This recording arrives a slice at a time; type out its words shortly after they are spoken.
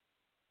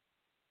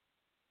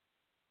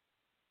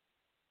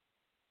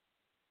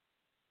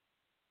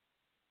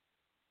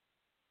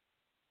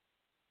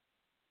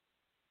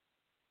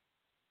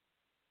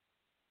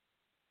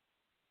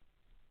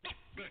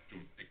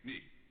Special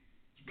technique.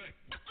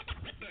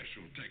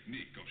 Special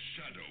technique of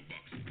shadow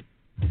boxing.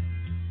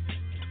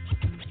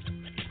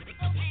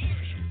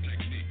 Special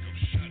technique of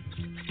shadow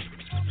boxing.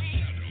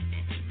 Shadow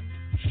boxing.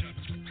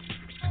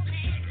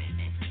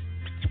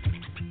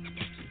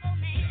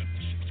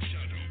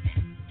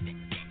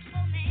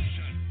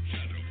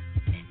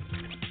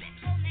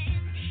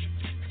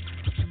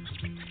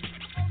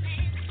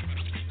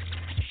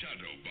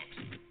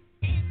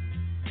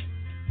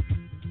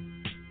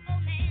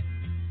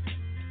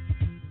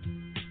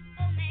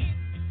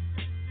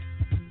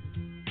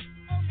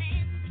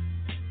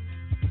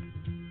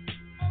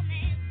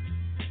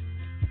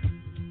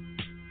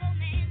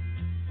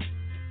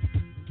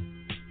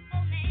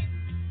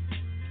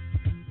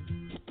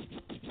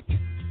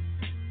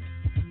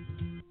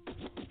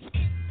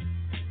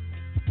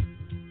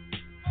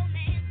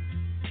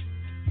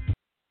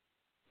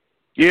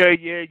 Yeah.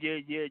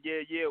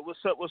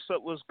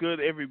 What's good,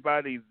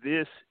 everybody?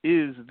 This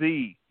is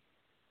the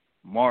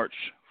March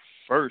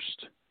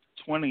 1st,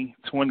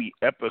 2020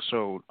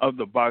 episode of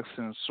the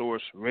Boxing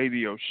Source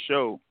Radio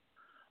Show.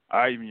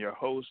 I am your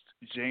host,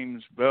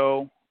 James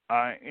Bell.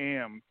 I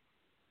am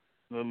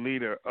the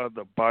leader of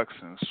the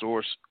Boxing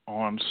Source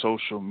on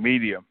social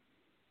media.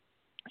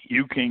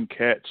 You can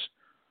catch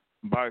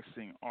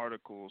boxing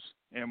articles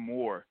and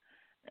more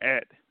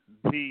at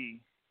the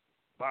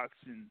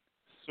Boxing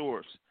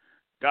Source.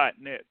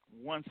 .net.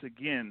 Once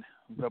again,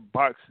 the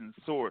Boxing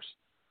Source.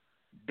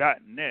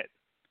 .net.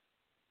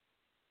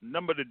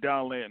 Number to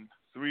dial in,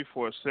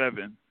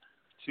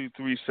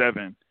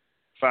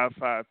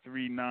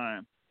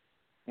 347-237-5539.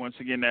 Once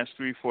again, that's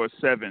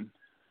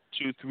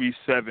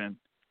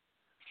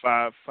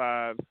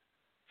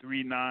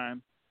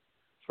 347-237-5539.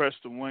 Press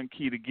the one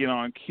key to get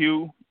on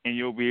cue, and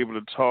you'll be able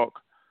to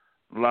talk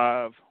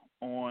live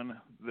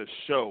on the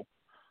show.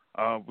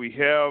 We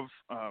have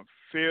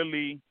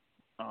fairly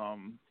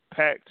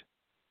packed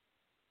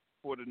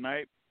for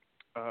tonight.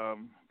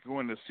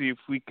 Going to see if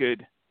we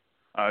could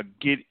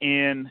get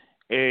in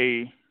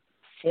a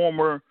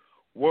former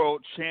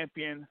world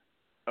champion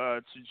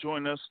to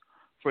join us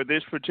for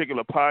this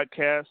particular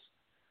podcast,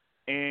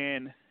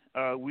 and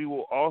we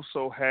will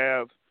also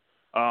have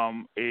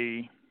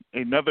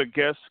another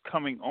guest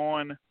coming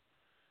on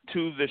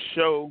to the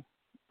show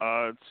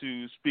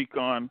to speak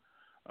on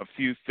a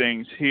few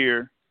things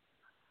here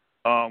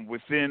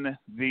within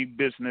the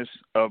business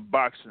of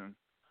boxing.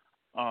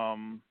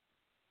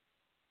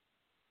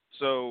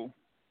 So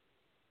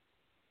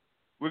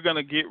we're going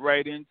to get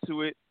right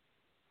into it.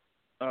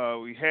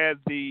 We had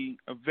the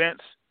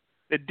events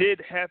that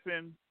did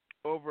happen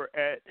over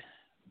at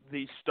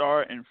the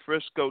Star in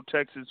Frisco,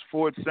 Texas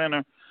Ford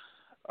Center,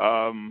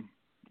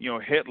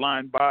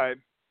 headlined by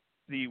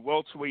the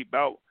welterweight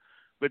bout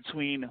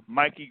between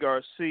Mikey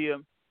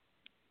Garcia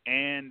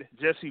and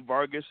Jesse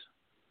Vargas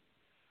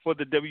for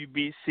the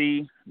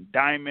WBC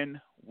Diamond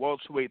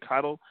welterweight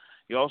title.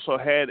 You also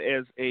had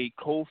as a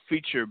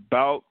co-feature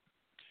bout,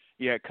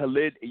 you had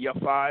Khalid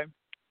Yafai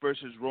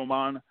versus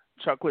Roman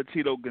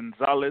Chocolatito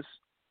Gonzalez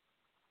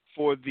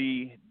for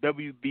the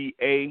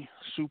WBA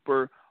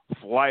Super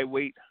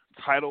Flyweight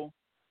title.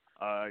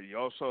 You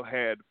also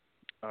had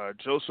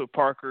Joseph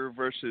Parker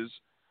versus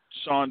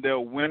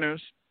Shondell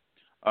Winters.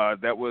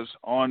 That was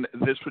on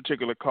this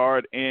particular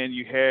card. And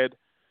you had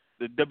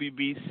the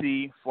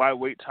WBC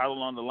Flyweight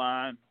title on the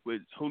line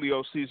with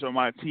Julio Cesar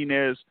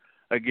Martinez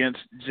against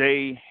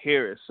Jay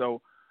Harris.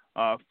 So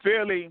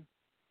fairly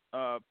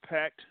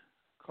packed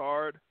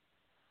card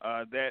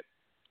that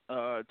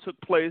took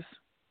place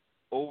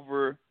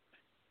over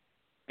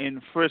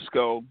in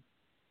Frisco,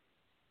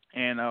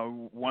 and I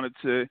wanted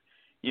to,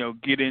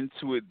 get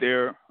into it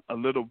there a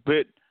little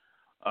bit.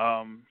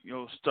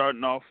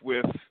 Starting off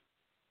with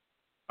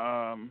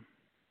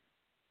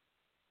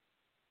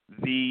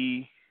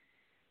the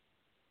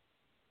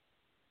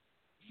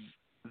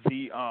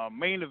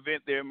main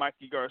event there,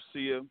 Mikey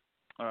Garcia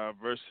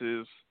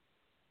versus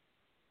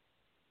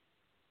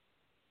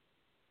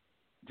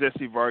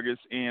Jesse Vargas,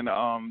 and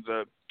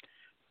the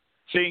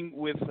thing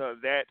with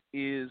that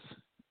is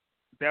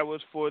that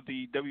was for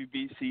the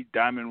WBC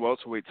Diamond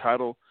welterweight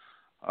title.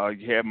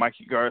 You had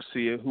Mikey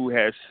Garcia, who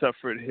has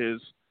suffered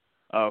his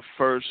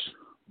first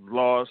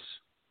loss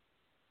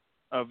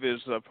of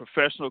his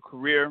professional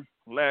career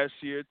last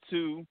year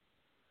to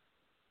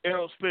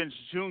Errol Spence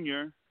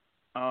Jr.,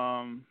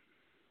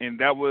 and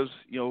that was,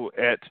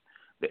 at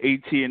the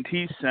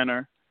AT&T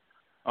Center.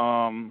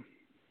 And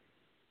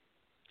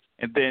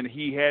then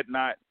he had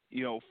not,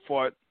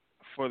 fought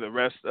for the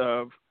rest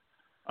of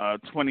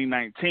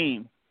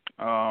 2019.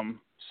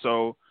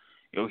 So,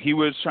 he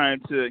was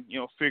trying to,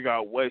 figure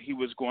out what he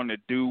was going to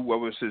do, what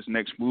was his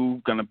next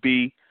move going to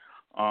be,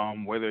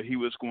 whether he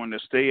was going to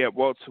stay at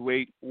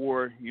welterweight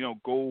or,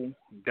 go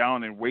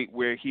down in weight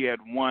where he had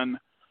won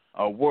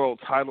world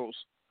titles,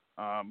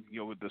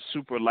 with the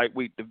super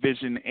lightweight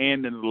division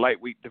and in the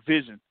lightweight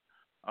division.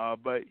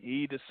 But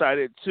he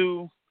decided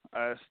to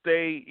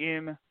stay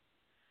in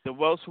the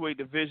welterweight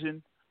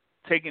division,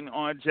 taking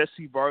on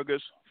Jesse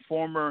Vargas,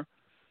 former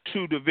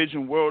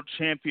two-division world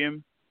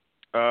champion,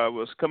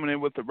 was coming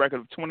in with a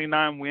record of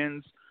 29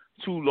 wins,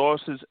 2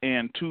 losses,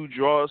 and 2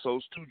 draws.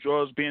 Those 2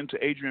 draws being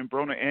to Adrian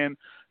Broner and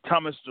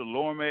Thomas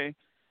Delorme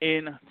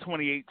in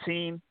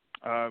 2018.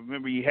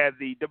 Remember, he had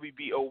the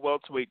WBO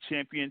welterweight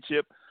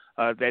championship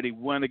that he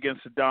won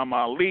against Saddam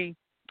Ali,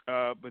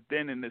 but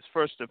then in his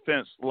first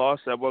defense,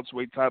 lost that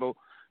welterweight title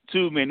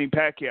to Manny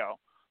Pacquiao.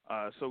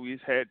 So he's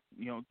had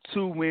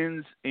 2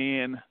 wins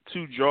and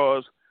 2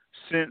 draws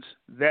since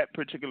that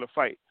particular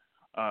fight.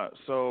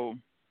 So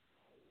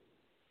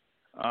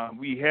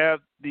we have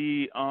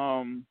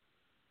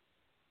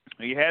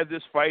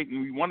this fight,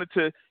 and we wanted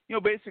to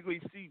basically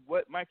see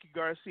what Mikey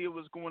Garcia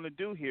was going to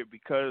do here,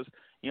 because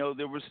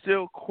there were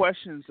still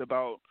questions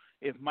about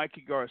if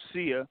Mikey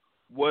Garcia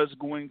was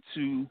going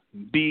to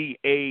be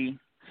a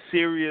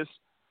serious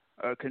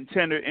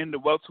contender in the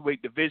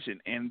welterweight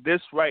division, and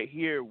this right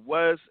here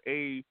was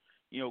a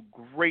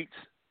great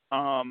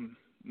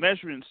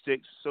measuring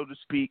stick, so to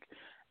speak,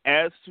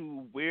 as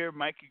to where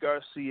Mikey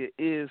Garcia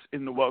is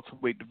in the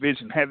welterweight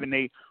division, having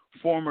a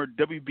former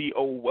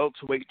WBO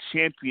welterweight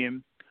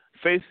champion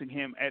facing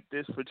him at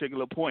this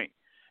particular point.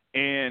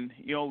 And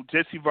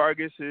Jesse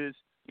Vargas is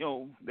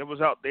that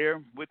was out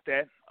there with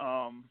that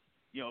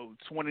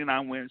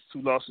 29 wins,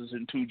 2 losses,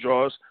 and 2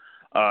 draws.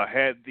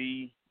 Had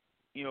the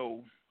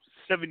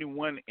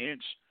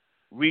 71-inch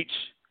reach,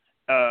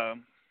 had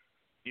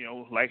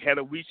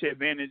a reach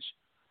advantage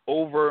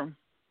over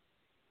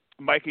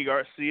Mikey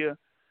Garcia,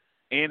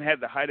 and had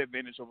the height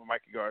advantage over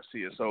Mikey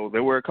Garcia. So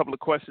there were a couple of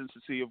questions to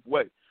see of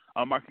what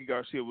Mikey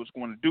Garcia was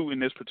going to do in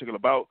this particular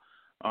bout.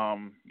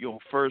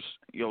 First,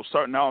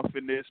 starting off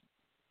in this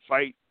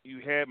fight, you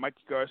had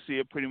Mikey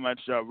Garcia pretty much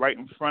right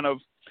in front of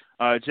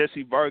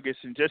Jesse Vargas,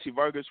 and Jesse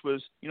Vargas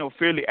was,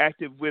 fairly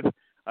active with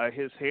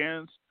his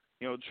hands,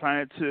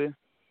 trying to,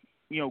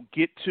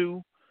 get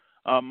to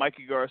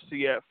Mikey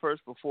Garcia at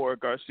first before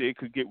Garcia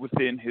could get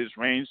within his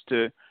range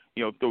to,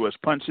 throw his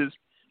punches.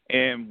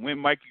 And when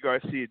Mikey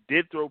Garcia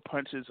did throw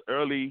punches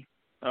early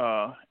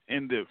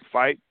in the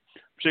fight,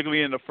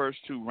 particularly in the first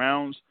 2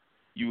 rounds,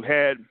 you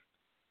had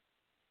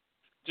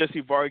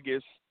Jesse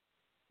Vargas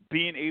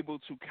being able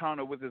to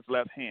counter with his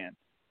left hand.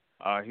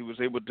 He was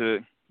able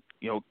to,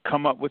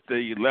 come up with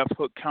the left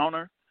hook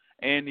counter,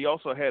 and he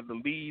also had the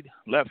lead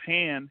left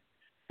hand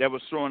that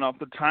was throwing off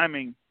the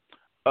timing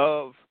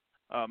of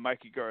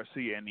Mikey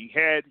Garcia. And he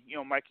had,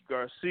 Mikey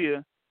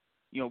Garcia,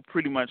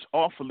 pretty much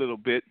off a little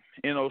bit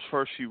in those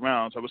first few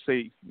rounds. I would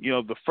say,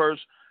 the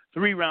first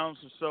 3 rounds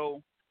or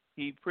so,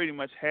 he pretty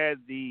much had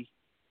the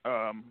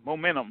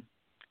momentum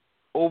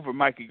over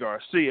Mikey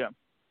Garcia.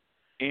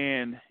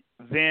 And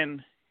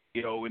then,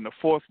 in the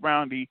 4th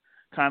round, he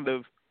kind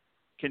of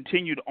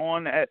continued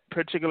on at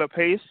particular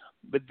pace,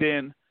 but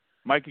then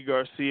Mikey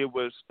Garcia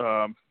was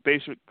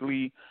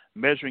basically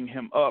measuring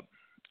him up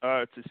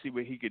to see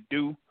what he could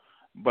do.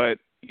 But,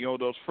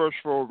 those first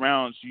 4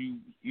 rounds,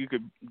 you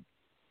could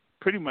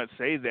pretty much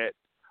say that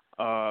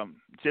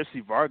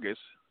Jesse Vargas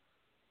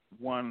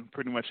won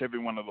pretty much every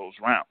one of those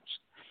rounds.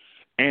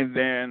 And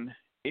then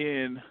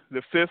in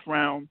the 5th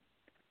round,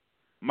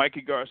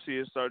 Mikey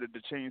Garcia started to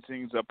change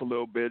things up a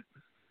little bit,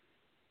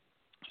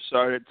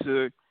 started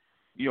to,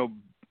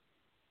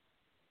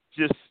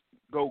 just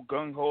go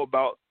gung-ho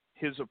about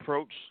his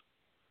approach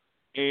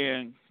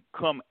and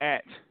come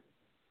at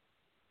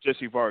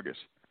Jesse Vargas.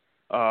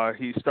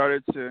 He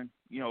started to,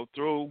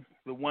 throw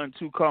the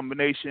 1-2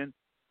 combination,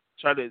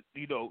 try to,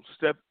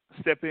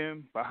 step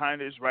in behind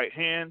his right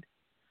hand,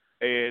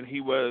 and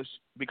he was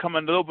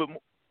becoming a little bit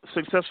more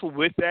successful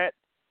with that.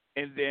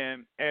 And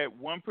then at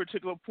one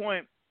particular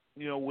point,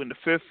 in the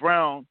 5th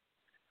round,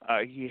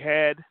 he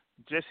had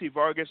Jesse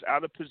Vargas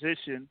out of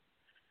position,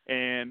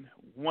 and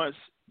once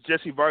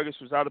Jesse Vargas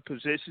was out of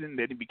position,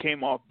 then he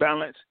became off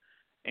balance,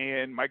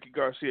 and Mikey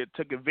Garcia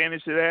took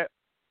advantage of that,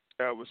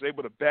 was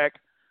able to back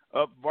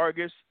up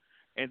Vargas,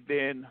 and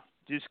then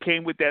just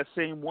came with that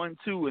same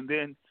 1-2, and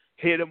then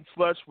hit him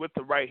flush with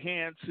the right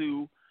hand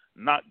to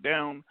knock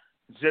down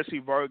Jesse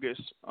Vargas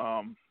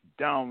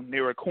down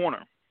near a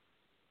corner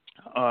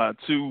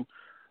to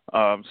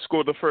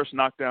score the first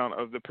knockdown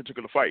of the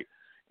particular fight.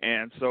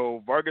 And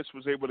so Vargas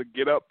was able to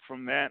get up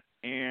from that,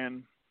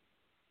 and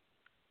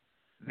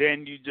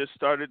then you just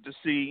started to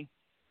see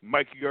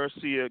Mikey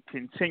Garcia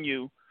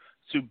continue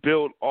to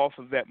build off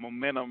of that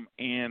momentum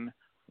and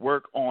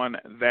work on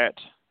that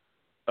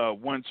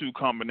 1-2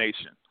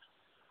 combination.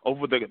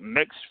 Over the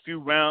next few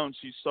rounds,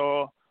 you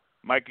saw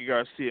Mikey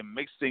Garcia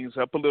mix things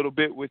up a little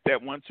bit with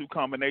that 1-2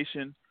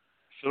 combination,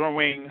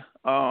 throwing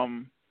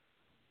uppercuts,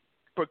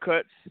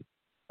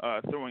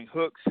 throwing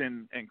hooks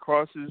and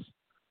crosses,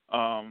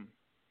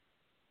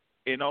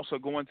 and also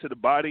going to the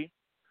body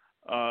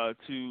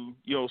to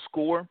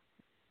score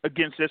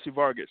against Jesse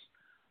Vargas.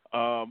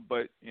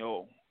 But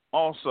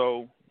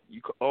also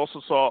you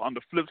also saw on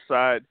the flip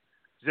side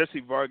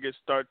Jesse Vargas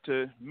start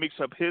to mix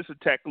up his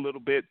attack a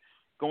little bit,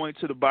 going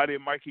to the body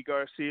of Mikey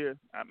Garcia.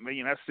 I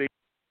say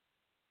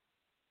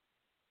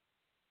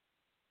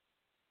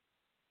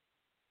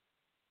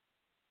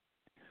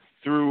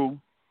through,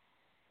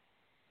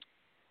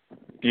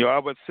 I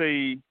would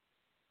say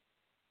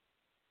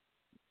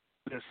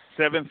the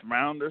seventh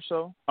round or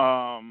so,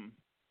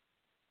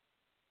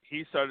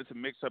 he started to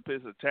mix up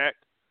his attack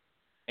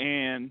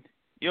and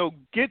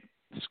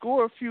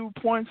score a few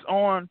points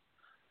on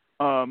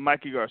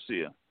Mikey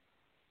Garcia.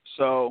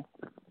 So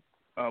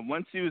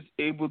once he was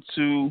able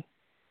to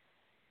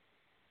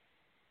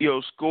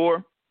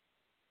score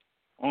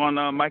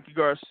on Mikey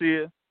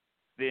Garcia,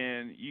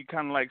 then you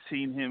kind of like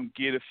seeing him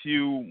get a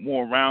few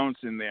more rounds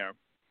in there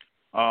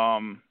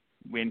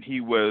when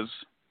he was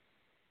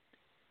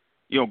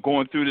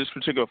going through this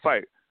particular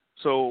fight.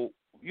 So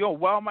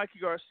while Mikey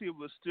Garcia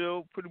was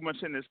still pretty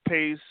much in his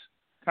pace,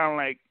 kind of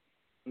like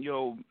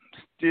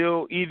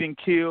still even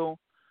kill,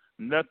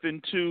 nothing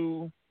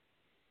too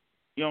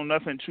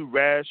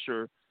rash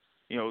or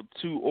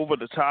too over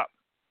the top.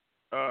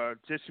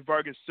 Jesse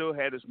Vargas still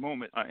had his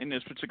moment in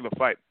this particular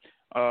fight,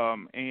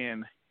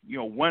 and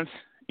once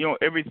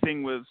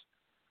everything was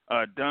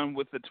done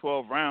with the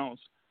 12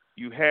 rounds,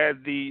 you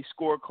had the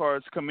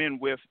scorecards come in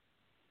with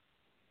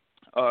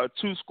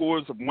two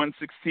scores of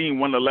 116,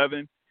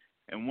 111,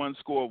 and one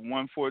score of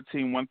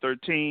 114,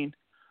 113.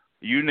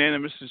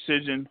 Unanimous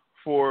decision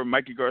for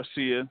Mikey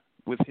Garcia,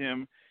 with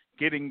him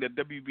getting the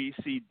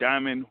WBC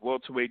Diamond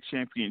Welterweight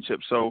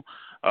Championship. So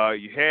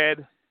you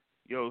had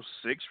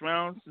 6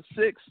 rounds to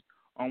 6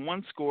 on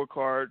one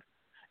scorecard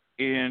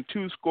and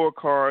two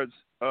scorecards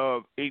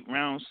of 8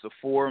 rounds to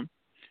 4.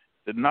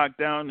 The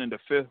knockdown in the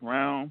 5th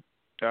round,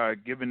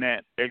 giving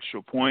that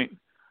extra point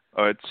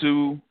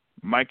to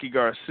Mikey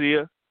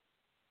Garcia.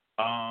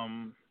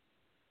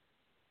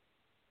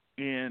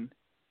 And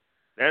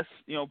that's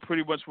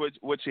pretty much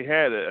what you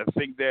had. I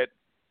think that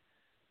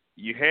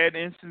you had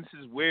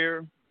instances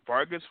where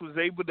Vargas was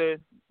able to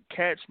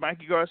catch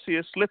Mikey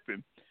Garcia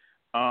slipping.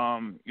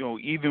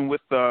 Even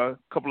with a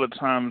couple of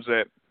times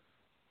that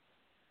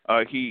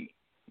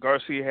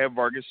Garcia had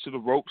Vargas to the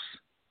ropes.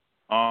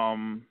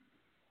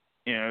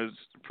 It's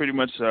pretty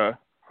much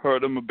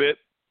hurt him a bit,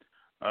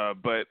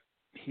 but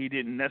he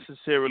didn't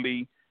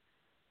necessarily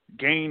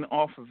gain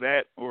off of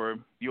that, or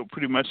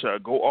pretty much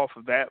go off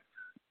of that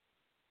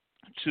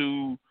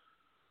to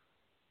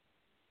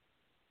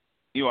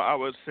I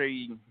would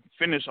say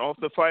finish off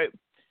the fight.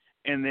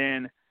 And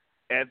then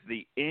at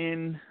the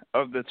end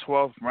of the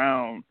 12th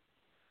round,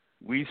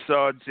 we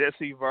saw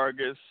Jesse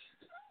Vargas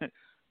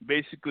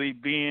basically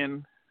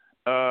being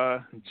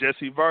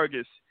Jesse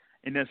Vargas,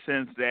 in the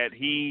sense that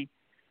he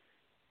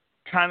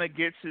kind of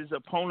gets his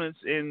opponents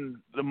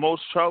in the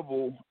most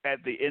trouble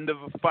at the end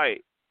of a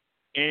fight.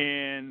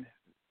 And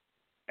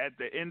at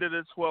the end of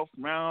the 12th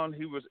round,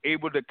 he was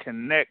able to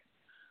connect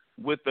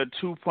with a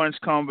 2-punch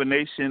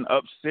combination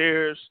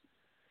upstairs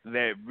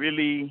that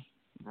really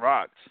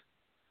rocked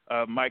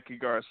Mikey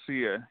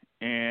Garcia.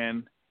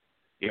 And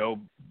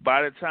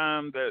by the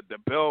time the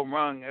bell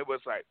rung, it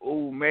was like,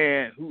 oh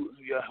man,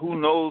 who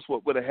knows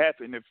what would have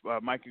happened if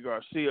Mikey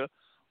Garcia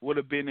would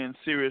have been in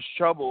serious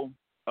trouble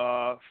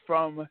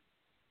from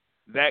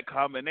that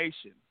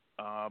combination.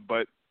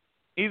 But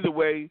either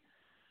way,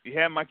 you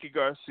had Mikey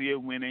Garcia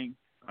winning,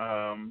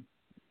 and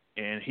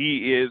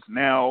he is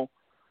now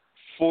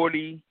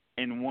 40-1.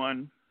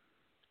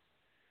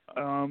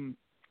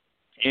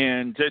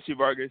 And Jesse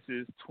Vargas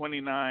is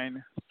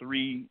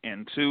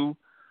 29-3-2.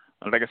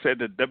 Like I said,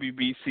 the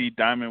WBC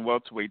Diamond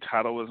Welterweight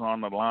title is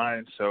on the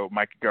line, so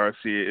Mikey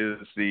Garcia is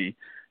the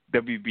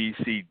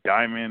WBC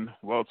Diamond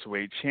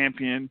Welterweight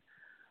Champion.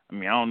 I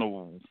mean, I don't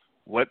know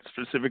what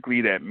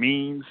specifically that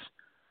means.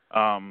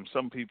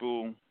 Some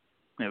people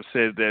have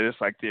said that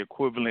it's like the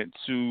equivalent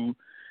to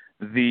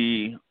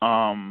the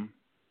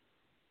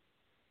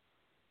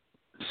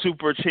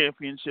Super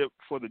Championship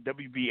for the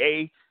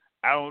WBA.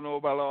 I don't know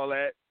about all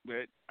that,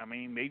 but I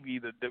mean, maybe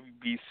the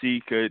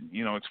WBC could,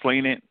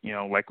 explain it.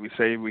 Like we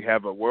say, we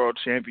have a world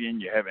champion,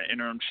 you have an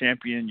interim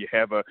champion, you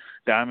have a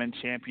diamond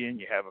champion,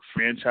 you have a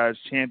franchise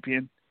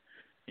champion.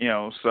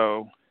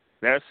 So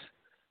that's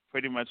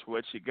pretty much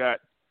what you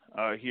got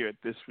here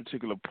at this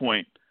particular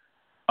point.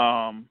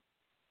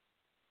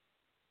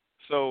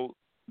 So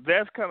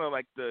that's kind of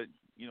like the,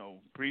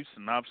 brief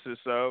synopsis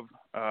of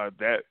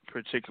that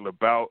particular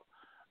bout.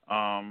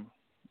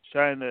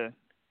 Trying to,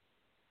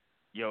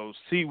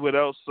 see what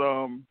else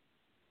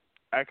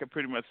I could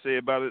pretty much say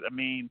about it. I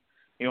mean,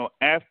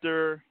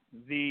 after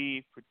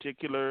the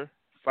particular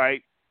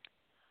fight,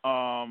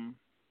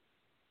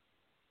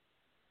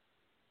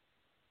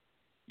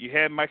 you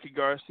had Mikey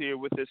Garcia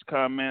with his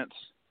comments,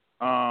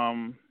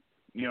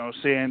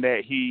 saying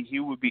that he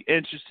would be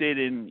interested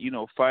in,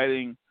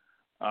 fighting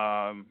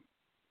Errol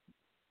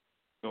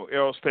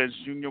Spence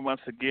Jr.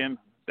 once again.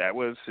 That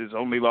was his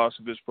only loss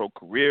of his pro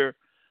career.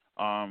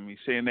 He's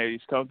saying that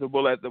he's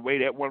comfortable at the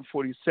weight at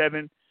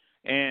 147.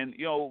 And,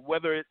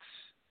 whether it's,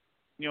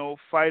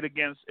 fight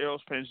against Errol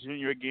Spence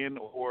Jr. again,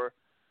 or,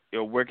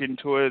 working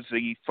towards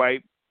the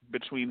fight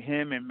between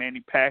him and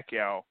Manny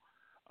Pacquiao,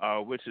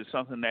 which is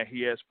something that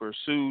he has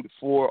pursued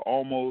for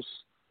almost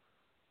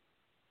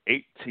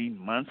 18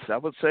 months, I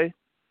would say.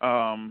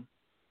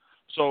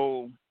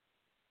 So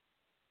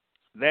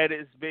that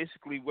is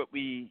basically what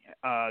we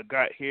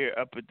got here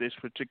up at this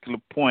particular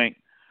point.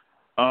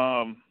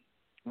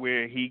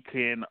 where he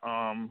can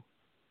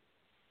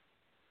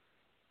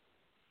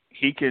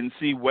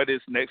see what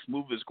his next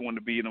move is going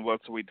to be in the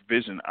welterweight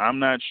division. I'm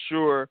not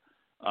sure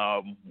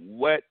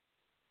what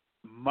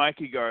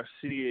Mikey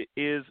Garcia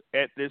is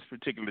at this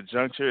particular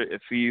juncture,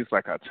 if he's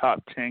like a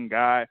top 10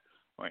 guy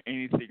or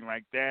anything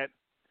like that.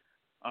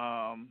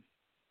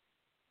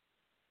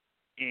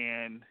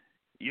 And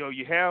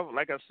you have,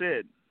 like I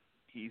said,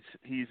 he's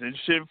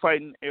interested in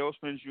fighting Errol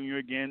Spence Jr.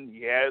 again.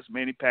 He has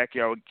Manny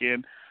Pacquiao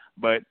again,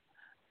 but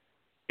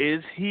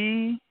is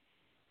he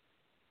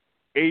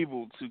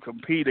able to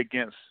compete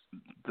against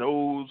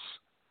those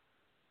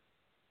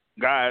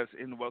guys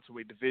in the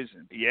welterweight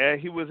division? Yeah,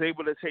 he was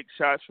able to take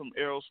shots from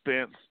Errol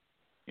Spence,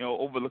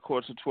 over the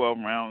course of 12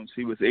 rounds.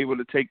 He was able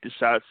to take the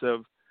shots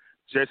of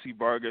Jesse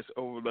Vargas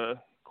over the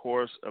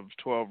course of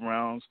 12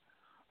 rounds.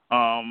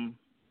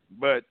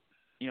 But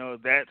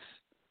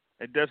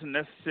it doesn't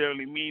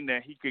necessarily mean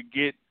that he could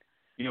get,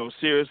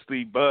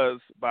 seriously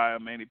buzzed by a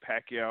Manny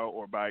Pacquiao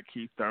or by a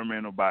Keith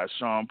Thurman or by a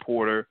Sean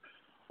Porter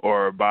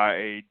or by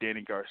a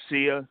Danny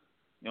Garcia,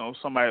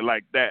 somebody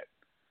like that.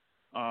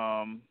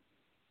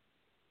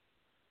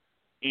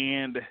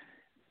 And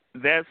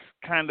that's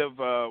kind of,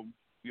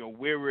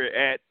 where we're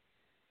at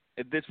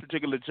this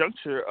particular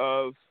juncture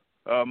of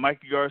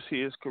Mikey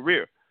Garcia's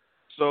career.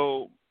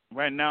 So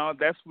right now,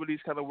 that's what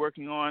he's kind of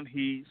working on.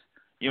 He's,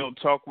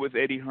 talked with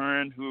Eddie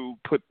Hearn, who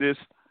put this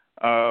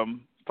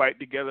fight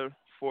together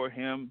for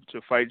him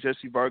to fight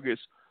Jesse Vargas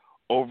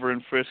over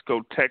in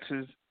Frisco,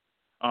 Texas.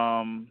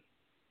 And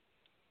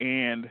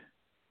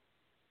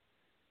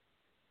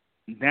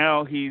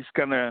now he's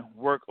going to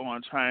work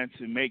on trying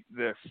to make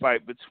the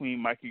fight between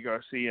Mikey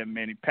Garcia and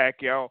Manny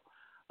Pacquiao.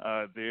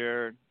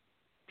 They're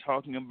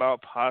talking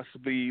about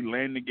possibly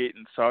landing it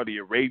in Saudi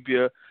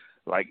Arabia.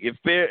 Like, if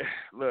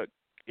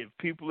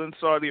people in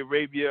Saudi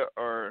Arabia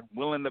are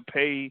willing to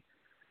pay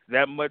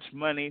that much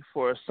money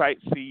for a site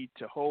fee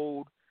to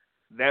hold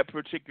that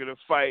particular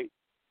fight,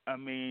 I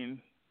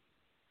mean,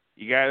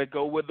 you got to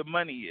go where the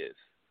money is.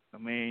 I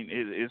mean,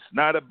 it's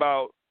not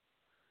about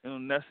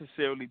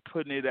necessarily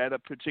putting it at a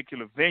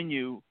particular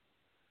venue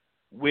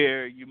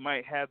where you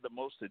might have the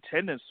most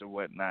attendance or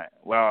whatnot.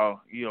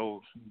 Well,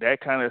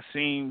 that kind of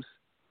seems,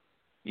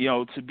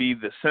 to be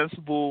the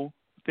sensible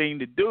thing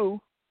to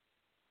do.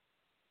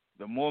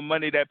 The more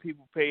money that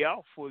people pay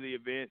out for the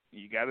event,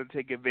 you got to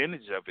take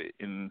advantage of it.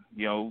 And,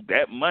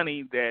 that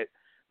money that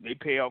they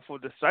pay out for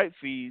the site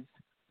fees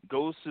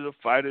goes to the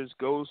fighters,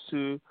 goes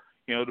to,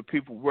 the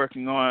people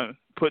working on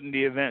putting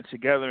the event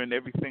together and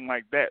everything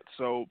like that.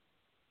 So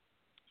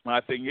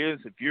my thing is,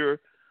 if you're,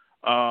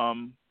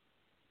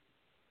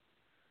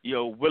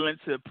 willing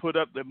to put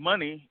up the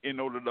money in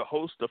order to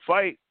host the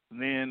fight,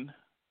 then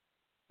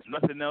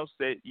there's nothing else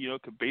that,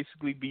 could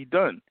basically be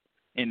done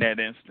in that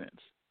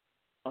instance.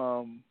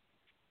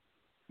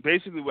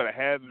 Basically what I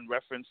have in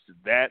reference to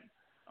that,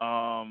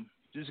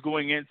 just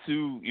going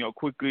into,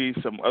 quickly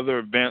some other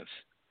events,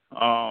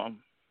 or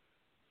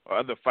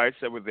other fights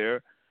that were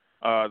there.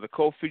 The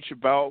co-feature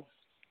bout,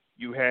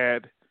 you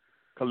had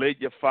Khalid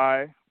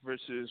Yafai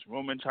versus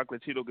Roman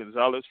Chocolatito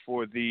Gonzalez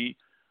for the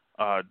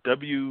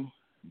WBA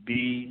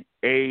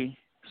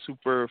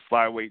Super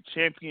Flyweight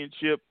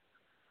Championship.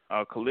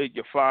 Khalid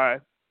Yafai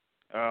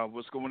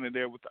was going in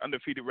there with the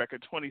undefeated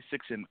record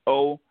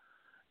 26-0,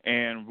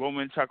 and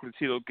Roman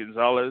Chocolatito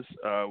Gonzalez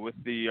with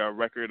the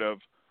record of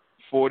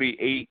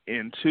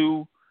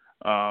 48-2.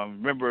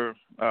 Remember,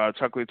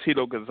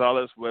 Chocolatito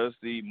Gonzalez was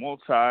the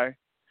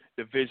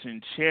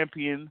multi-division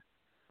champion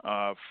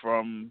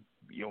from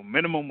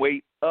minimum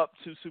weight up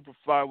to super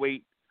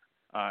flyweight.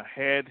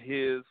 Had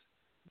his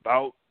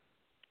bout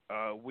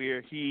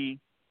where he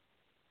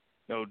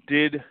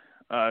did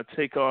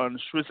take on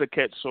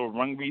Srisaket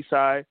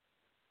Sorungvisai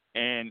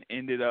and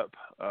ended up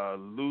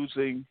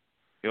losing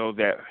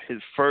that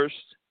his first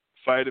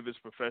fight of his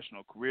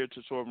professional career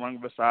to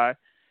Sorungvisai.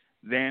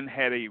 Then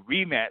had a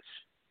rematch,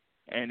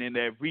 and in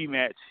that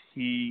rematch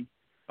he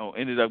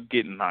ended up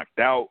getting knocked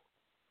out.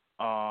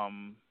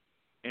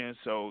 And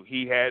so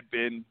he had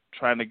been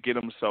trying to get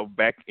himself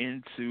back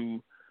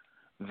into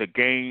the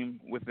game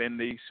within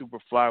the super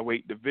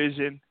flyweight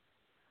division.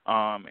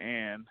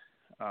 And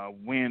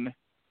when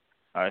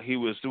he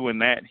was doing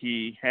that,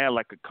 he had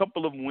like a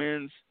couple of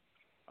wins,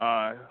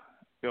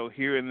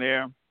 here and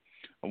there.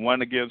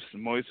 One against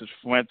Moises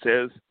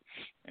Fuentes,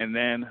 and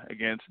then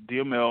against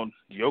Diomel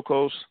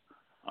Diokos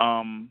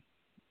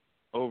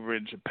over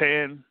in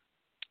Japan.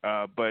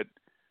 But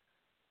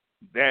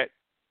that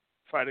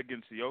fight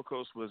against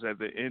Diokos was at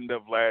the end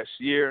of last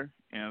year,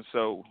 and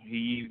so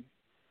he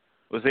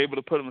was able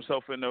to put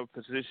himself in a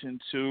position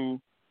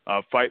to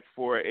fight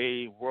for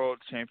a world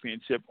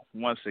championship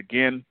once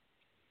again.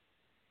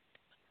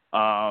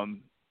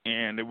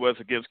 And it was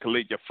against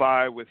Khalid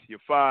Yafai, with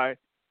Yafai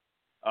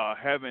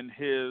having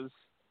his,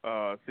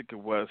 I think it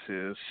was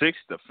his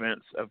sixth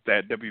defense of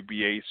that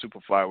WBA super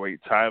flyweight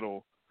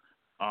title.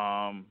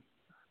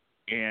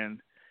 And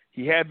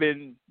he had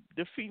been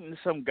defeating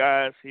some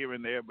guys here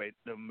and there, but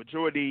the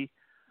majority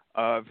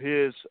of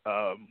his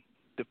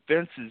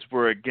defenses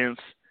were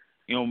against,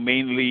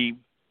 mainly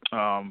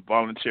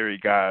voluntary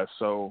guys.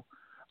 So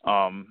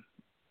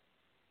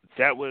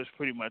that was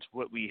pretty much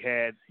what we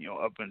had,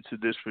 up until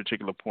this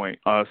particular point.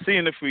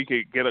 Seeing if we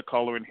could get a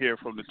caller in here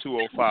from the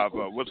 205.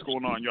 What's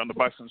going on? You're on the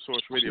Boxing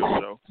Source Radio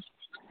Show.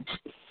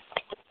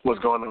 What's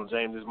going on,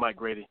 James? This is Mike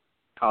Grady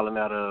calling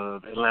out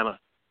of Atlanta.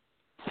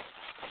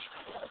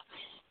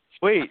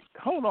 Wait,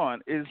 hold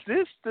on. Is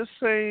this the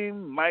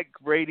same Mike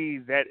Grady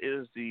that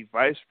is the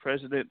vice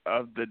president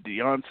of the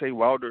Deontay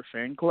Wilder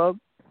fan club?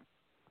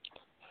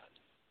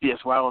 Yes,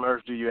 why on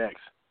earth do you ask?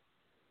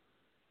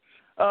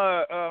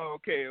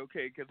 Okay,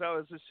 because I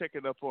was just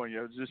checking up on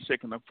you.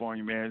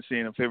 Man,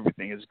 seeing if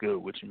everything is good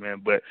with you,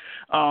 man. But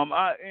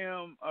I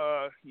am,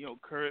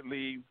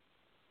 currently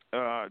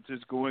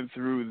just going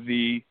through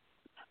the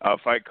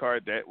fight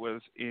card that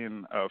was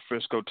in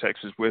Frisco,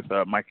 Texas, with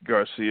Mikey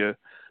Garcia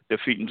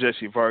defeating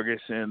Jesse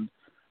Vargas, and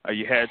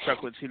you had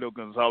Chocolatito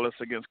Gonzalez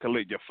against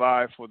Khalid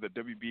Yafai for the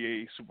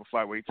WBA Super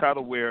Flyweight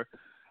title, where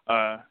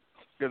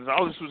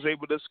Gonzalez was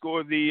able to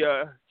score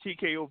the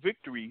TKO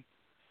victory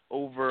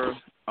over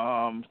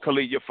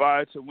Khalid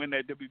Yafai to win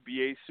that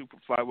WBA Super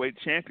Flyweight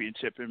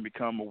Championship and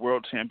become a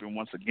world champion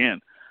once again.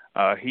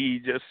 He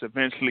just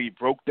eventually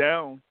broke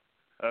down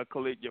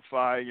Khalid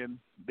Yafai and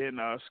then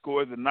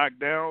scored the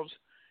knockdowns,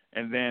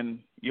 and then,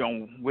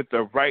 with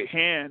the right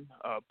hand,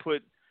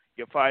 put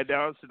Yafai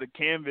down to the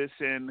canvas,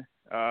 and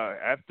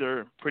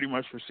after pretty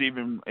much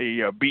receiving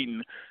a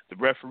beating, the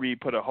referee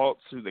put a halt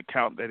to the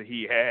count that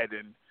he had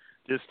and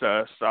just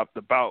stopped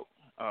the bout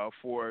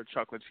for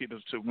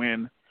Chocolatito to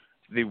win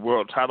the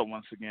world title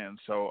once again.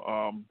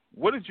 So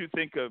what did you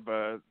think of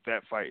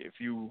that fight, if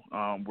you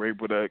were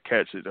able to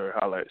catch it or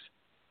highlights?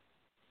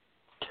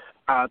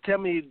 Tell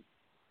me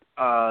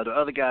the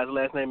other guy's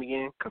last name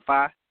again.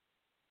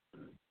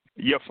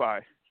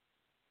 Yafai?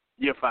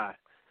 Yafai.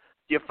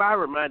 Yafai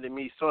reminded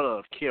me sort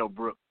of Kell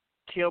Brook.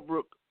 Kell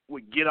Brook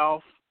would get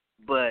off,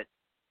 but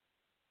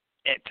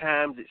at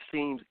times it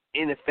seems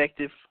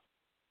ineffective.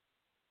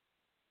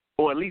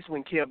 Or at least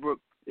when Kell Brook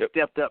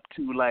stepped up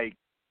to, like,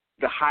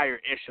 the higher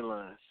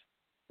echelons.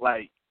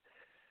 Like,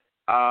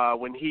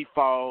 when he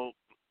fought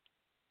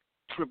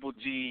Triple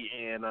G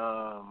and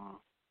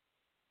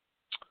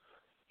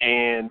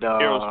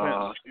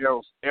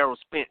Errol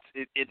Spence,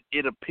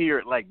 it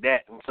appeared like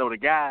that. And so the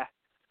guy,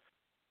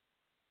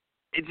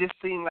 it just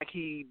seemed like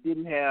he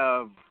didn't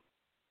have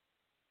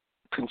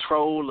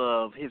control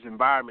of his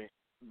environment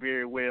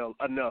very well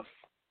enough.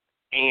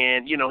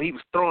 And, he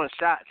was throwing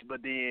shots,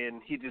 but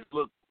then he just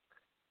looked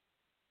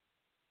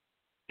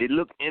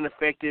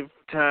ineffective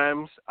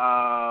times.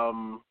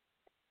 And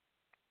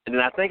then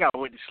I think I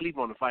went to sleep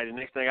on the fight. The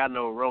next thing I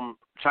know,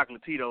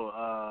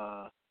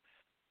 Chocolatito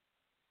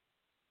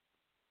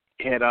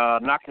had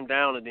knocked him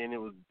down, and then it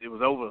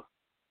was over.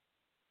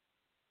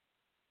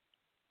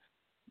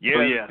 Yeah,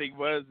 the thing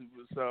was,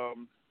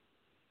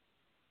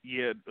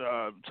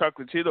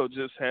 Chocolatito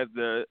just had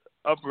the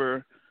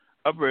upper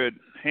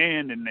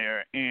hand in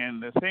there.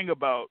 And the thing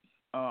about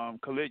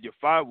Khalid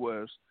Yafai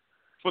was,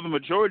 for the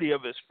majority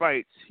of his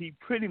fights, he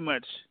pretty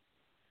much,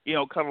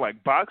 kind of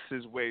like boxed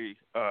his way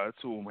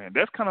to a win.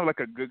 That's kind of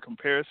like a good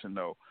comparison,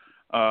 though.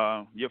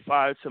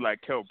 Yafai to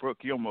like Kell Brook,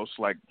 he almost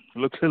like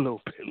looks a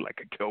little bit like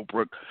a Kell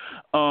Brook.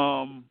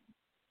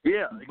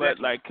 Exactly.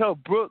 But like Kell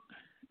Brook,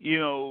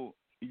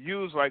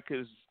 used like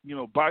his,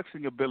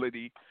 boxing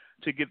ability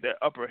to get that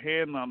upper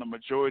hand on the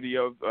majority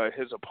of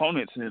his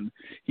opponents, and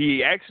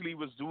he actually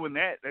was doing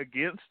that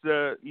against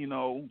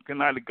Gennady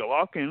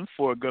Golovkin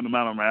for a good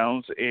amount of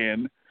rounds,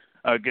 and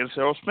against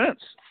Errol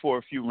Spence for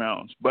a few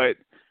rounds. But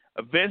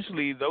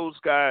eventually those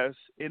guys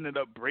ended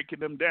up breaking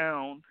them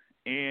down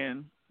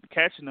and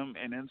catching them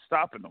and then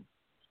stopping them,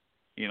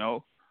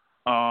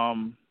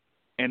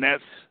 and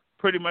that's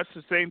pretty much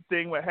the same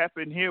thing what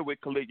happened here with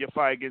Khalid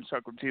Yafai against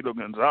Chocolatito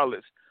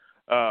Gonzalez.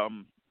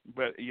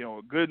 But,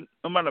 a good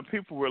amount of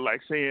people were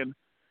like saying,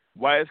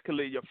 why is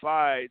Khalid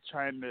Yafai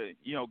trying to,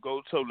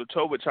 go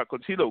toe-to-toe with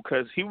Chocolatito?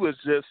 Because he was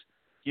just,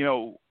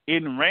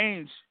 in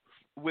range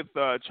with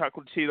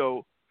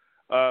Chocolatito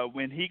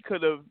when he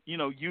could have,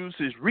 used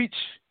his reach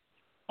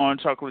on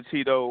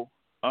Chocolatito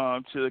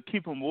to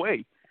keep him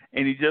away.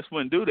 And he just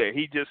wouldn't do that.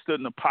 He just stood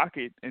in the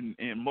pocket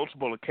in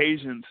multiple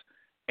occasions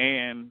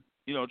and,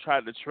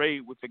 tried to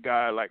trade with the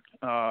guy like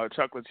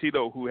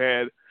Chocolatito, who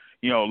had,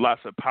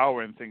 lots of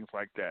power and things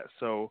like that.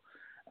 So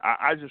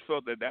I just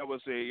felt that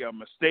was a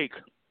mistake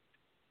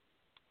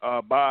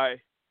by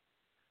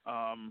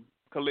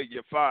Khalid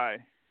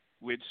Yafai,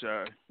 which,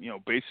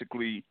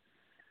 basically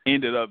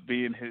ended up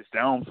being his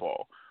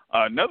downfall.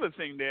 Another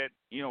thing that,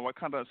 I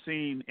kind of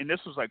seen, and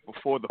this was like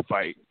before the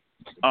fight,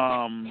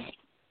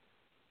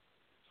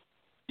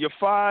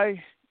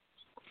 Yafai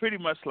pretty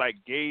much like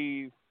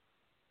gave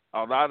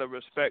a lot of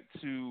respect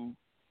to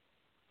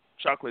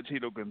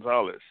Chocolatito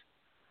Gonzalez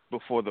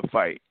before the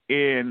fight.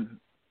 And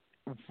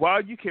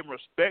while you can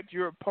respect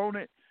your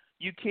opponent,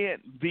 you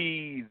can't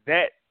be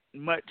that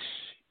much,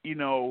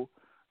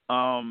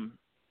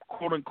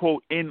 quote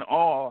unquote, in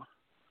awe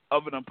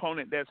of an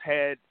opponent that's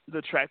had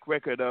the track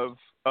record of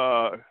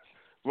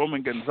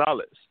Roman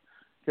Gonzalez.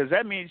 because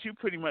that means you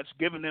pretty much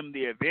giving them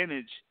the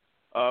advantage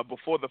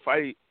before the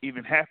fight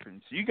even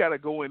happens. You got to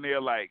go in there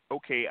like,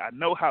 okay, I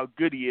know how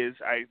good he is.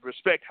 I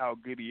respect how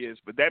good he is,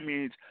 but that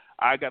means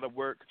I got to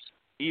work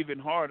even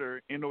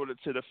harder in order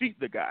to defeat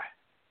the guy.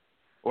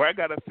 Or I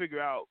got to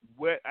figure out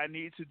what I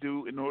need to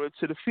do in order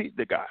to defeat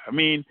the guy. I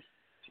mean,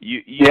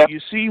 you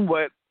seen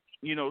what,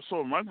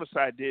 Sor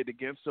Rungvisai did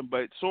against him,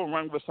 but Sor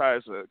Rungvisai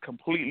is a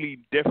completely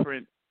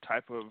different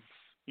type of,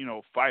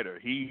 fighter.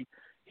 He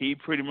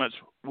pretty much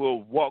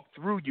will walk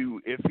through you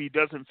if he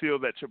doesn't feel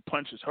that your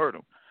punches hurt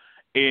him.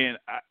 And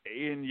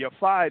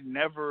Yafai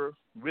never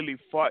really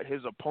fought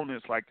his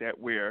opponents like that,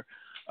 where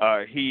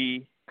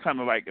he kind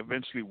of like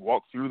eventually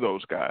walked through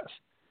those guys.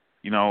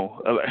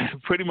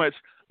 Pretty much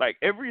like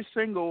every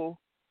single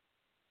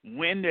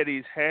win that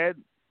he's had,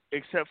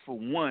 except for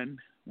one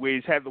where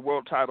he's had the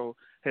world title,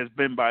 has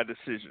been by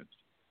decision.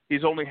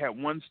 He's only had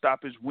one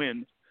stoppage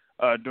win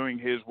during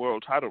his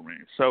world title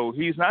reign. So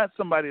he's not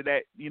somebody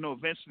that,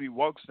 eventually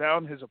walks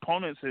down his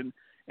opponents and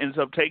ends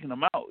up taking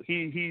them out.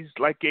 He's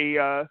like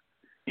a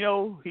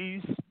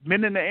he's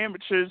been in the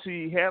amateurs.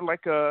 He had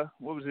like a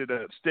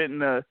stint in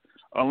the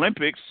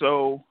Olympics.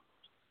 So,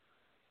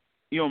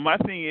 my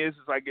thing is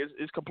like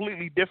it's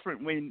completely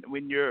different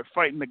when you're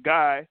fighting a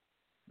guy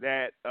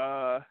that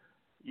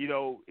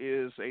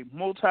is a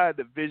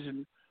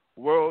multi-division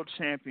world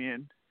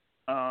champion,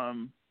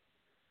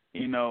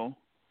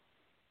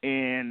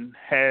 and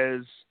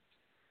has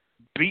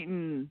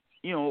beaten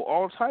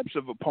all types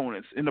of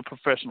opponents in the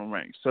professional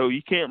ranks. So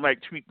you can't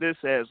like treat this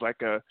as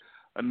like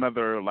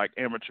another like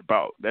amateur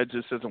bout. That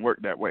just doesn't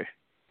work that way.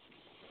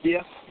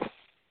 Yeah,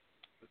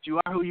 but you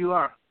are who you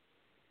are.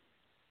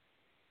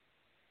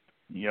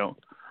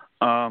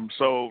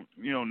 So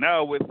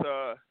now with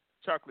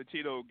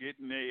Chocolatito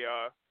getting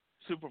a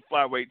super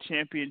flyweight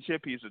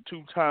championship, he's a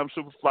 2-time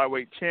super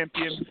flyweight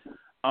champion.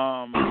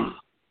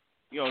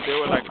 There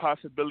were like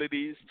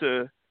possibilities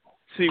to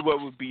see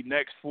what would be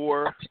next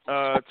for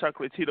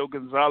Chocolatito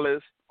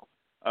Gonzalez.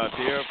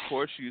 There, of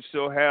course, you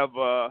still have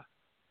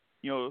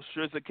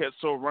Srisaket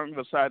Sor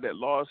Rungvisai that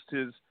lost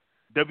his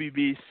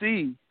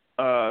WBC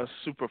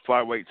super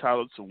flyweight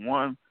title to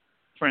one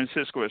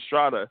Francisco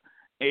Estrada.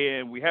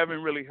 And we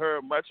haven't really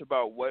heard much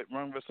about what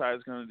Rungvisai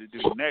is going to do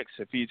next,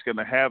 if he's going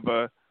to have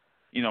a,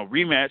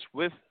 rematch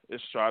with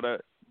Estrada.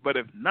 But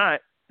if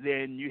not,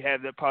 then you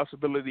have the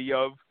possibility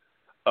of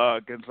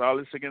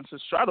Gonzalez against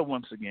Estrada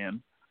once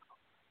again.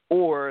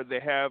 Or they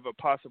have a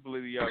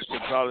possibility of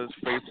Gonzalez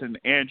facing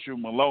Andrew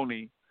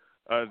Maloney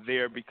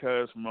there,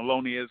 because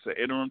Maloney is the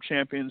interim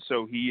champion,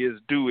 so he is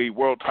due a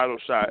world title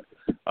shot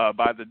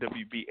by the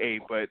WBA.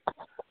 But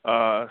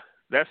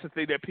that's the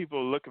thing that people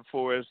are looking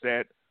for, is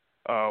that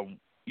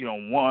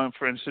one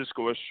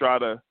Francisco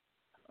Estrada,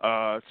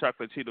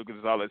 Chocolatito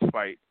Gonzalez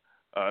fight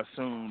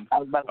soon. I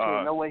was about to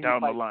say, no way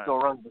down he the line.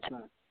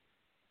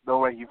 No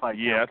way he fights.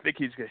 Yeah, I think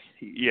he's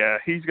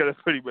gonna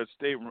pretty much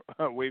stay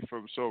away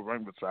from Sor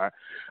Rungvisai.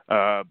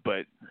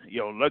 But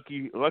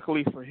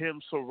luckily for him,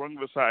 Sor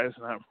Rungvisai is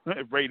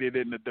not rated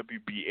in the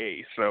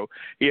WBA, so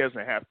he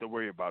doesn't have to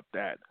worry about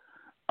that.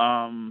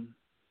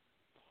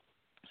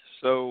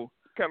 So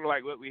kind of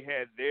like what we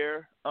had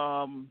there.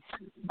 I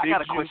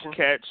got a question.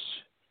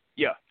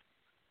 Yeah.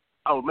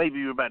 Oh, maybe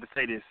you were about to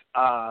say this.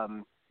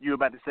 You were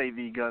about to say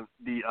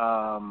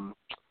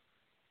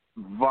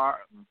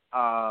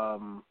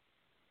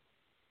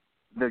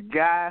the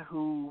guy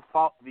who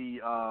fought the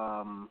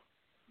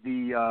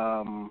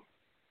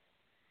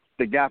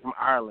guy from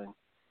Ireland.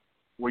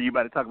 Were you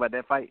about to talk about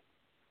that fight?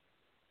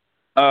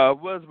 I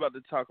was about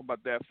to talk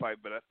about that fight,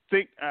 but I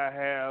think I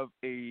have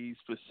a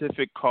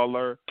specific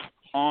caller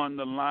on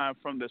the line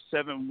from the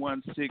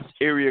 716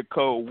 area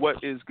code.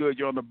 What is good?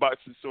 You're on the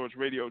Boxing Source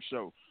radio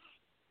show.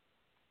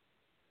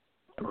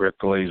 Rick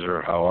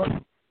Glazer, how are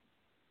you?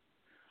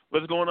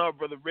 What's going on,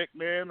 Brother Rick,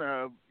 man?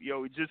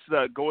 We just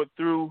going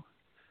through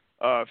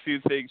a few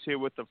things here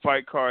with the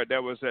fight card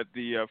that was at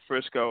the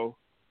Frisco,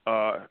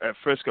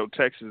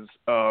 Texas.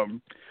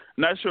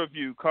 Not sure if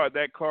you caught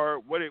that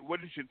card. What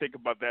did you think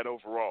about that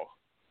overall?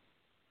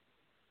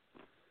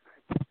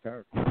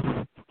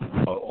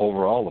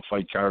 Overall, the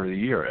fight card of the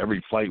year.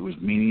 Every fight was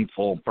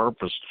meaningful and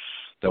purpose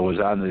that was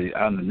on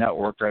the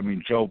network. I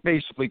mean, Joe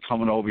basically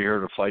coming over here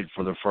to fight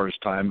for the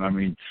first time. I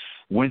mean,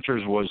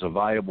 Winters was a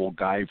viable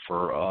guy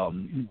for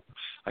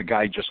a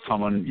guy just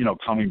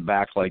coming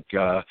back like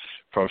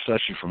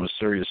especially from a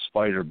serious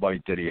spider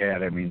bite that he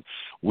had. I mean,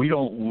 we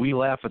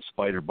laugh at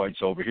spider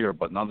bites over here,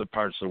 but in other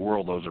parts of the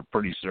world, those are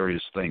pretty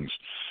serious things.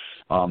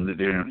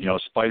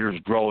 Spiders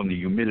grow in the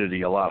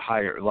humidity a lot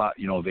higher.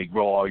 They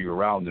grow all year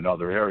round in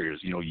other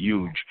areas.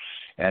 Huge,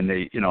 and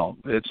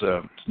it's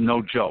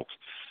no joke.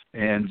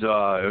 And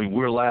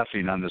we're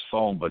laughing on this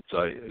phone, but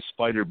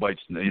spider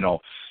bites,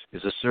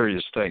 is a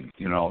serious thing.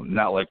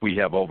 Not like we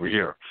have over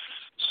here.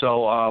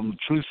 So,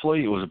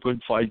 truthfully, it was a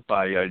good fight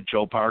by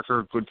Joe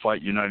Parker. Good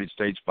fight, United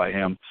States, by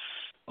him.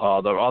 The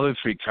other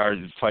three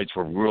fights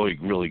were really,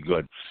 really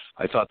good.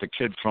 I thought the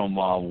kid from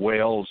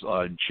Wales,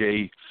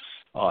 Jay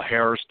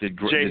Harris,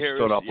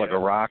 stood up like a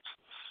rock.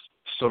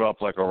 Stood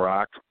up like a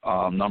rock.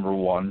 Number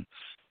one.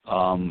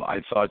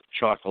 I thought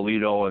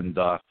Chocolito and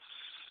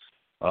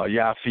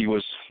Yaffe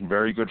was a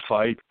very good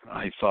fight.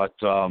 I thought,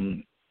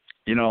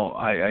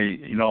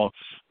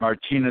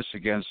 Martinez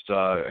against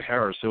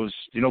Harris. It was,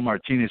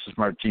 Martinez is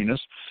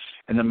Martinez,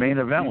 and the main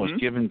event was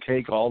give and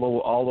take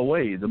all the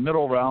way. The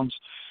middle rounds,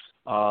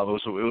 it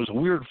was a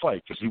weird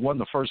fight because he won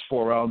the first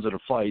 4 rounds of the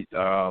fight.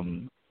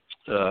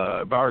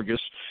 Vargas.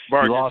 He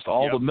lost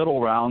all the middle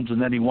rounds, and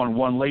then he won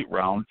one late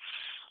round.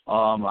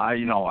 I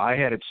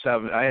had it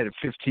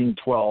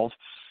 15-12.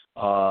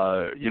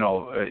 I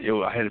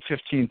had it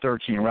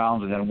 15-13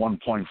 rounds and then 1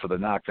 point for the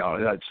knockout.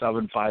 I had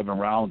 7-5 in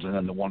rounds and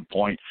then the 1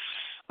 point.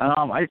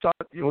 I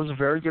thought it was a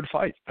very good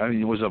fight. I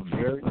mean, it was a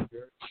very, very,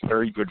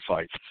 very good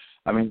fight.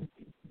 I mean,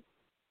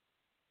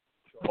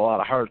 a lot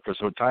of heart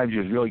because at times he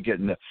was really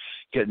getting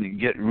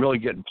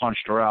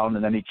punched around,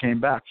 and then he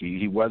came back.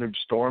 He weathered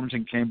storms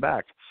and came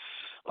back.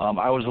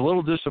 I was a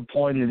little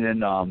disappointed in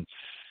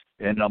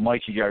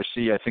Mikey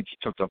Garcia. I think he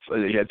took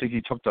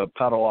the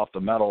pedal off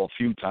the metal a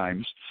few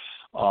times,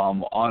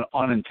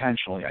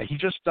 unintentionally. He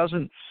just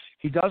doesn't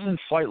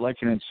fight like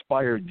an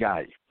inspired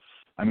guy.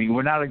 I mean,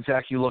 we're not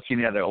exactly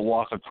looking at a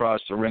walk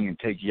across the ring and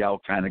take you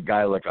out kind of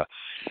guy like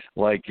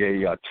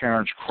a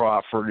Terrence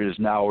Crawford is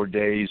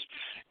nowadays.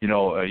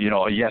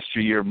 A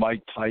yesteryear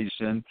Mike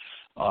Tyson.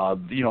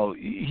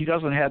 He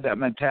doesn't have that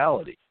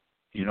mentality.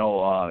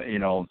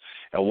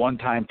 At one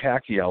time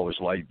Pacquiao was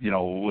like,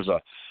 was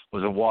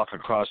a walk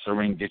across the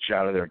ring, get you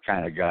out of there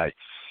kind of guy.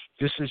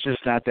 This is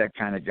just not that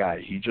kind of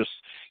guy.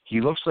 He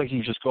looks like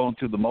he's just going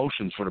through the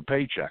motions for the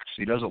paychecks.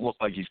 He doesn't look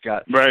like he's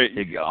got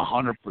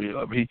 100.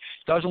 He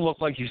doesn't look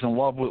like he's in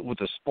love with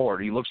the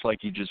sport. He looks like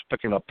he's just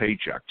picking up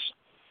paychecks.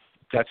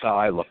 That's how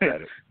I look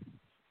at it.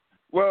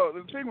 Well,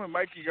 the thing with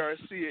Mikey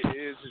Garcia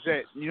is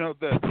that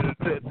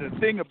the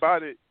thing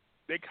about it,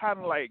 they kind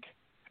of like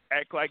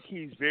act like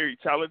he's very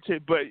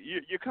talented, but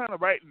you're kind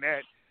of right in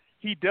that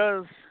he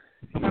does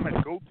kind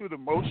of go through the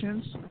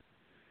motions,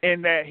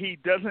 and that he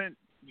doesn't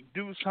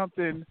do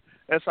something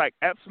that's like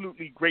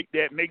absolutely great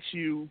that makes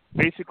you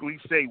basically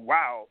say,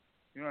 wow.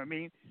 You know what I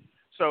mean?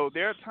 So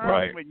there are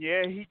times when,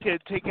 he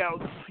could take out,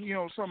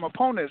 some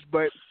opponents,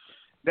 but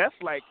that's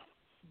like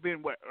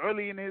been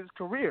early in his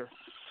career.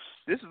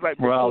 This is like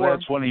before. Well,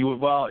 that's when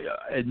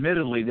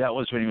admittedly, that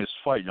was when he was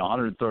fighting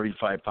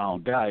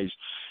 135-pound guys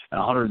and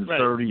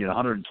 130 and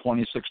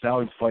 126. Now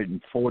he's fighting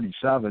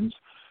 47s,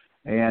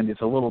 and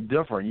it's a little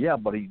different. Yeah,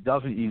 but he's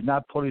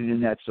not putting in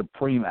that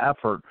supreme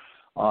effort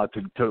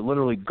to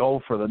literally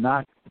go for the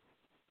knock.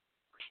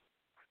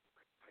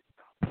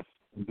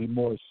 Be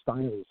more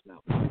stylish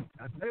now.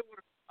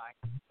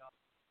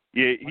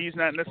 Yeah, he's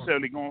not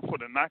necessarily going for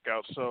the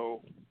knockout,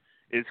 so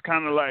it's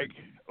kind of like,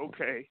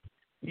 okay,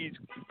 he's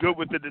good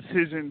with the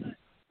decision,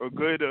 or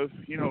good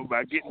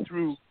by getting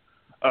through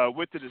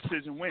with the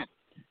decision win.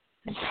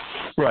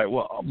 Right.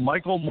 Well,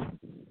 Michael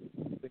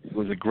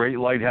was a great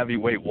light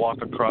heavyweight,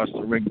 walk across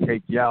the ring,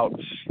 take you out.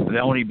 And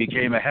then when he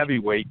became a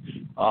heavyweight,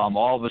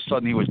 all of a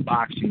sudden he was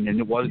boxing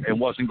and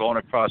wasn't going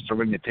across the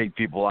ring to take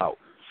people out.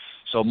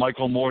 So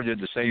Michael Moore did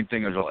the same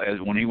thing as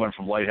when he went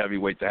from light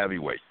heavyweight to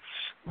heavyweight.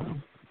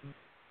 And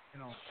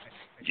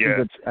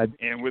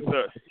with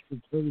the,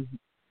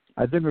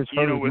 I think it's his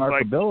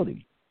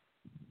marketability.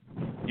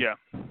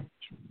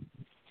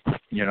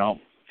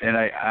 And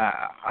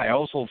I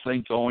also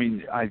think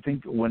when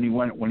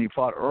he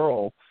fought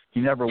Earl, he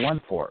never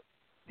went for it.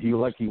 He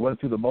went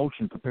through the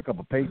motion to pick up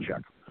a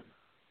paycheck.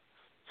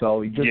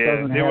 So he just doesn't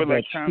have that. There were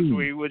like times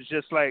where he was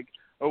just like,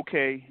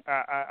 okay,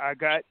 I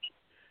got,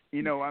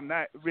 I'm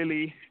not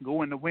really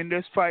going to win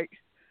this fight.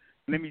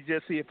 Let me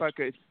just see if I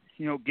could,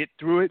 get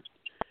through it,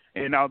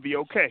 and I'll be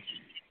okay.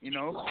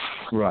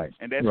 Right.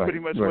 And that's pretty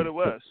much what it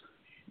was.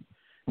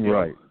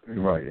 Right,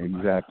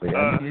 exactly.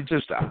 And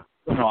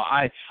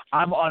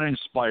I'm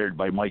uninspired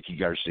by Mikey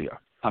Garcia.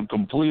 I'm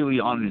completely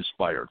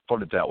uninspired,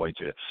 put it that way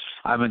to you.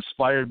 I'm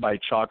inspired by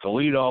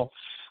Chocolito.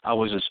 I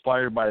was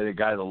inspired by the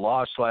guy that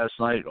lost last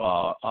night,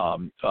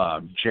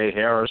 Jay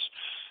Harris.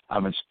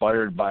 I'm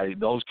inspired by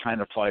those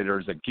kind of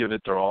fighters that give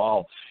it their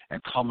all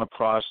and come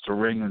across the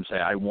ring and say,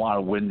 I want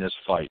to win this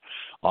fight.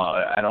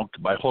 I don't,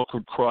 by hook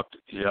or crook,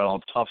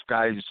 tough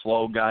guy,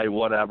 slow guy,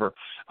 whatever,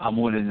 I'm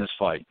winning this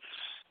fight.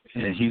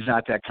 And he's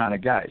not that kind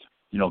of guy.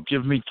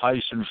 Give me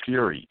Tyson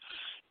Fury.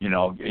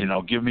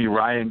 Give me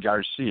Ryan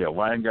Garcia.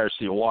 Ryan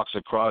Garcia walks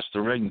across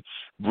the ring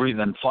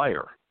breathing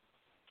fire.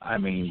 I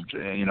mean,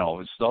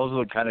 those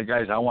are the kind of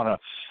guys I want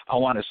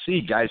to see.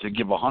 Guys that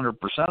give 100%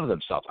 of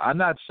themselves. I'm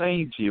not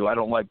saying to you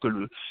I'm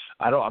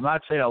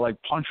not saying I like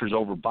punchers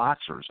over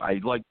boxers. I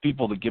like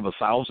people that give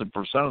 1,000%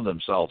 of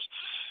themselves,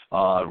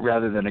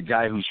 rather than a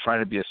guy who's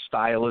trying to be a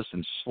stylist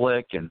and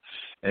slick and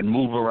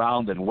move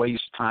around and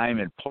waste time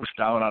and push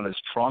down on his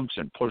trunks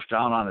and push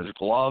down on his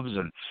gloves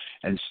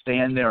and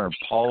stand there and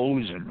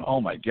pose and oh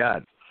my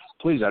God,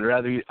 please I'd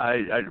rather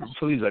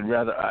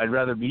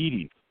be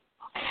eating.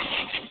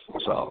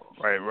 So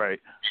right.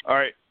 All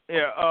right.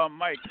 Yeah,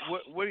 Mike,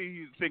 what do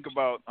you think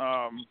about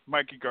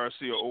Mikey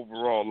Garcia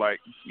overall? Like,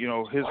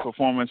 his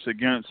performance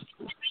against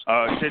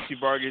Jesse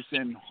Vargas,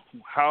 and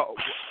how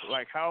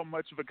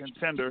much of a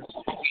contender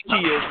he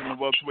is in the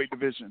welterweight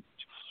division.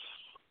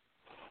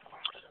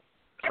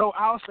 So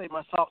I'll say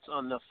my thoughts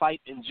on the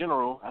fight in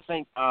general. I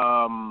think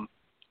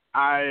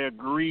I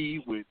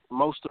agree with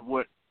most of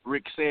what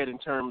Rick said in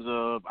terms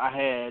of I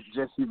had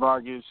Jesse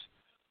Vargas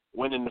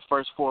winning the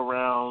first 4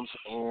 rounds,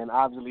 and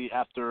obviously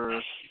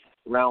after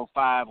round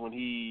 5 when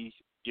he,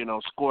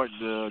 scored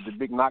the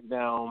big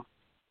knockdown,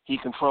 he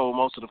controlled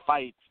most of the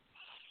fight.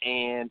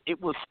 And it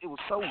was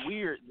so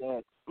weird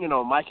that,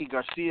 Mikey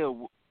Garcia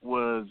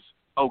was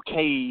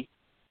okay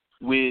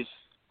with,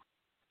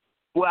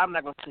 well, I'm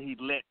not going to say he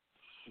let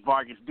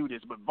Vargas do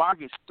this, but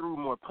Vargas threw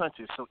more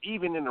punches. So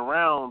even in the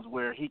rounds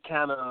where he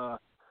kind of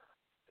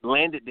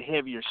landed the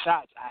heavier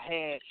shots, I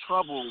had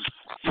trouble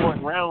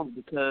scoring rounds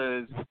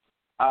because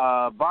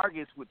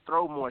Vargas would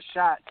throw more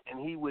shots, and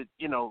he would,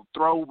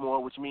 throw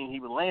more, which means he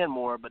would land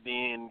more. But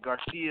then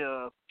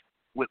Garcia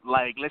would,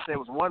 like, let's say it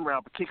was one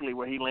round particularly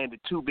where he landed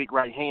 2 big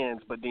right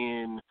hands, but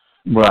then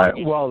right.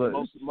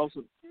 Most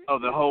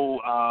of the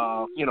whole,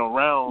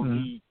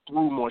 round, he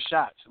threw more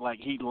shots. Like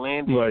he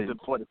landed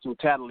for the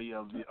totality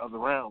of the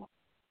round.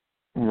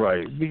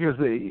 Right, because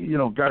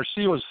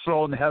Garcia was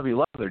throwing heavy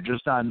leather,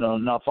 just not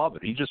enough of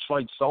it. He just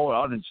fights so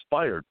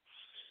uninspired.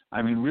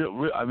 I mean,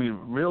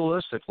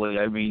 realistically,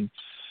 I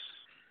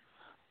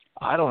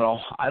don't know.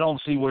 I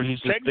don't see where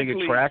his big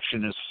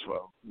attraction is.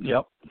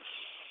 Yep.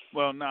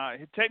 Well,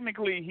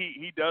 technically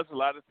he does a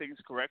lot of things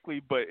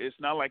correctly, but it's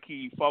not like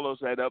he follows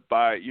that up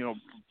by,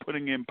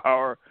 putting in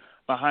power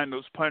behind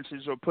those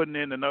punches or putting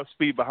in enough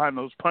speed behind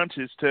those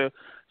punches to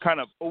kind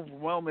of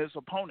overwhelm his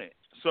opponent.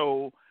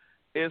 So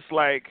it's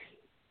like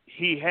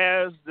he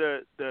has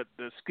the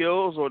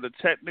skills or the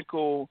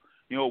technical,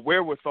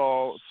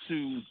 wherewithal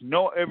to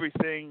know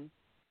everything,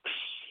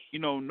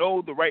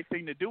 know the right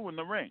thing to do in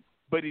the ring.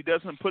 But he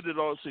doesn't put it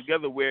all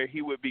together where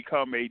he would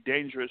become a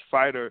dangerous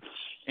fighter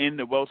in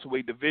the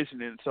welterweight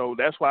division. And so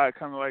that's why I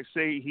kind of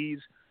say he's,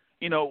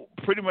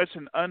 pretty much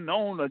an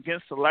unknown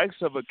against the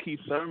likes of a Keith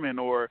Thurman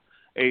or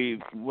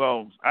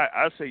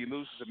I say he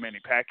loses to Manny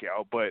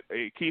Pacquiao, but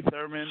a Keith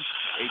Thurman,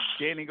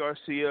 a Danny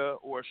Garcia,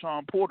 or a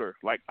Sean Porter.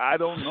 Like, I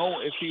don't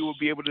know if he will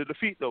be able to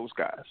defeat those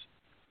guys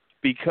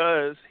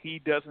because he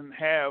doesn't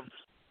have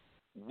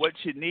what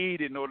you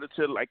need in order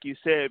to, like you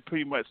said,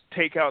 pretty much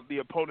take out the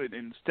opponent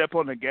and step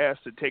on the gas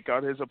to take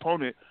out his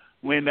opponent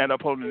when that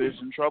opponent is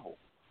in trouble.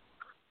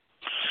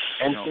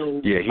 And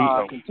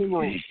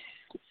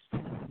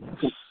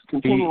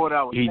continuing what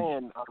I was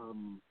saying.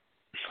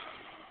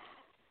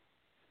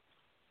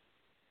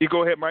 You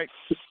go ahead, Mike.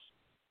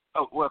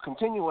 Oh, well,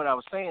 continue what I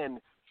was saying.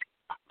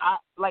 I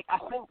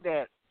think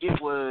that it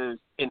was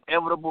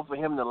inevitable for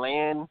him to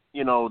land,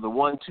 the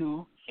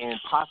 1-2 and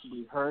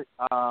possibly hurt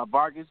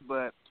Vargas.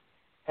 But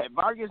had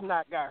Vargas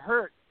not got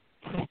hurt,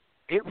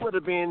 it would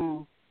have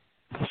been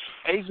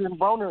Adrian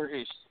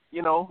Broner-ish,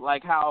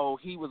 like how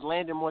he was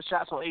landing more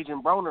shots on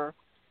Adrian Broner.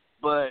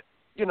 But,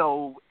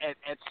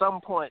 at some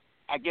point,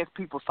 I guess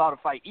people saw the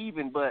fight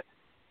even. But,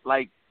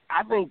 I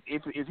think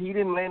if he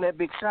didn't land that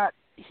big shot,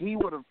 he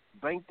would have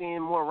banked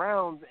in more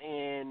rounds,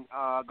 and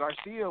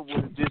Garcia would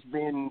have just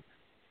been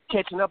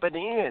catching up at the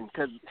end.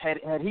 Because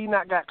had he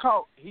not got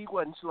caught, he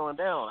wasn't slowing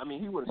down. I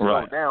mean, he would have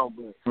slowed down,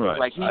 but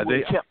he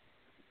would have kept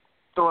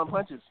throwing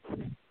punches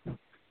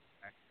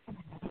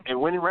and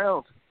winning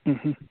rounds.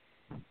 Mm-hmm.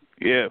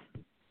 Yeah.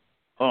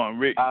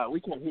 Rick. We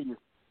can't hear you.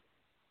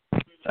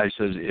 I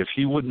said if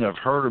he wouldn't have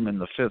hurt him in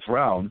the 5th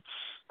round,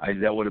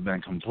 that would have been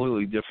a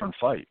completely different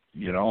fight,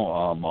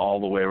 all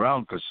the way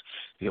around, because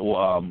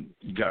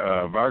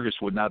Vargas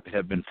would not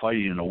have been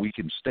fighting in a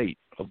weakened state,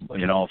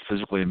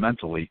 physically and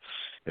mentally,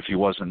 if he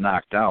wasn't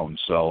knocked down.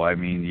 So,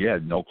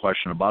 no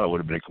question about it, would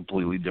have been a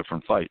completely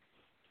different fight.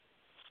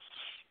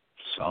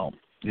 So,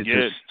 I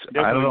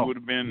don't know. Would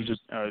have been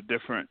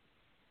different.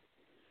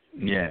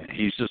 Yeah,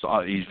 he's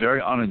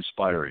very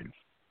uninspiring.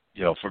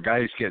 For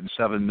guys getting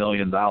 $7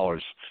 million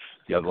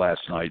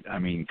last night,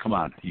 come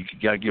on, you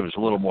got to give us a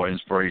little more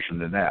inspiration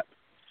than that.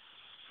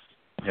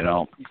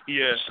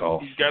 Yeah. So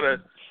he's got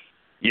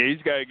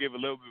to give a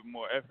little bit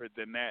more effort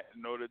than that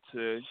in order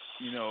to,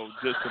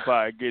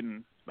 justify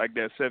getting like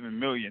that $7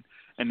 million.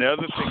 And the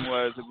other thing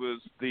was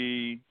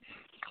the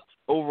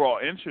overall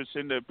interest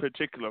in the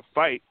particular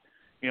fight.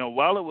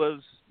 While it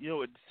was,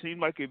 it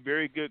seemed like a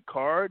very good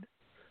card,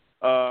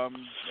 that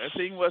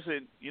thing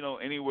wasn't,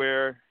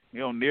 anywhere,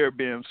 near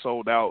being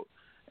sold out.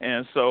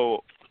 And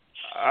so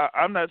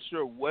I'm not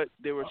sure what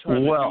they were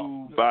trying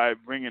to do by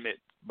bringing it,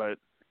 but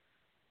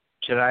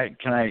can I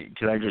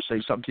just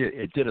say something?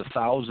 It did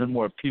 1,000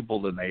 more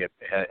people than they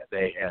had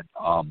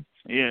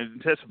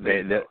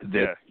anticipated.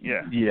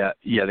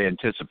 They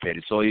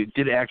anticipated. So it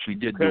actually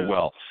did do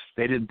well.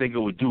 They didn't think it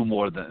would do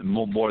more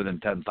than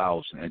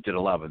 10,000. It did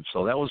 11.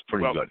 So that was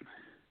pretty good.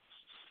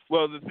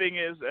 Well, the thing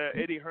is,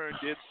 Eddie Hearn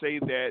did say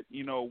that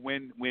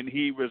when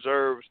he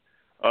reserved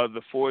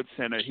the Ford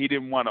Center, he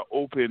didn't want to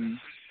open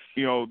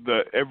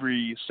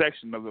every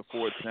section of the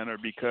Ford Center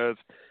because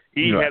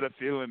he Right. had a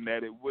feeling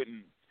that it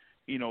wouldn't,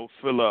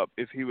 fill up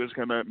if he was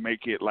gonna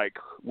make it like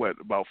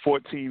about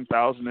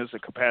 14,000 is the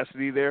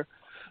capacity there.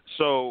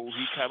 So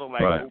he kind of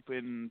like Right.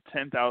 opened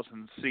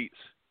 10,000 seats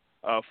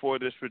for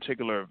this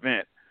particular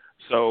event.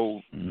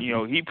 So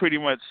he pretty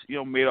much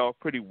made off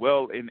pretty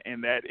well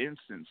in that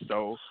instance.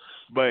 So,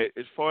 but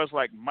as far as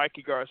like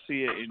Mikey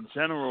Garcia in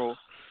general,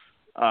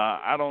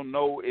 I don't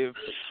know if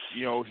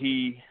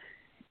he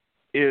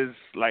is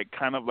like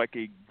kind of like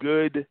a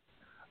good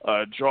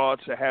draw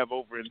to have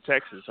over in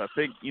Texas. I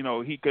think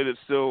he could have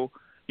still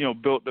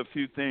built a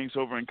few things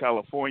over in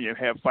California and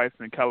have fights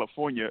in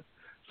California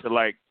to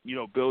like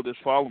build his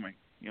following,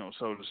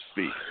 so to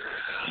speak.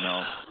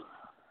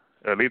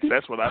 At least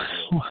that's what I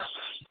feel.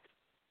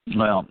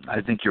 Well,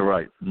 I think you're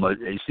right. But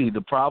you see,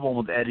 the problem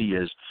with Eddie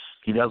is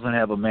he doesn't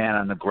have a man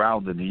on the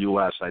ground in the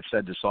U.S. I've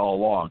said this all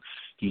along.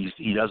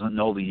 He doesn't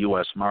know the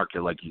U.S.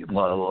 market like he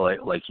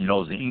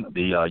knows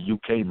the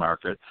UK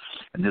market,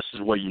 and this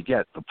is what you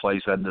get. The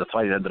fight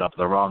ended up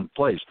in the wrong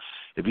place.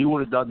 If he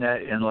would have done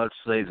that in, let's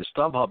say, the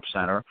StubHub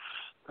Center,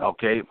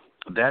 okay,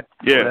 that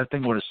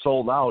thing would have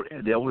sold out.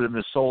 That would have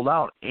been sold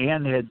out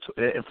and had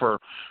for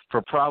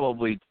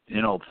probably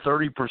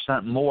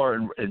 30% more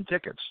in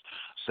tickets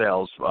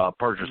sales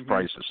purchase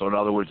prices. So in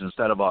other words,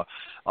 instead of a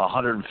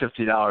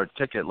 $150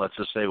 ticket, let's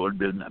just say it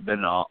would have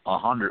been a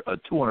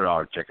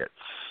 $200 ticket.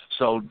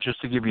 So just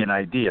to give you an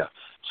idea,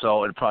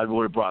 so it probably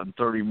would have brought in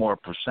 30% more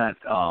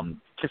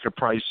ticket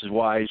prices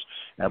wise,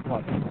 and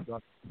probably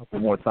got a couple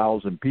more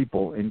thousand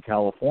people in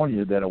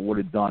California that it would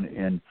have done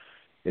in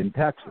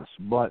Texas.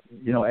 But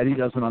Eddie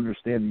doesn't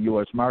understand the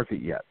U.S.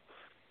 market yet,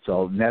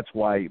 so that's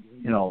why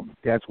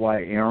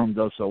Arum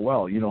does so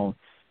well.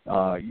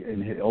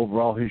 And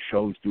overall his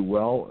shows do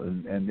well,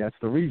 and that's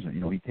the reason.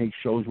 He takes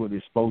shows where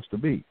they're supposed to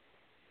be.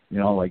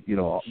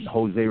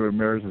 Jose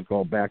Ramirez is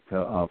going back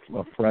to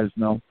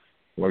Fresno,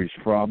 where he's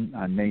from,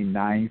 on May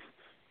 9th.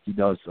 He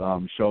does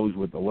shows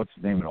with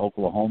in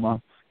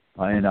Oklahoma,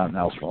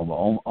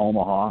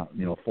 Omaha.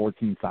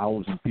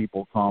 14,000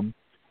 people come.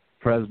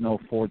 Fresno,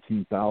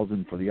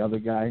 14,000 for the other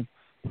guy.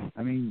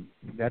 I mean,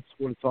 that's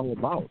what it's all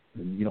about.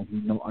 And he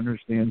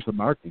understands the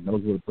market, he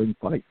knows where to bring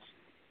fights.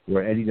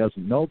 Where Eddie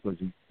doesn't know because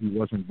he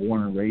wasn't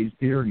born and raised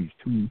here, and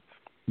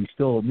he's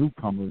still a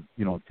newcomer,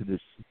 to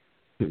this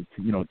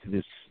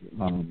this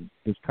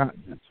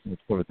continent.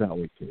 Let's put it that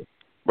way to it.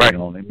 Right.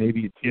 And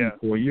maybe in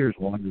 4 years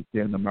we'll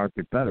understand the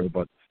market better,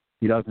 but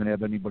he doesn't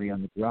have anybody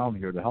on the ground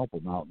here to help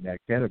him out in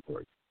that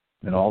category.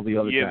 And all the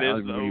other guys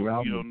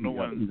around him, no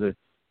one.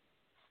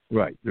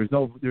 Right. There's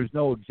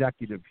no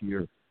executive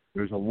here.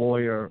 There's a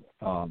lawyer.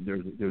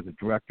 There's a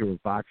director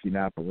of boxing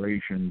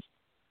operations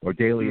or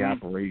daily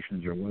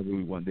operations, or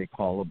whatever they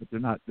call it. But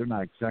they're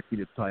not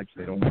executive types.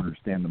 They don't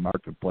understand the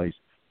marketplace.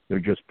 They're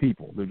just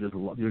people. They're just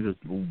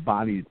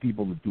bodied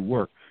people that do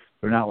work.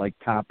 They're not like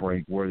Top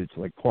Rank, where it's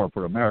like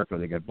corporate America.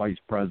 They got vice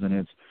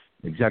presidents,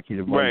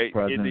 executive vice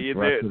presidents,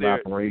 directors of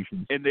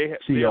operations, and they're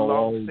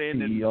COOs,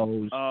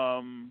 CEOs.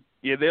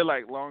 They're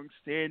like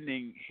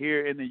long-standing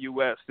here in the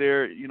U.S.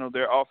 They're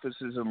their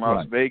offices in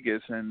Las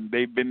Vegas, and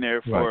they've been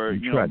there for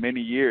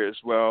many years.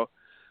 Well,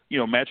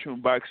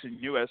 Matchroom Boxing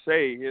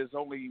USA has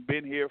only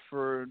been here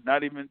for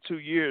not even 2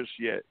 years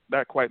yet.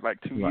 Not quite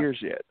like 2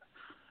 years yet.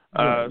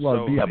 But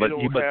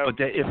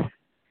if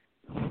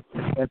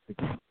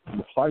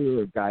you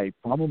hire a guy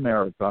from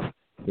America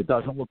that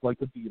doesn't look like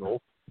the Beatles,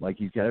 like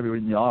he's got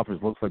everybody in the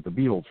office looks like the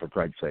Beatles, for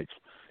Christ's sakes.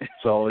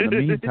 So in the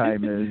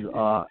meantime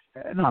no,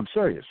 I'm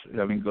serious.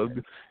 I mean,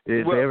 if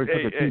they ever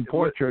took a team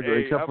portrait,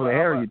 except for the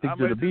hair, you think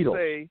they're the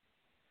Beatles.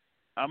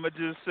 I'm going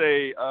to just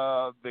say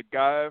the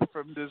guy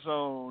from the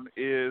Zone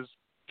is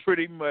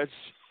pretty much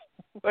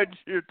what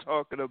you're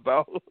talking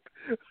about.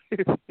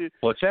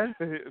 What's that?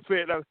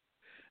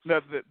 No,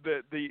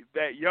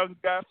 that young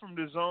guy from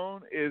the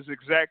Zone is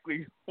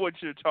exactly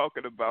what you're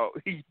talking about.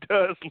 He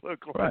does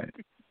look like...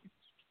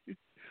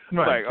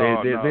 Right.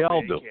 They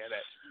all do.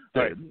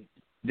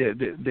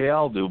 They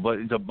all do.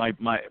 But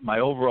my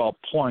overall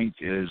point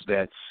is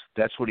that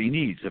that's what he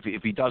needs.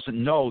 If he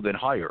doesn't know, then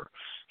hire.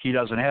 He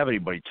doesn't have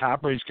anybody.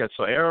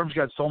 Arum's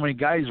got so many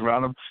guys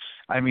around him.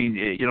 I mean,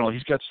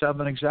 he's got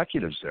 7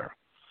 executives there.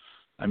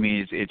 I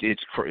mean,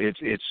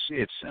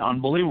 it's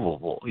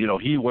unbelievable.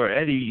 Where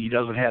Eddie, he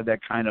doesn't have that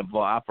kind of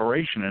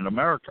operation in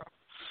America.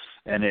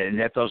 And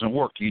that doesn't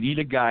work. You need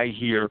a guy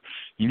here.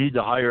 You need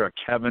to hire a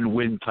Kevin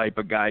Wynn type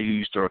of guy who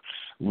used to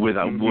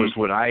was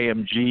with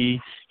IMG.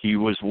 He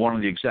was one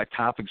of the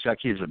top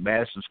executives at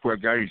Madison Square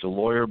Garden. He's a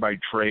lawyer by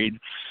trade.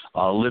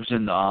 Lives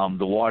in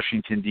the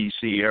Washington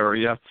D.C.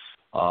 area.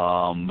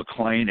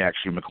 McLean,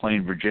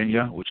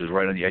 Virginia, which is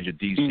right on the edge of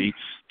D.C.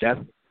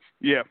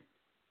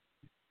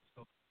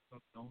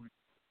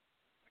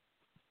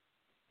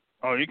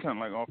 Oh, you kind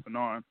of like off and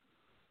on.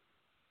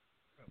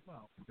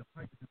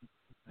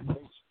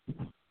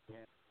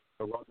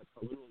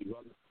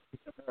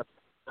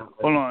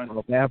 Hold on.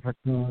 South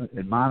Africa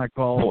and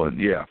Monaco.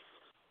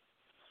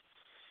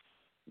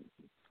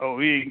 Oh,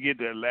 we didn't get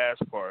that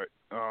last part.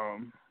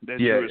 that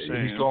you were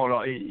saying.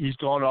 he's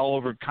going all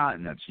over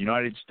continents: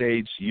 United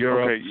States,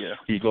 Europe. Okay, yeah.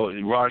 He goes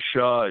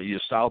Russia,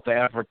 South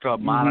Africa,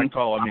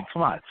 Monaco. I mean,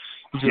 come on,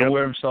 he's going to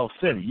wear himself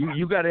thin.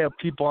 You got to have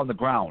people on the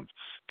ground,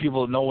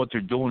 people that know what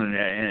they're doing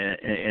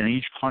in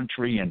each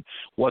country and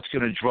what's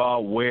going to draw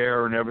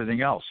where and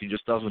everything else. He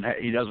just doesn't.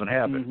 He doesn't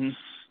have it.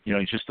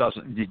 He just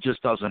doesn't. He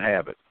just doesn't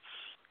have it.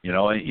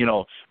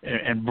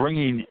 And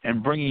bringing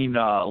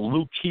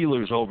Luke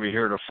Keeler's over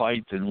here to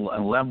fight, and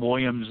Lem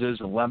Williamses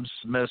and Lem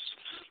Smiths,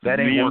 that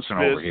ain't Liam working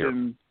Smith over here.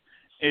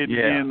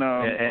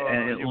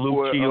 And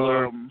Luke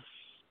Keeler.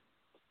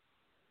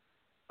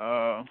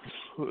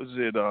 Who is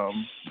it?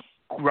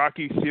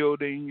 Rocky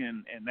Fielding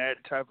and that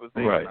type of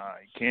thing. Right. Nah,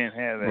 you can't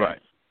have that.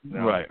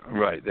 Right.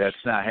 Right.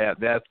 That's not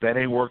that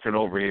ain't working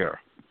over here.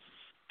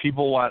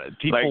 People want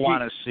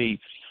to see.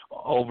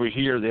 Over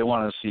here, they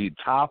want to see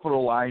top of the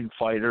line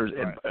fighters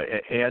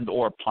and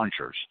or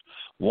punchers,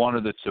 one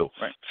of the two.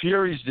 Right.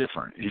 Fury's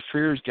different.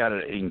 Fury's got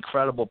an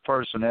incredible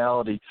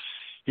personality.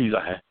 He's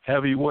a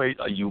heavyweight,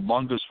 a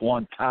humongous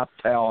one, top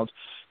talent.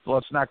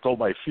 Let's not go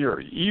by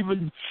Fury.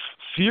 Even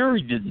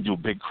Fury didn't do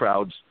big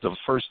crowds the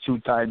first two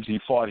times he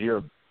fought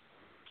here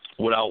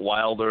without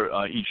Wilder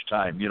each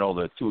time.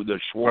 The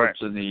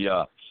Schwartz and the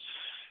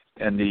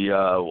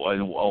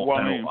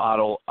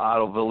Otto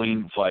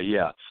Wallin fight.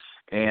 Yeah.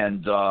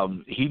 And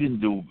he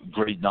didn't do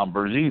great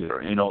numbers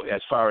either.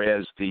 As far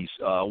as these,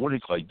 what do you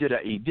call it?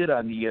 He did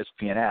on the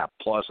ESPN app,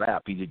 Plus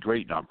app. He did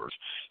great numbers.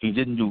 He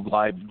didn't do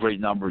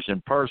great numbers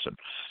in person.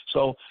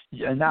 So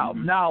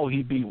now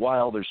he beat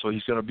Wilder, so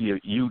he's going to be a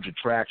huge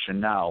attraction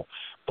now.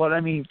 But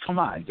I mean, come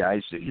on,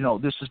 guys.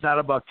 This is not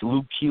about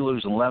Luke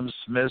Keelers and Lem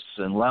Smiths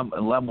and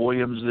Lem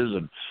Williamses,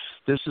 and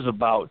this is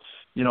about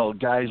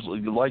guys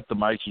like the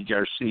Mikey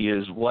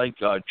Garcias, like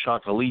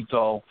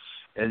Chocolito.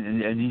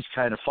 And these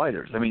kind of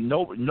fighters. I mean,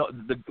 nobody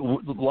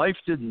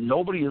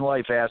in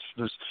life asked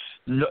this.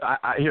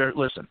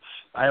 Listen.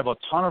 I have a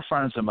ton of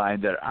friends of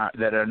mine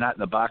that are not in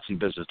the boxing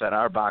business, that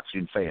are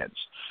boxing fans,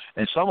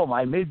 and some of them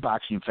I made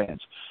boxing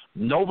fans.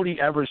 Nobody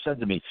ever said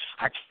to me,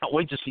 "I can't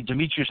wait to see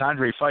Demetrius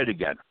Andre fight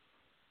again."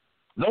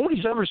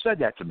 Nobody's ever said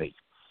that to me.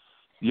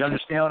 You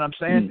understand what I'm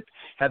saying?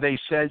 Have they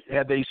said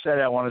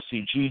I want to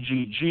see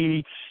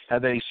GGG?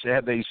 Have they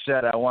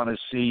said I want to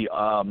see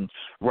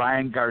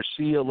Ryan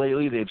Garcia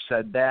lately? They've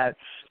said that.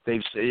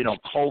 They've said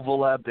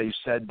Kovalev. They've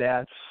said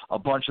that. A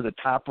bunch of the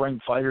top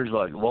ranked fighters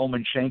like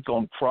Lomachenko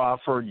and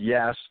Crawford,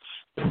 yes.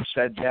 They've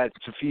said that.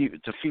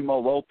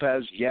 Teofimo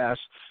Lopez, yes.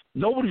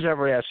 Nobody's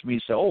ever asked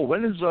me,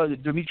 when is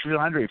Demetrius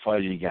Andre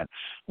fighting again?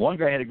 One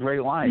guy had a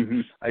great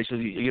line. I said,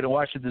 you going to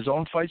watch the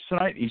DAZN fights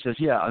tonight? He says,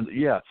 yeah. I'm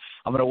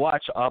going to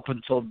watch up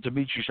until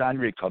Demetrius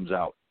Andre comes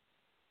out.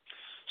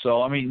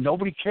 So, I mean,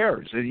 nobody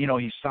cares.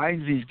 He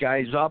signs these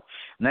guys up,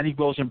 and then he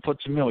goes and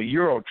puts them in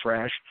Euro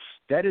trash.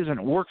 That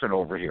isn't working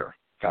over here,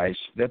 guys.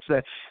 And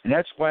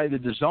that's why the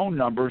DAZN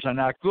numbers are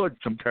not good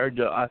compared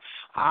to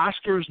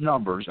Oscar's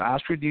numbers.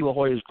 Oscar De La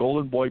Hoya's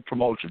Golden Boy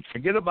promotion.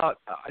 Forget about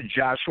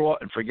Joshua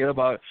and forget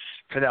about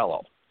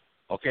Canelo.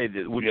 Okay,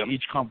 which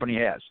each company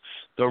has.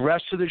 The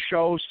rest of the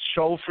shows,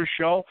 show for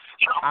show,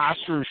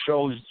 Oscar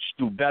shows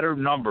do better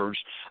numbers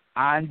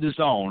on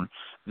DAZN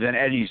than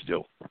Eddie's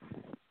do.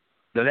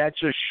 Now that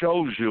just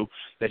shows you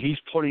that he's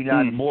putting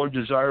on more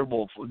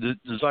desirable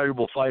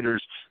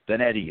fighters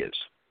than Eddie is.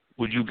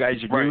 Would you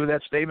guys agree with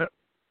that statement?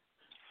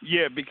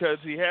 Yeah, because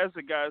he has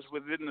the guys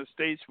within the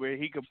states where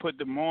he could put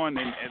them on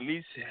and at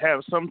least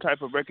have some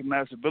type of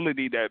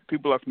recognizability that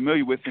people are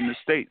familiar with in the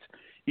states.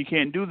 He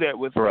can't do that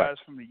with guys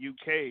from the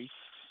UK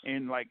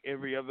and like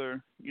every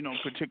other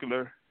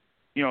particular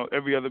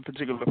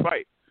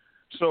fight.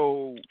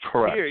 So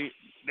here,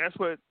 that's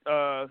what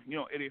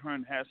Eddie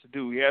Hearn has to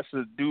do. He has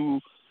to do.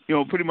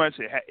 Pretty much,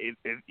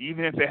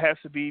 even if it has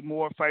to be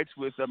more fights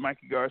with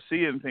Mikey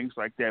Garcia and things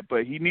like that.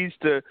 But he needs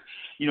to,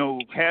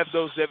 have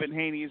those Devin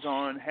Haney's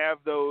on, have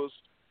those,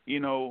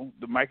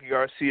 the Mikey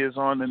Garcias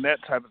on and that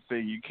type of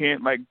thing. You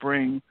can't,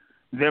 bring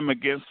them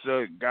against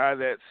a guy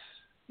that's,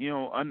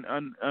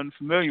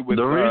 unfamiliar with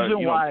the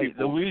reason why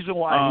people. The reason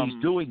why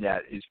he's doing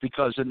that is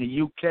because in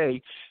the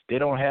UK, they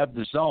don't have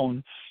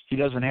DAZN. They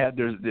don't have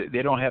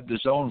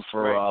DAZN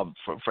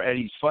for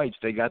Eddie's fights.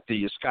 They got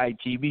the Sky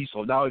TV,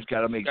 so now he's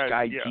got to make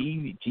Sky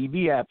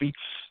TV happy.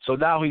 So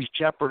now he's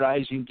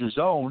jeopardizing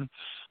DAZN.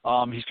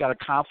 He's got a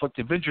conflict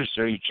of interest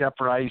there. He's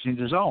jeopardizing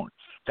DAZN.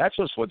 That's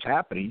just what's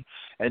happening.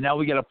 And now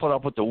we got to put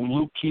up with the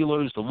Luke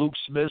Keelers, the Luke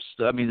Smiths,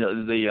 the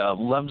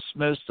Lem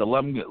Smiths, the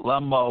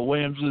Lem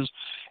Williamses,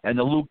 and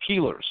the Luke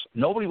Keelers.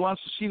 Nobody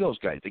wants to see those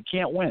guys. They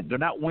can't win. They're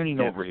not winning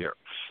over here.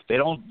 They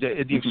don't.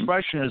 The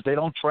expression is they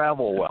don't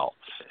travel well.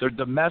 They're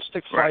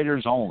domestic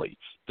fighters only.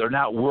 They're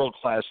not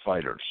world-class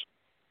fighters.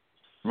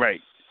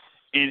 Right.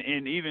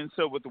 And even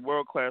so, with the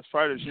world-class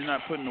fighters, you're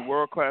not putting the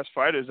world-class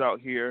fighters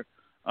out here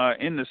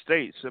in the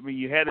States. I mean,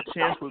 you had a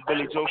chance with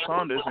Billy Joe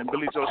Saunders, and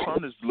Billy Joe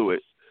Saunders blew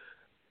it.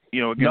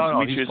 Against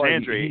Demetrius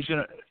Andre. He's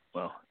now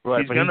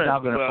going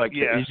to fight.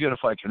 He's going to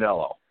fight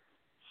Canelo.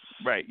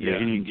 Right. Yeah.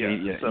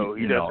 So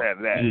he does have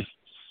that.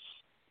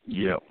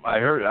 Yeah, I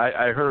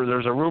heard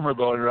there's a rumor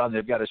going around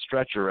they've got a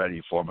stretcher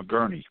ready for him, a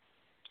gurney,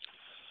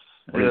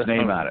 with his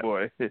name on it.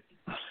 Boy,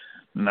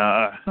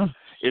 nah.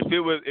 If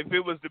it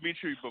was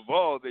Dimitri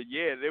Bivol, then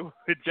yeah, there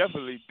would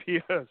definitely be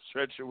a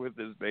stretcher with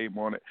his name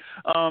on it.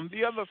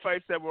 The other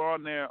fights that were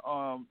on there,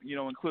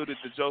 included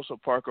the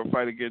Joseph Parker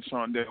fight against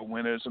Shondell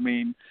Winters. I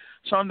mean,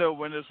 Shondell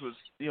Winters was,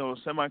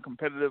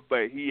 semi-competitive,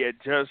 but he had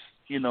just,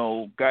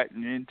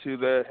 gotten into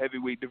the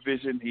heavyweight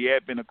division. He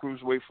had been a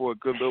cruiserweight for a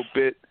good little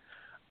bit.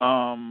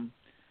 And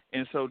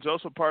so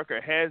Joseph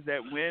Parker has that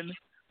win.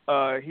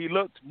 He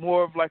looked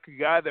more of like a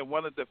guy that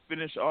wanted to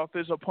finish off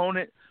his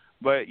opponent.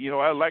 But,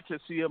 I'd like to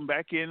see him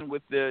back in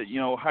with the,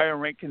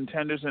 higher-ranked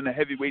contenders in the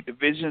heavyweight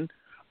division.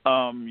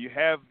 You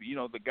have,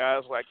 the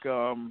guys like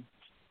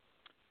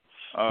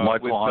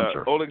Michael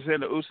Hunter.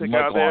 Alexander Usyk Michael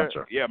out there.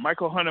 Hunter. Yeah,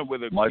 Michael Hunter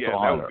with a Michael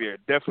Hunter. That would be a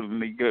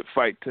definitely good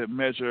fight to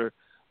measure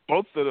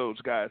both of those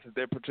guys at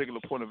their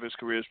particular point of his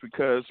careers,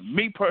 because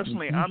me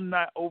personally, I'm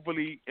not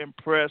overly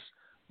impressed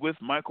with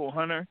Michael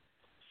Hunter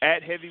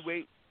at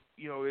heavyweight.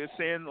 It's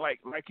saying,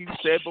 like you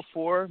said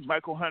before,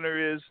 Michael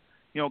Hunter is –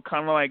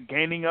 kind of like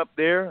gaining up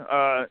there,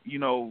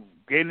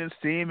 gaining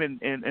steam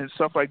and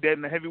stuff like that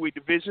in the heavyweight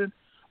division.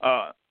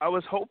 I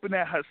was hoping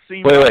that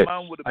Hasim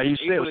Rahman would have been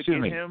able to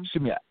get him.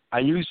 Excuse me.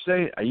 Are you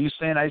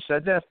saying I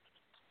said that?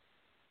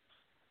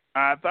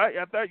 I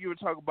thought you were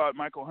talking about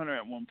Michael Hunter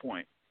at one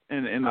point. I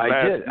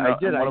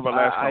did. One of our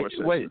last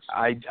conversations.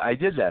 I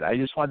did that. I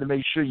just wanted to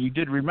make sure you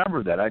did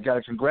remember that. I got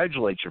to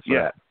congratulate you for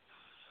that.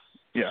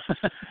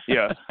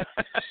 Yeah.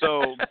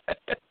 So.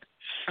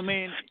 I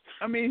mean,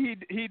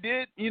 he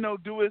did,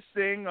 do his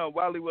thing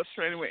while he was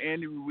training with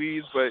Andy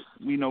Ruiz, but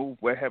we know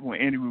what happened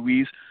with Andy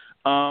Ruiz.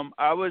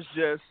 I was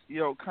just,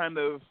 kind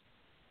of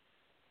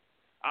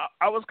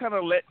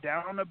let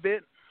down a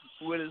bit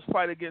with his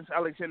fight against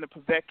Alexander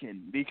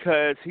Povetkin,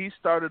 because he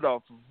started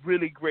off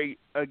really great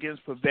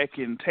against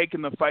Povetkin,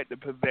 taking the fight to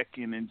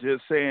Povetkin and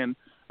just saying,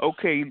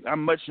 okay,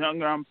 I'm much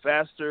younger, I'm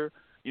faster,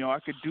 I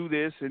could do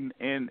this, and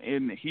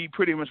he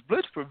pretty much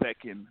blitzed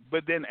Povetkin.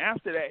 But then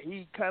after that,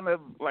 he kind of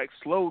like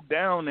slowed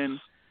down and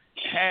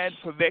had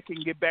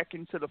Povetkin get back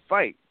into the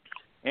fight,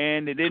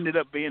 and it ended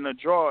up being a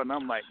draw. And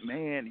I'm like,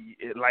 man,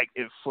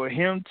 if for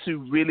him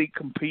to really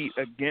compete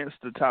against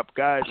the top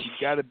guys, you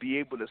got to be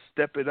able to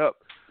step it up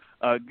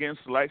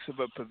against the likes of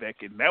a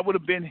Povetkin. That would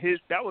have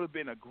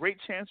been a great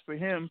chance for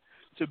him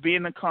to be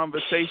in the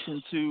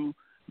conversation to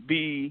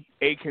be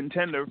a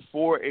contender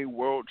for a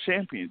world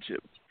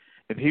championship.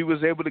 If he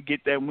was able to get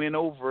that win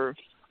over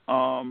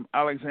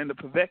Alexander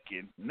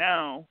Povetkin.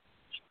 Now,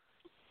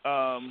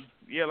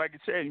 like I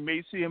said, you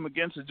may see him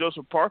against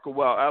Joseph Parker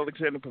while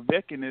Alexander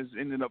Povetkin is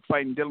ended up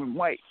fighting Dylan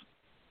White.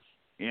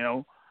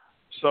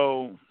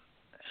 So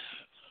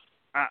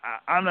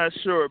I'm not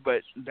sure,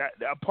 but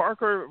that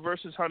Parker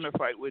versus Hunter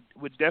fight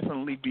would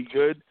definitely be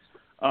good,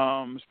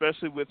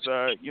 especially with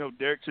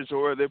Derek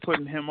Chisora. They're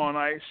putting him on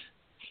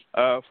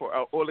ice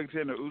for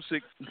Alexander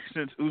Usyk,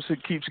 since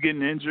Usyk keeps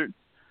getting injured.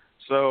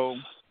 So,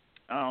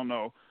 I don't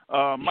know.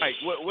 Mike,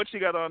 what you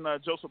got on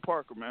Joseph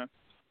Parker, man?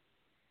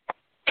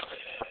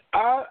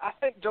 I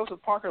think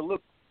Joseph Parker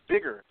looked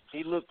bigger.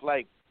 He looked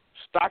like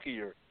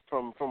stockier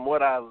from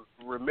what I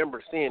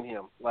remember seeing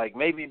him. Like,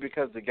 maybe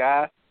because the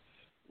guy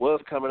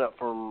was coming up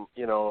from,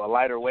 a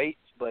lighter weight,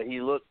 but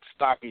he looked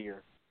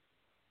stockier.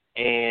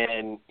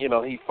 And,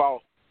 he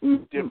fought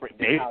different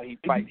than how he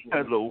fights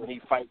when he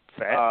fights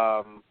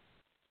fat.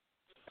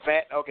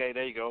 Okay,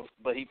 there you go.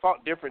 But he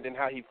fought different than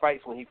how he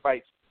fights when he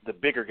fights the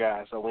bigger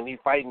guys. So when he's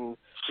fighting,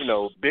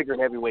 bigger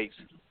heavyweights,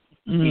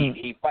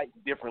 he fights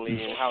differently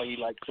in how he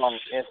fought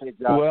Anthony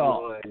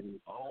Joshua and things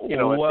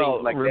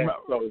like that.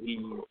 So he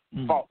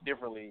fought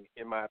differently,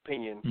 in my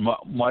opinion.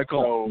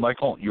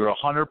 Michael, you're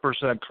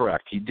 100%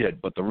 correct. He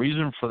did, but the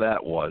reason for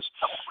that was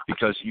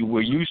because you were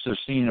used to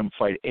seeing him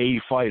fight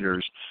A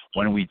fighters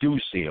when we do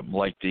see him,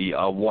 like the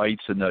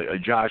Whites and the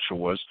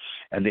Joshuas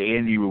and the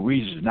Andy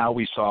Ruizes. Now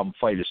we saw him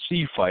fight a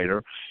C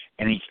fighter.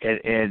 And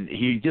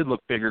he did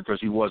look bigger because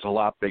he was a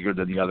lot bigger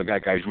than the other guy.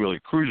 Guy's really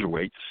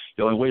cruiserweight.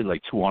 He only weighed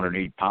like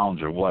 208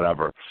 pounds or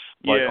whatever.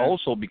 But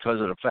also because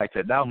of the fact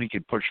that now he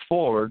can push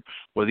forward,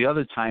 where the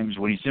other times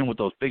when he's in with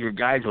those bigger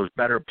guys, those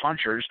better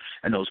punchers,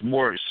 and those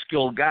more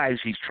skilled guys,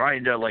 he's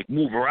trying to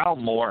move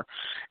around more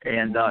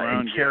and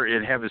carry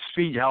and have his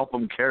feet help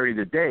him carry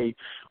the day.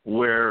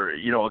 Where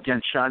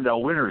against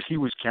Shondell Winters, he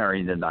was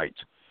carrying the night.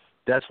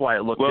 That's why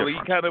it looked different.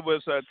 He kind of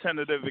was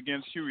tentative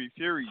against Hughie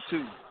Fury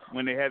too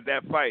when they had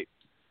that fight.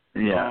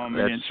 Yeah,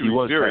 he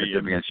was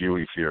tentative against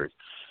Hughie Fury.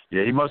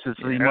 Yeah, he must have.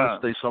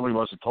 Somebody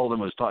must have told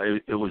him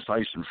it was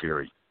Tyson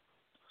Fury.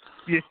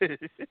 Yeah.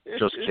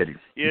 Just kidding.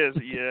 Yes,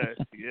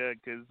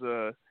 because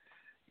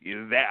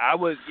I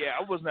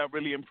was not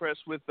really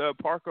impressed with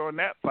Parker on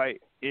that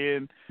fight,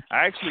 and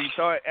I actually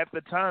thought at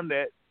the time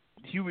that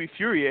Hughie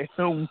Fury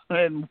would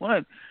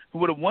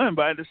have won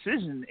by a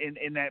decision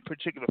in that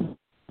particular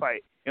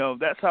fight.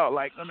 That's how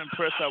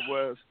unimpressed I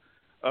was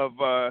of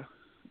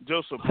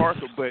Joseph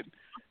Parker. But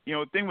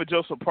the thing with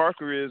Joseph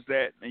Parker is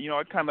that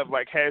I kind of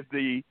had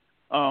the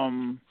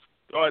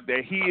thought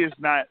that he is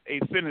not a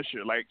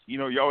finisher. Like,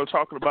 y'all were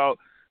talking about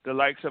the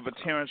likes of a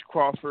Terrence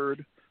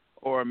Crawford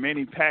or a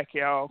Manny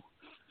Pacquiao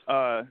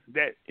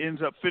that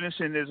ends up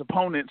finishing his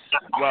opponents,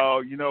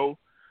 while,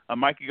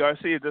 Mikey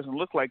Garcia doesn't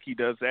look like he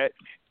does that.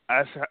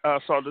 I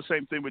saw the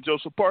same thing with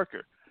Joseph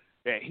Parker,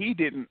 that he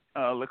didn't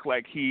look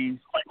like he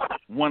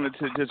wanted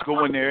to just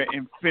go in there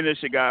and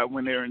finish a guy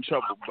when they're in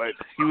trouble. But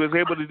he was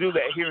able to do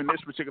that here in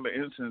this particular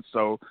instance,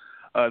 so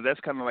that's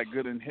kind of like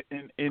good in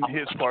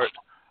his part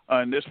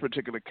in this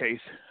particular case.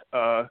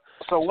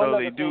 So one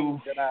they do.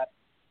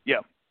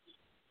 Yeah.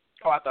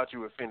 Oh, I thought you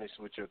were finished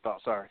with your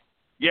thought. Sorry.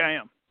 Yeah, I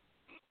am.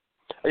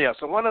 Yeah,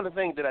 so one of the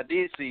things that I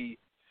did see,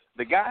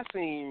 the guy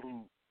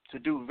seemed to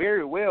do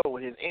very well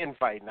with his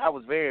infighting. I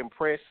was very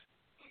impressed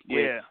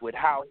with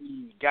how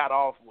he got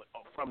off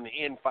from the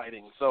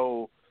infighting.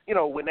 So,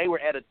 when they were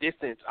at a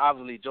distance,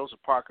 obviously Joseph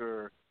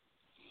Parker,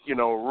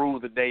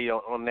 ruled the day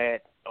on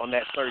that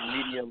certain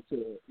medium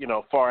to,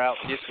 far out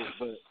distance.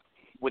 But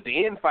with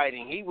the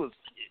infighting, he was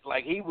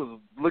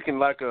looking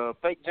like a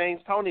fake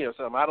James Toney or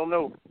something. I don't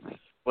know.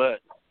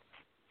 But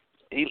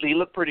he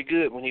looked pretty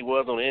good when he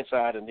was on the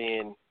inside, and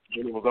then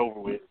it was over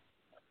with.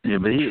 Yeah,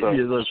 but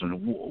listen,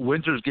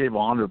 Winters gave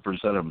 100%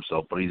 of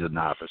himself, but he's a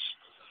novice.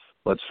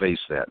 Let's face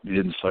that. He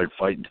didn't start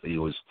fighting until he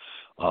was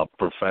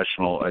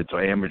professional,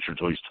 amateur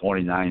until he's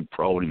 29,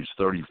 pro, and he was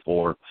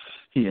 34.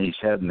 He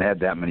hadn't had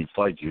that many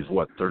fights. He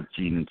was,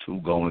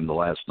 13-2 going into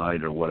last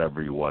night or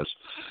whatever he was,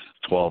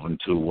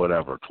 12-2,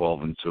 whatever,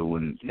 12-2.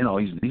 And,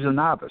 he's a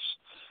novice.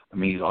 I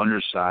mean, he's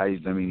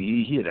undersized. I mean,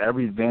 he had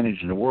every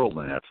advantage in the world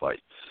in that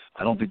fight.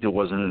 I don't think there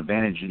was an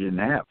advantage he didn't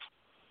have.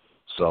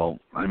 So,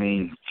 I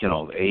mean,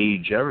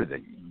 age,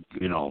 everything,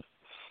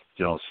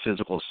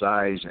 physical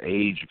size,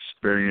 age,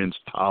 experience,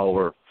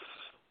 power,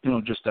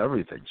 just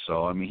everything.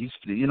 So, I mean, he's,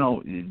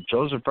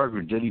 Joseph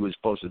Parker did what he was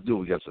supposed to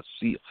do against a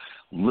C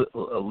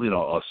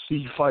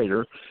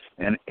fighter,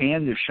 and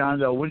if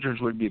Shondell Winters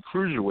would be a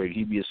cruiserweight,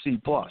 he'd be a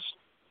C+.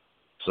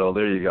 So,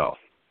 there you go.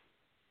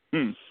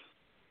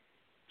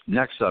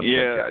 Next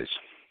subject, guys.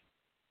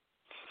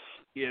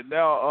 Yeah,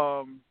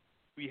 now,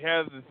 we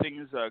have the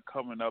things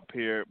coming up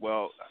here.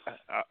 Well,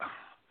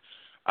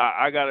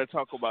 I got to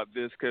talk about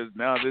this because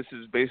now this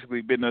has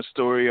basically been a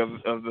story of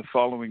the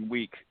following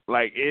week.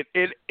 Like,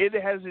 it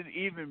hasn't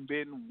even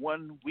been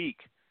 1 week,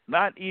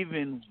 not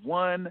even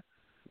 1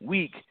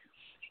 week,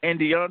 and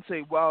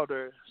Deontay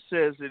Wilder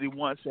says that he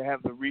wants to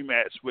have the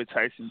rematch with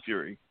Tyson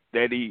Fury,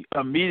 that he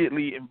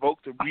immediately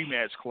invoked the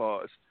rematch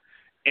clause,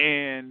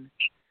 and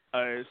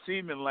it's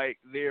seeming like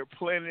they're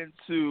planning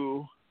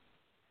to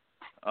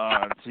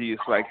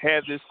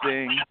have this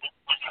thing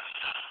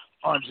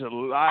on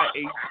July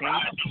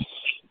 18th.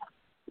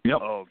 Yep.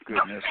 Oh,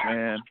 goodness,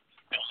 man.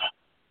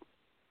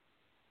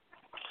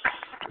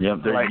 Yep.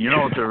 You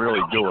know what they're really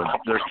doing?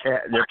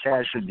 They're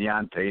cashing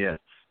Deontay in.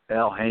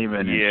 Al Heyman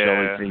and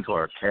Shelly Finkel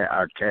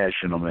are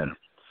cashing them in.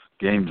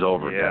 Game's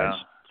over, guys.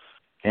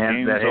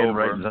 And that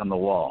handwriting's on the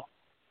wall.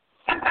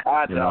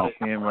 I doubt it.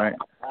 Handwriting.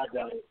 I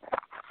doubt it.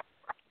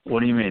 What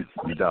do you mean?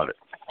 You doubt it?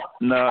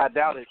 No, I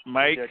doubt it.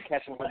 Mike, they're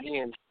catching him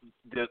in.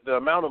 The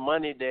amount of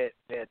money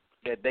that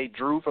they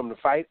drew from the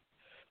fight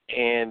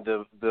and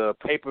the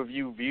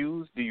pay-per-view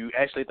views, do you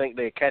actually think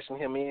they're catching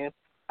him in?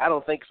 I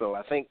don't think so.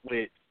 I think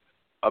with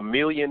 1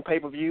 million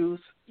pay-per-views,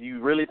 do you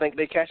really think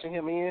they're catching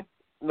him in?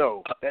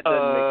 No, that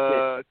doesn't make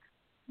sense.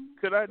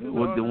 Could I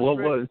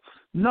do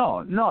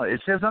No.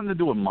 It has nothing to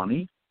do with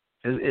money.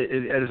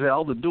 It has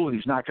all to do with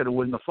he's not going to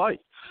win the fight.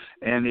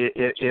 And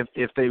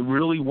if they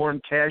really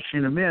weren't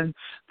cashing him in,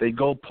 they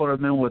go put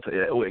him in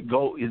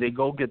they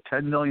go get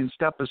 $10 million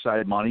step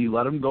aside money,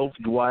 let him go.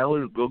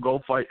 Wilder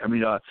go fight.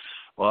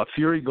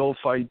 Fury go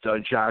fight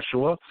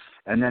Joshua,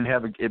 and then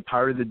have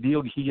part of the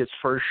deal. He gets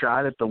first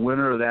shot at the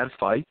winner of that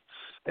fight,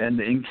 and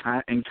in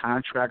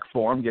contract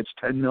form gets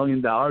 $10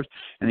 million,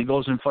 and he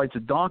goes and fights a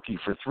donkey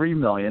for $3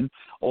 million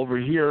over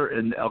here,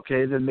 and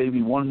then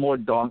maybe one more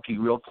donkey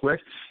real quick,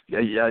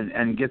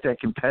 and get that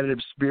competitive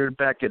spirit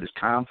back, get his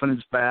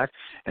confidence back,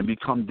 and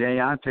become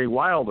Deontay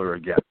Wilder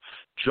again.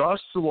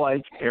 Just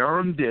like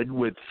Aaron did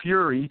with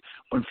Fury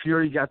when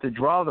Fury got the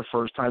draw the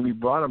first time. He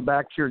brought him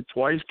back here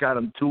twice, got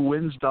him 2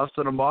 wins,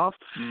 dusted him off,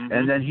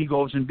 and then he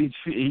goes and beats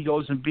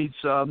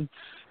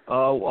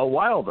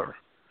Wilder.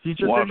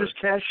 They're just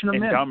cashing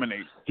him in.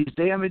 Dominate. He's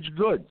damaged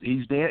goods.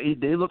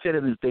 They look at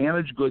him as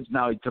damaged goods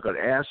now. He took an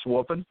ass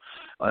whooping,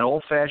 an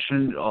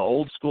old-fashioned,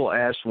 old-school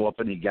ass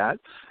whooping he got.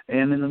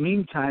 And in the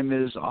meantime,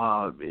 it's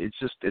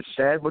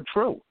sad but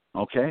true.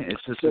 Okay,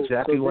 it's just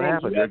exactly what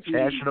happened. They're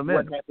cashing him in.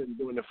 What happened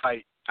during the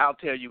fight? I'll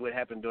tell you what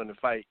happened during the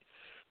fight.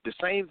 The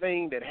same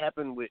thing that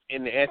happened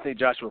in the Anthony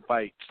Joshua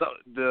fight. So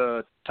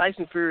the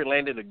Tyson Fury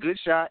landed a good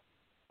shot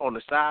on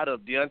the side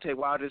of Deontay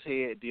Wilder's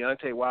head.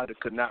 Deontay Wilder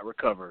could not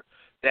recover.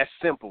 That's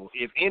simple.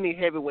 If any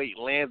heavyweight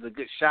lands a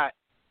good shot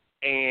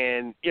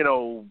and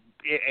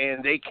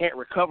they can't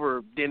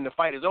recover, then the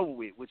fight is over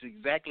with, which is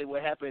exactly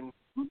what happened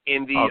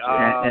in the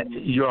and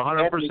you're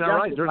 100%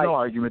 right. There's no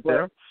argument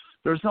there.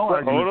 There's no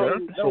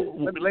argument there.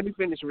 No, let me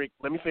finish, Rick.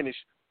 Let me finish.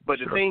 But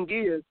the thing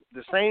is,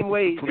 the same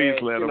way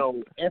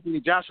that, Anthony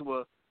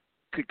Joshua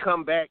could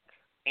come back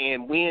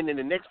and win in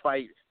the next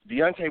fight,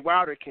 Deontay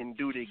Wilder can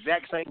do the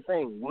exact same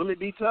thing. Will it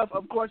be tough?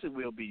 Of course it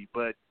will be.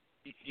 But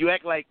you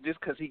act like just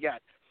because he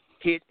got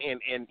hit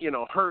and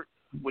hurt,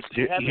 which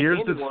can happen to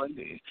anyone.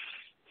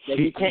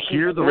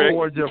 Here's the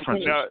four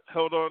differences. Now,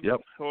 hold on,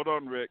 Yep. Hold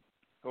on, Rick.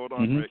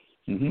 Mm-hmm. Rick.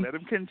 Mm-hmm. Let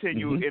him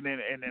continue, Mm-hmm.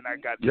 and then I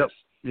got Yep. this.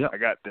 Yep. I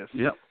got this.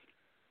 Yep.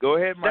 Go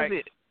ahead, Mike. That's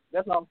it.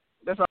 That's all.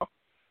 That's all.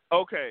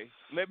 Okay,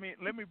 let me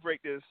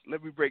break this.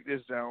 Let me break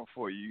this down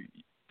for you.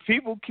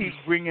 People keep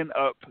bringing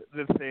up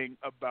the thing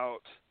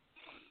about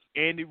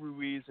Andy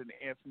Ruiz and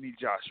Anthony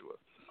Joshua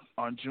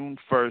on June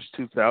 1st,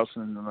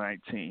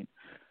 2019.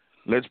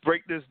 Let's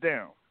break this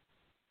down.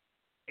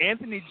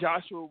 Anthony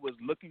Joshua was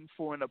looking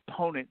for an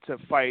opponent to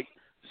fight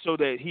so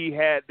that he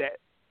had that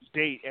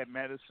date at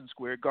Madison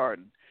Square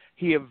Garden.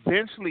 He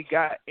eventually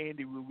got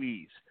Andy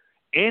Ruiz.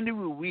 Andy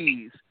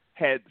Ruiz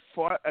had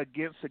fought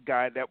against a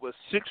guy that was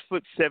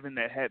 6'7",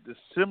 that had the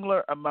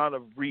similar amount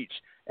of reach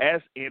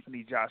as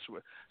Anthony Joshua.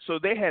 So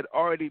they had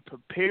already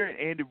prepared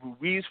Andy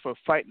Ruiz for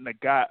fighting a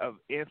guy of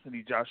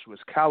Anthony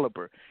Joshua's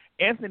caliber.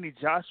 Anthony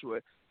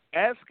Joshua,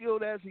 as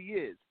skilled as he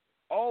is,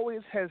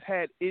 always has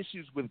had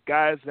issues with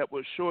guys that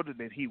were shorter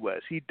than he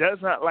was. He does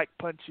not like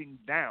punching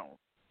down.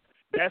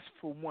 That's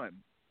for one.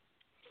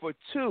 For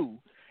two,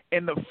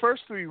 in the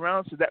first 3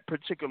 rounds of that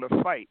particular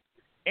fight,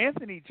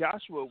 Anthony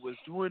Joshua was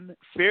doing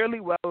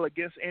fairly well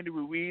against Andy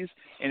Ruiz,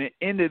 and it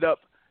ended up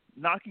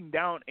knocking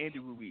down Andy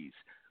Ruiz.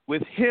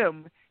 With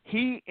him,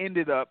 he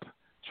ended up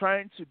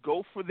trying to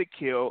go for the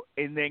kill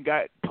and then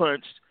got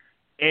punched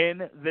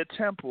in the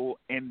temple,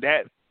 and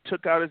that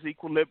took out his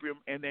equilibrium,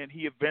 and then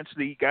he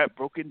eventually got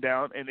broken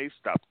down, and they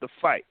stopped the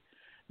fight.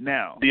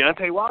 Now,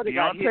 Deontay Wilder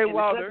got hit in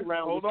the second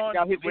round. Hold on,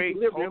 got his wait,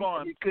 equilibrium,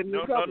 hold on. He couldn't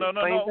No.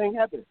 Same thing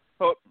happened.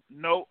 Oh,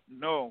 no.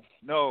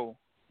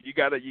 You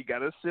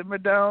gotta simmer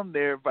down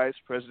there, Vice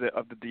President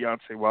of the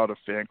Deontay Wilder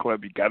fan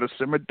club. You gotta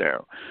simmer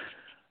down.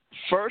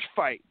 First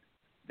fight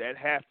that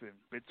happened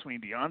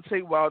between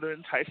Deontay Wilder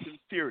and Tyson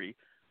Fury,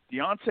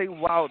 Deontay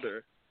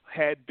Wilder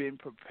had been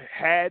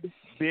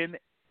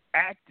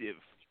active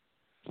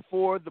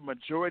for the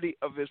majority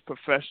of his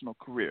professional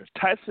career.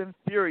 Tyson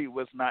Fury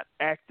was not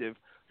active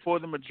for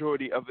the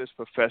majority of his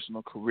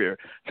professional career.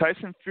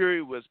 Tyson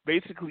Fury was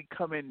basically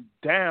coming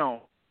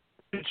down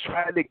to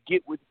try to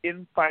get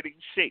within fighting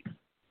shape.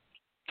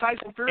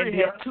 Tyson Fury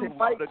had two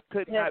fights.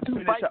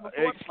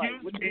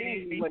 Excuse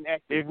me.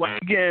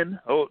 Again.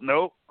 Oh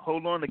no.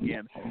 Hold on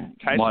again.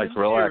 Tyson Mike,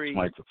 relax, Fury,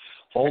 Mike.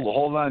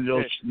 Hold on,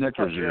 those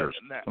Snickers ears.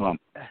 Come on.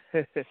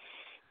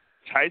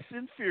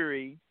 Tyson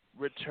Fury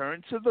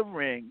returned to the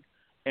ring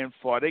and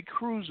fought a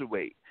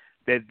cruiserweight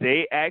that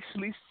they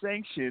actually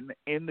sanctioned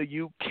in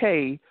the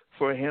UK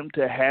for him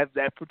to have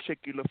that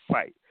particular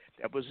fight.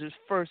 That was his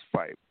first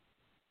fight.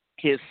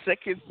 His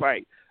second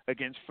fight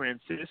against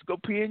Francisco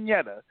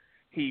Pianeta,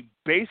 he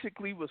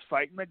basically was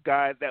fighting a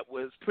guy that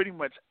was pretty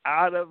much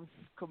out of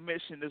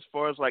commission as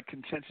far as like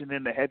contention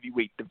in the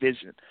heavyweight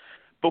division.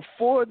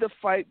 Before the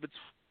fight between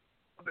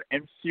Wilder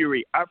and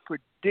Fury, I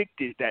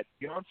predicted that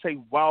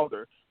Deontay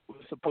Wilder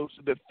was supposed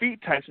to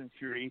defeat Tyson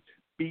Fury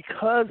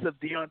because of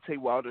Deontay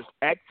Wilder's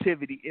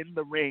activity in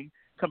the ring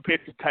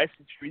compared to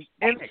Tyson Fury's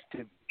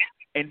inactivity.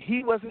 And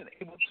he wasn't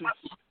able to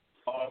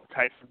solve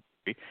Tyson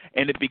Fury,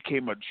 and it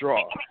became a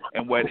draw.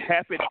 And what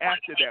happened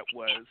after that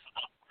was,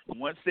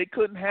 once they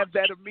couldn't have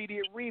that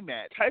immediate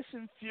rematch,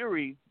 Tyson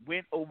Fury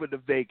went over to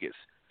Vegas.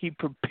 He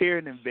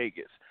prepared in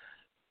Vegas.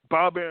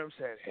 Bob Arum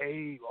said,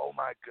 hey, oh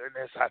my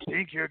goodness, I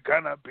think you're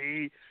going to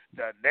be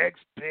the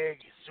next big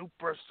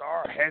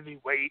superstar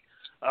heavyweight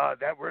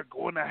that we're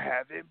going to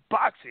have in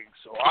boxing.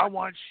 So I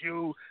want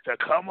you to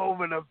come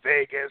over to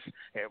Vegas,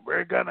 and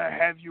we're going to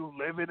have you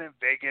living in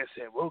Vegas,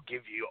 and we'll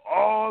give you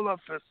all the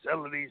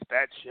facilities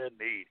that you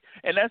need.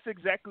 And that's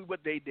exactly what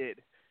they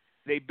did.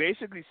 They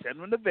basically sent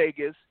him to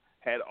Vegas,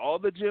 had all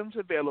the gyms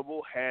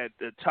available, had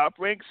the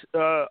top-ranked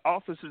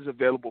offices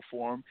available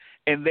for him,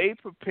 and they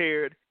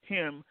prepared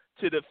him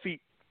to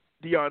defeat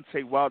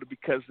Deontay Wilder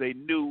because they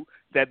knew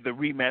that the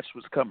rematch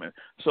was coming.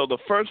 So the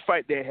first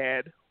fight they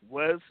had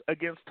was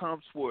against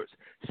Tom Schwartz,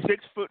 6'5".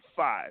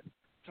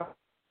 Tom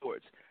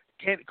Schwartz.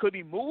 Could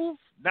he move?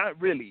 Not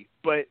really,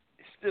 but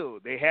still,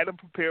 they had him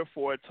prepared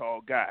for a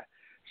tall guy.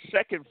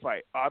 Second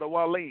fight,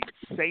 Ottawa Lane,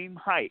 same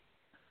height,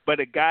 but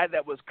a guy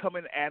that was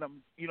coming at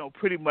him,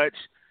 pretty much,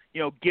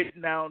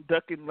 getting down,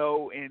 ducking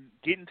low, and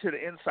getting to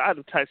the inside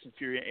of Tyson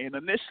Fury. And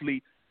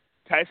initially,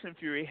 Tyson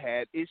Fury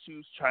had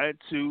issues trying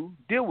to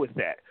deal with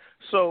that.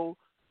 So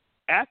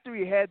after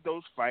he had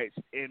those fights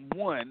and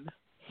won,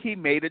 he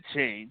made a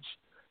change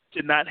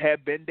to not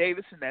have Ben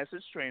Davison as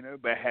his trainer,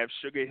 but have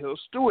Sugar Hill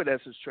Stewart as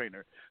his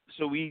trainer.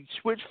 So we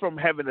switched from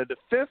having a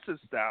defensive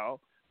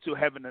style to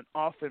having an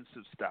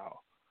offensive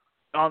style.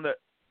 On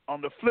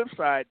the flip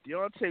side,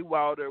 Deontay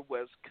Wilder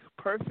was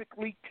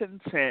perfectly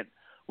content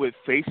with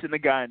facing a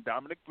guy in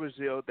Dominic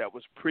Breazeale that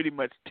was pretty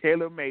much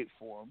tailor-made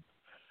for him,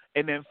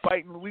 and then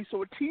fighting Luis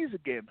Ortiz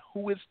again,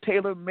 who is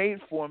tailor-made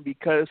for him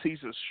because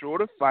he's a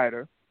shorter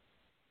fighter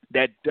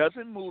that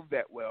doesn't move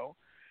that well,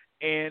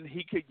 and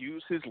he could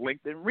use his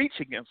length and reach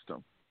against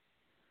him.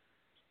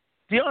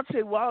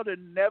 Deontay Wilder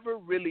never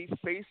really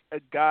faced a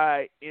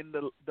guy in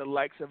the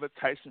likes of a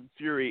Tyson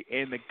Fury,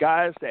 and the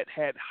guys that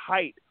had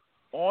height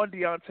on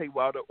Deontay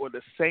Wilder or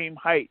the same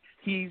height,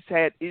 he's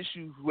had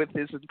issues with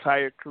his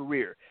entire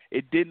career.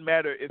 It didn't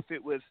matter if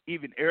it was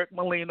even Eric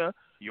Molina,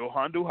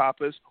 Johan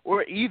Duhaupas,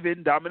 or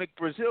even Dominic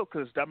Breazeale,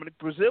 because Dominic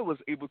Breazeale was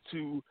able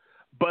to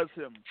buzz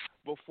him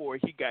before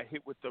he got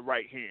hit with the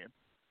right hand.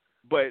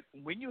 But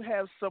when you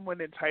have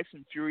someone in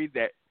Tyson Fury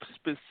that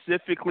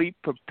specifically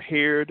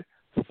prepared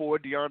for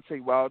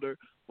Deontay Wilder,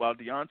 while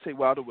Deontay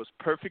Wilder was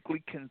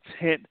perfectly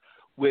content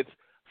with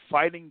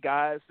fighting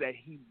guys that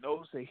he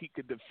knows that he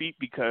could defeat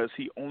because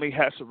he only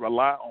has to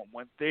rely on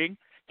one thing,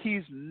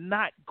 he's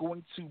not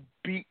going to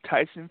beat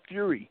Tyson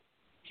Fury.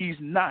 He's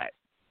not.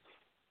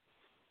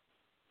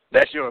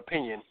 That's your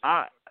opinion.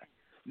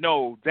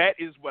 No, that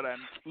is what I'm.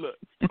 Look,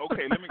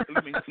 okay. Let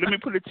me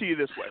put it to you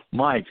this way,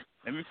 Mike.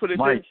 Let me put it.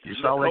 Mike, this, you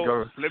sound like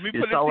a. Let me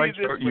you put it sound to like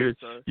you this way,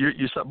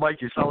 sir.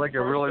 Mike, you sound like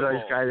a really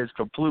nice guy that's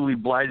completely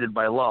blinded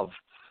by love.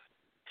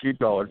 Keep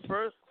going.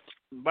 First,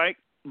 Mike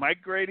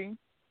Grady,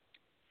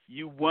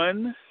 you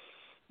won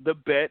the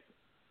bet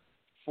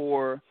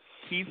for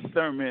Keith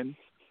Thurman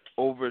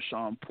over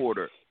Sean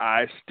Porter.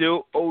 I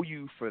still owe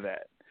you for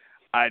that.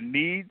 I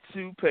need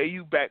to pay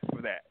you back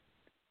for that.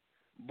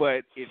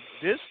 But if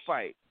this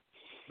fight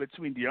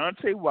between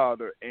Deontay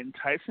Wilder and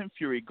Tyson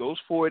Fury goes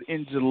forward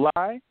in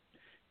July,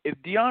 if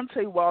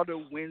Deontay Wilder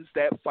wins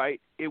that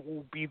fight, it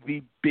will be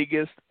the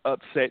biggest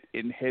upset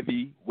in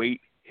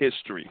heavyweight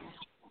history.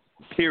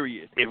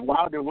 Period. If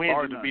Wilder wins,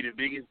 it will be the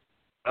biggest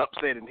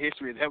upset in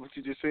history. Is that what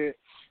you just said?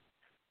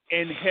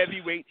 In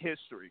heavyweight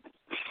history.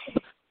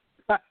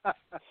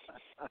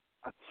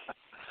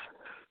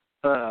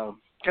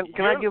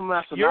 Can I give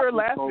my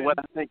synopsis on what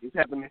I think is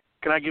happening?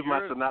 Can I give my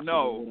synopsis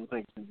on what I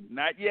think?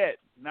 Not yet.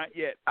 Not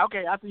yet.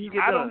 Okay, after you get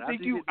done. I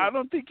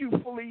don't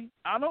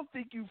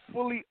think you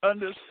fully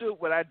understood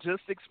what I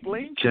just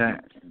explained.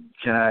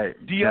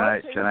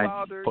 Deontay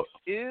Wilder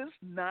is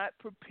not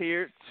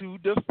prepared to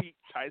defeat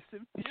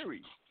Tyson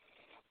Fury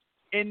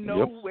in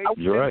no way,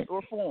 shape,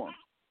 or form.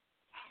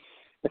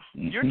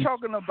 You're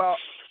talking about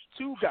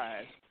two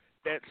guys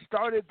that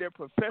started their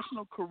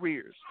professional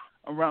careers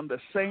around the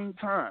same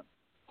time.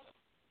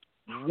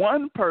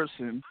 One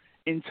person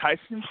in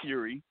Tyson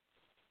Fury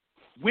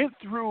went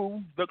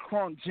through the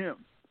Kron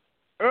Gym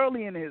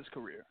early in his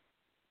career.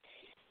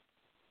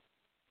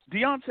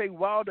 Deontay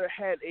Wilder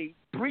had a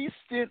brief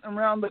stint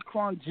around the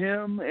Kron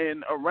Gym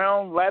and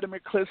around Vladimir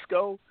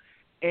Klitschko,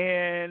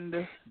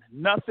 and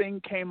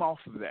nothing came off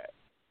of that.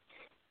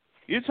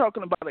 You're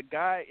talking about a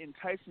guy in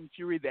Tyson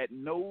Fury that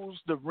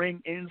knows the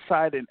ring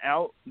inside and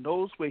out,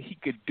 knows what he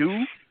could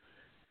do.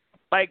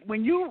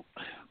 When you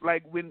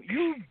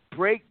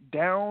break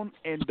down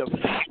and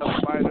defeat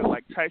a fighter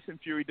like Tyson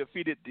Fury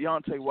defeated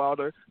Deontay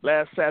Wilder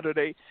last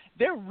Saturday,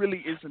 there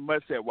really isn't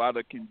much that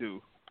Wilder can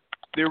do.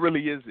 There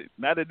really isn't.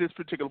 Not at this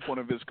particular point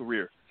of his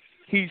career.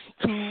 He's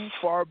too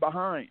far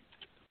behind.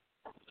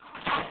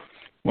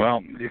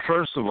 Well,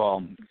 first of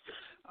all,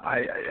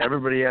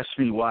 everybody asked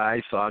me why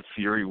I thought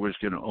Fury was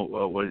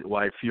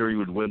why Fury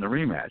would win the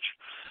rematch.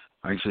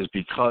 I says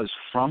because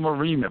from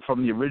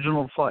the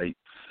original fight,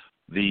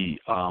 the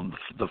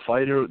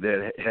fighter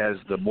that has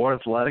the more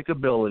athletic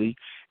ability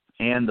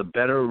and the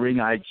better ring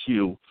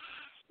IQ,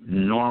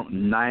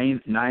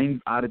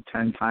 9 out of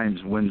 10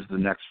 times wins the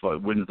next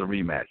fight, wins the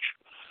rematch.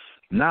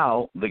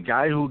 Now the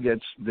guy who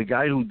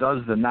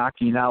does the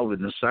knocking out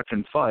in the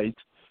second fight,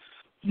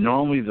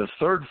 normally the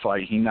third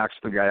fight he knocks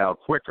the guy out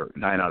quicker,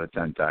 9 out of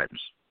 10 times.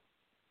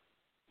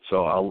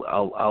 So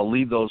I'll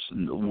leave those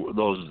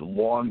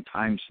long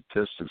time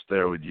statistics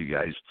there with you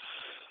guys.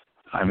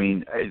 I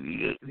mean,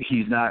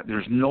 he's not.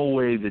 There's no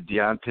way that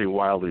Deontay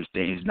Wilder's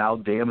he's now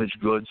damaged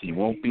goods. He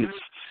won't be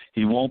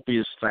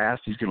as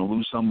fast. He's going to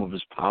lose some of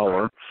his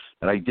power.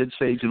 And I did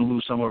say he's going to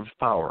lose some of his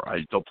power.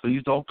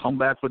 Please don't come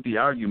back with the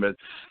argument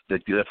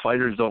that the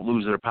fighters don't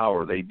lose their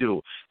power. They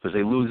do, because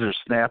they lose their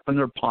snap and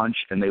their punch,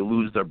 and they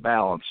lose their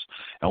balance.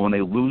 And when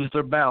they lose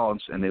their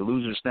balance and they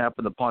lose their snap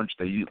and the punch,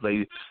 they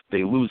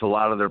lose a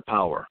lot of their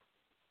power.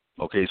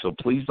 Okay, so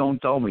please don't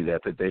tell me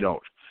that they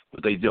don't,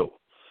 but they do.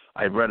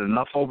 I've read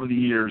enough over the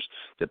years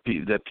that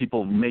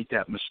people make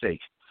that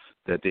mistake,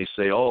 that they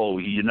say, oh,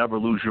 you never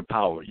lose your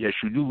power. Yes,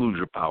 you do lose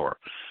your power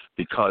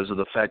because of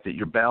the fact that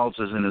your balance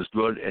isn't as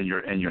good and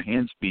your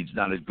hand speed's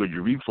not as good,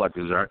 your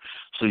reflexes are,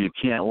 so you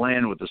can't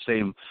land with the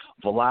same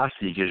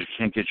velocity because you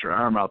can't get your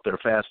arm out there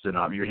fast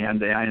enough, your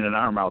hand and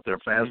arm out there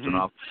fast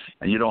enough,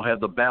 and you don't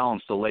have the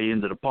balance to lay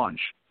into the punch.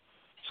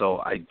 So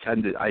I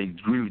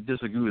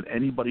disagree with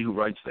anybody who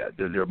writes that.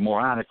 They're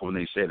moronic when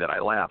they say that. I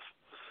laugh.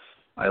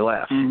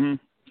 Mm-hmm.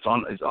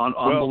 It's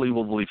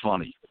unbelievably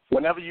funny.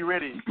 Whenever you're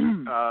ready,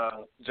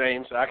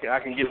 James, I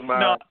can give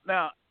my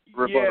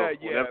rebuttal.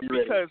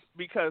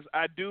 Because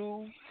I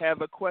do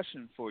have a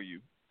question for you.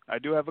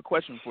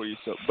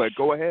 So, but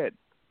go ahead.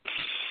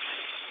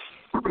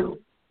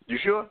 You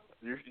sure?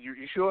 You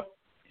sure?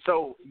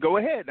 So go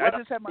ahead. I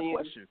just have my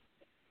question.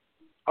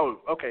 Oh,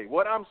 okay.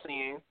 What I'm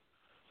seeing,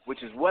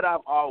 which is what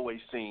I've always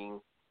seen,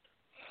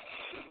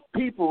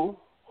 people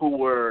who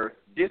were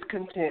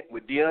discontent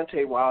with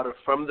Deontay Wilder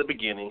from the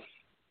beginning,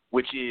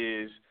 which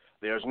is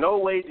there's no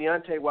way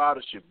Deontay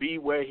Wilder should be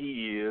where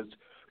he is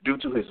due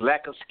to his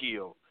lack of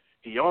skill.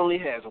 He only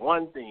has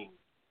one thing.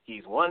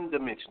 He's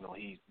one-dimensional.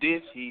 He's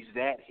this, he's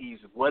that, he's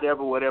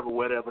whatever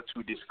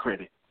to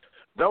discredit.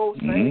 Those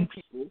same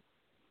people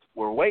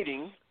were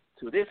waiting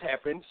till this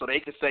happened so they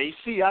could say,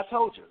 see, I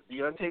told you,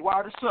 Deontay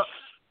Wilder sucks.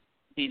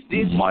 He's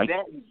this, Mike.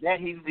 he's that,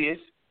 he's this,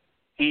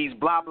 he's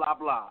blah, blah,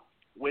 blah.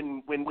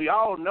 When we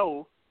all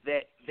know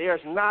that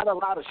there's not a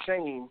lot of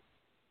shame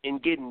in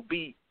getting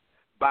beat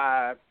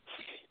by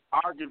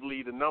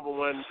arguably the number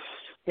one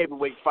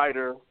heavyweight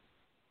fighter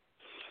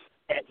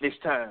at this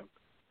time,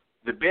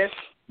 the best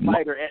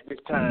fighter at this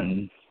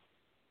time,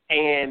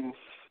 and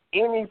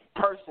any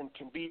person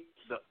can beat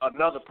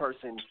another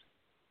person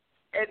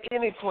at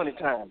any point in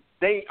time.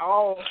 They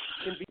all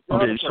can beat the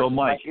other person. So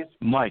Mike, it's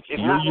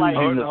you're not like,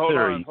 using the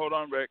theory. Hold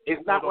on, Rick.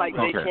 It's not like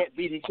they can't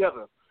beat each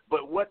other.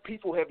 But what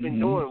people have been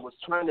doing was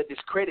trying to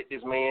discredit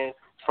this man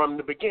from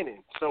the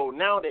beginning. So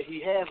now that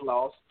he has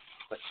lost,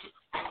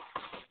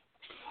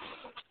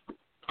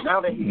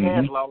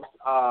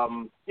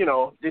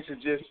 this is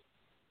just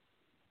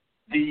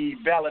the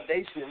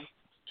validation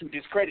to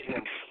discredit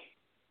him.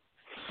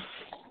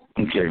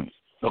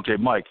 Okay,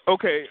 Mike.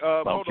 Okay,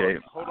 hold on,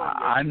 Rick.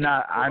 I'm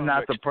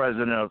not the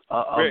president of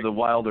the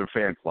Wilder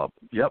fan club.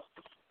 Yep.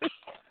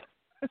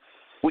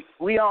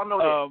 We all know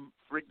that,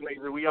 Rick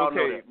Glazer. We all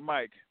know that.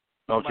 Mike.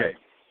 Okay. Mike.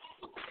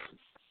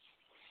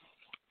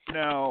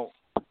 Now,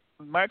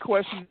 my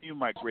question to you,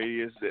 Mike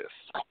Grady, is this.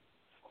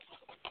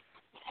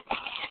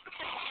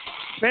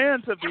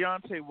 Fans of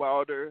Deontay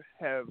Wilder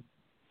have,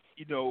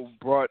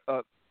 brought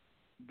up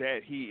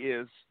that he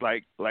is,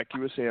 like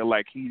you were saying,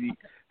 like he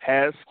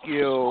has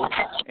skill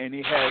and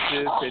he has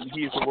this and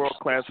he's a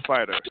world-class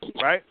fighter,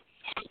 right?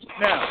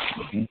 Now,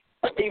 he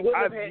wouldn't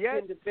I've have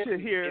yet had to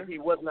hear if he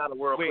was not a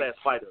world-class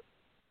fighter.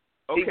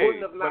 Okay, he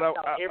wouldn't have knocked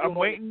out everyone I'm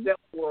waiting. except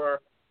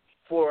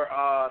for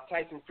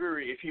Tyson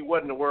Fury if he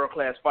wasn't a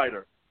world-class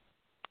fighter.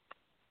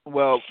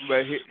 Well,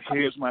 but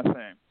here's my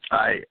thing.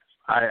 I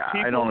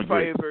don't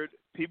agree.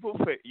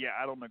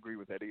 I don't agree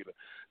with that either.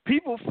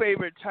 People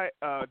favored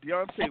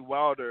Deontay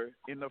Wilder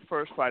in the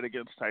first fight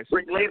against Tyson.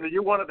 Rick Glazer,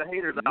 you're one of the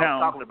haters I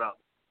was talking about.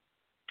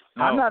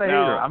 I'm not a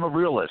hater. I'm a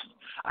realist.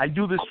 I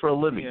do this for a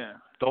living. Yeah.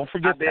 Don't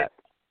forget that.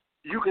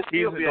 You can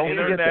still be an an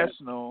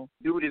international.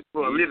 Do this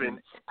for a living.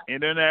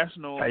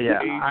 International. Yeah,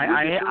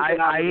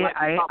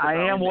 I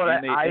am what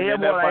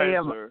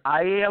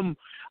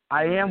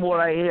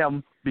I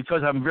am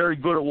because I'm very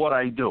good at what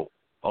I do.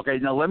 Okay,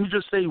 now let me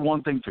just say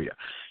one thing to you.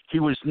 He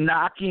was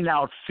knocking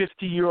out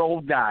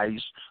 50-year-old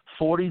guys,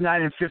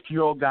 49 and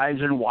 50-year-old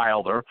guys in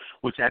Wilder,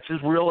 which that's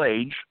his real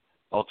age.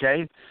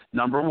 Okay,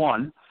 number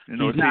one.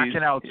 He's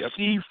knocking out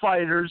C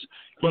fighters.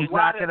 He's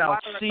knocking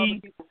out C. Why are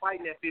people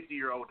fighting that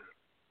 50-year-older?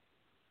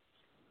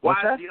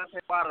 What's Why that? is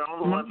Deontay Wilder the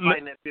only one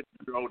fighting that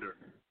 50-year-older?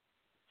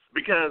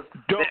 Because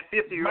that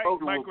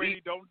 50-year-older will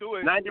beat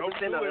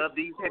 90% of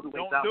these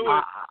heavyweights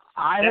out.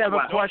 I have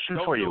a question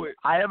for you.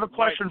 I have a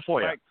question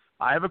for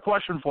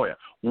you.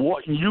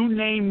 What you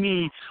name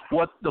me?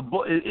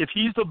 If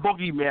he's the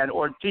boogeyman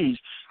Ortiz?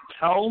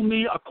 Tell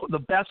me the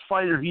best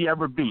fighter he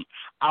ever beat.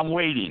 I'm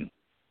waiting.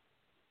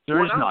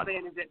 There is none. What I'm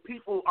saying is that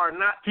people are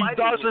not fighting.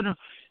 He doesn't.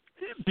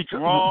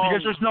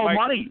 Because there's no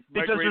money.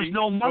 Because there's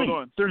no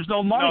money. There's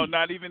no money. No,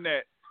 not even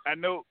that. I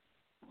know.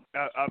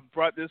 I've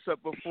brought this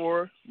up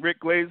before, Rick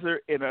Glazer,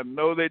 and I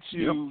know that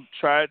you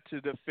tried to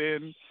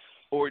defend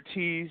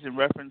Ortiz in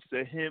reference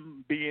to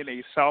him being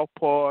a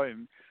southpaw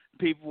and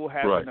people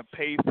having to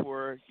pay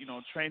for,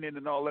 training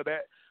and all of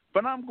that.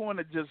 But I'm going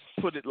to just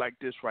put it like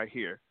this right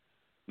here.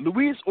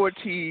 Luis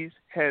Ortiz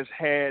has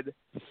had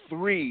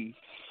 3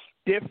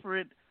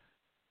 different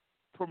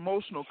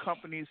promotional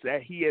companies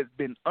that he has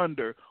been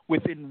under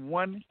within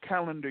 1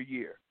 calendar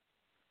year.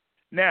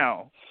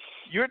 Now,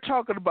 you're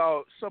talking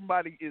about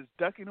somebody is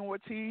ducking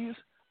Ortiz.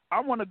 I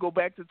want to go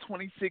back to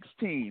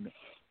 2016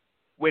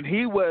 when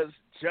he was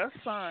just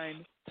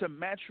signed to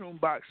Matchroom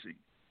Boxing,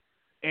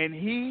 and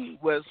he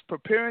was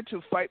preparing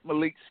to fight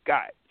Malik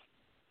Scott.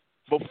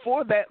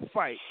 Before that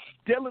fight,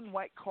 Dylan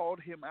White called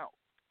him out.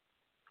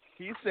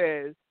 He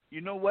said,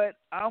 you know what,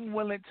 I'm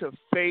willing to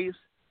face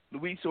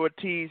Luis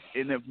Ortiz,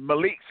 and if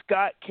Malik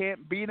Scott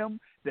can't beat him,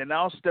 then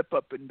I'll step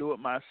up and do it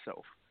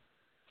myself.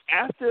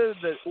 After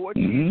the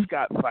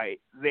Ortiz-Scott fight,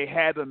 they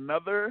had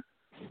another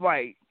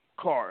fight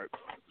card.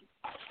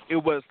 It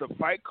was the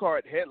fight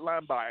card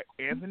headlined by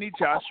Anthony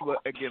Joshua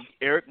against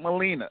Eric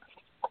Molina.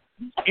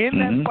 In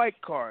that fight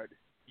card,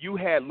 you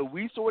had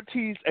Luis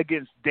Ortiz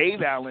against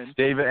Dave Allen.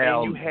 David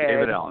Allen,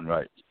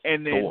 right.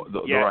 And then,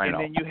 and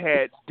then you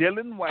had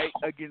Dylan White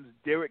against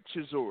Derek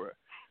Chisora.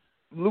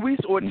 Luis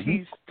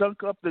Ortiz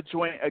stunk up the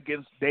joint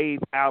against Dave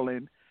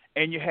Allen,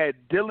 and you had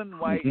Dylan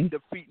White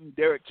defeating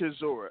Derek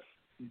Chisora.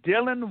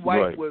 Dylan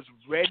White was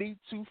ready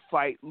to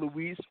fight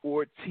Luis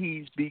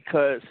Ortiz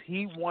because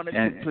he wanted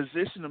to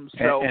position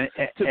himself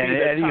to be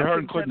the Eddie top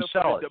Hearn contender couldn't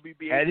sell for it.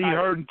 the WBA Eddie title.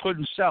 Hearn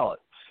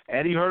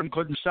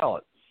couldn't sell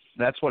it.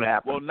 That's what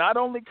happened. Well, not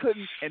only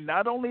couldn't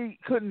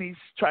he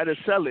try to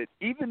sell it,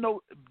 even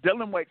though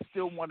Dylan White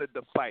still wanted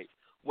the fight.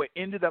 What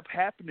ended up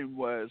happening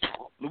was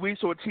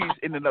Luis Ortiz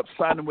ended up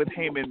signing with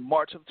him in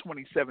March of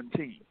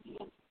 2017.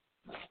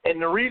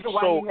 And the reason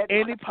why So he had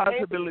any to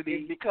possibility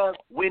is because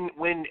when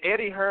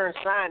Eddie Hearn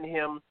signed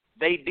him,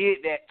 they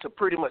did that to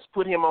pretty much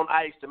put him on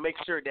ice to make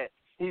sure that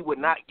he would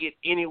not get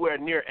anywhere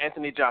near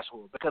Anthony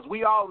Joshua. Because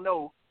we all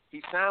know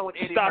he signed with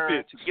Eddie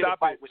Hearn to get a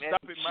fight with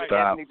Anthony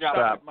Joshua.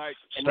 Stop it, Mike.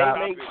 And Stop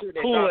they it. made sure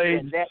that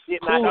Kool-Aid. that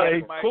did not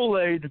happen.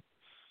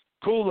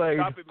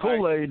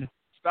 Kool-Aid.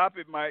 Stop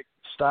it, Mike.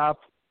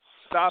 Stop.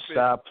 Stop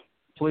it.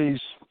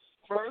 Please.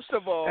 First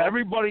of all,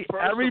 everybody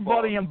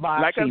in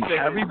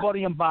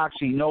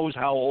boxing knows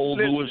how old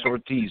Luis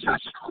Ortiz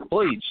is.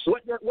 Please.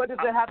 What does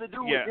that have to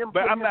do with him?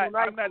 But I'm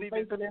not even.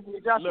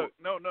 Anthony Joshua? Look,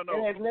 no.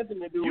 It has nothing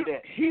to do with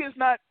that. He is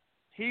not.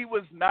 He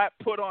was not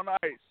put on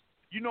ice.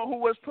 You know who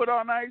was put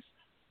on ice?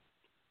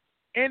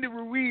 Andy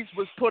Ruiz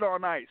was put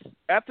on ice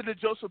after the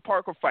Joseph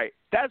Parker fight.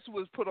 That's who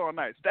was put on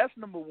ice. That's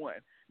number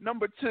one.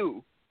 Number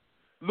two,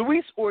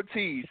 Luis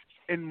Ortiz,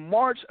 in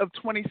March of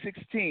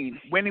 2016,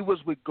 when he was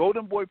with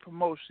Golden Boy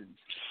Promotions,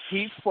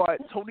 he fought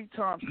Tony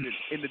Thompson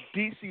in the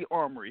D.C.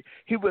 Armory.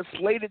 He was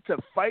slated to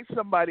fight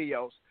somebody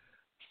else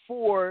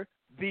for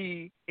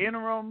the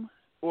interim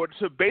or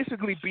to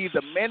basically be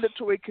the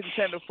mandatory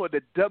contender for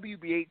the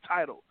WBA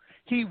title.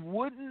 He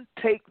wouldn't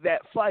take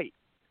that fight.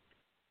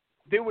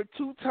 There were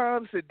 2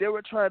 times that they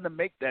were trying to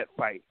make that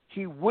fight.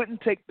 He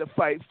wouldn't take the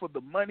fight for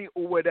the money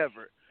or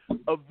whatever.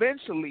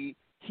 Eventually,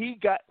 he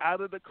got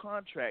out of the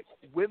contract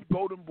with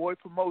Golden Boy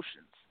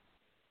Promotions.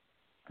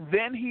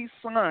 Then he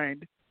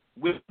signed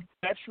with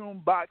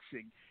Matchroom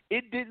Boxing.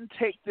 It didn't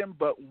take them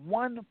but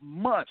 1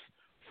 month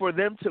for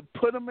them to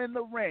put him in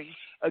the ring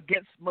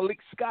against Malik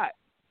Scott.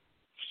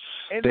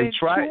 And they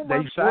tried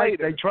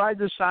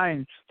to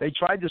sign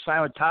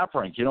with Top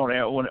Rank. You know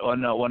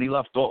when he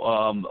left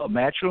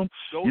Matchroom.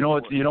 You know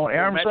what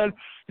Aram said.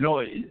 You know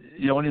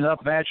when he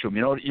left Matchroom.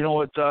 You know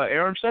what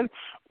Aram said.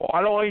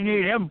 Why do I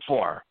need him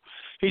for?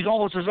 He's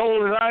almost as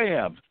old as I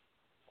am.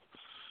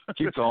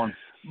 Keep going.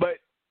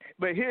 But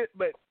here's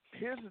the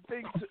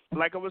thing.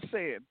 Like I was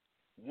saying,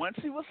 once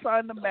he was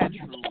signed to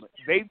Matchroom,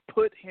 they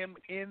put him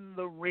in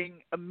the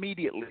ring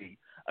immediately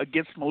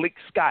against Malik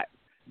Scott.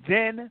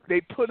 Then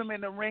they put him in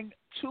the ring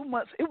 2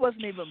 months. It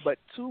wasn't even but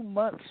 2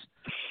 months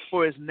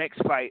for his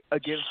next fight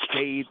against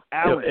Dave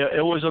Allen.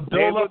 It was a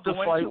build-up to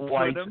fight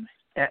White,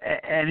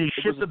 and he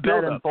shit the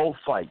bed in both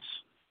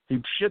fights.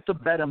 He shit the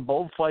bed in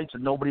both fights,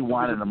 and nobody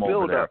wanted him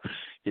over there.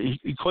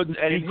 He couldn't,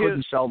 and he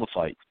couldn't sell the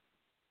fight.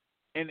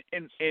 And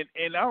I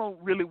don't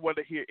really want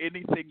to hear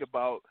anything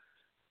about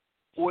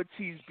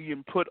Ortiz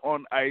being put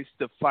on ice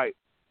to fight,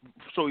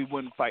 so he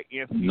wouldn't fight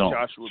Anthony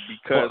Joshua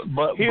because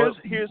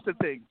here's the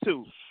thing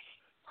too.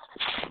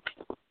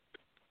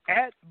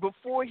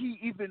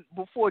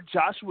 Before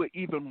Joshua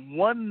even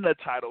won the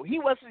title, he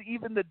wasn't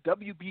even the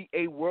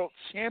WBA World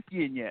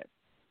Champion yet.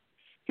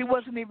 He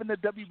wasn't even the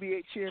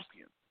WBA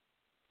champion.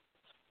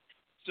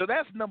 So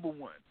that's number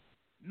one.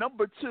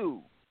 Number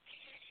two,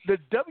 the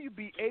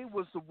WBA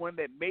was the one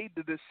that made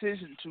the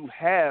decision to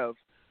have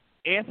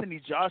Anthony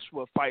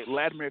Joshua fight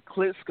Vladimir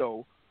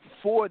Klitschko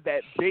for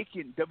that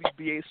vacant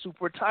WBA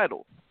super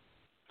title.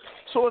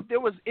 So if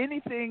there was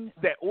anything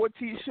that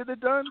Ortiz should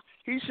have done,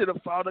 he should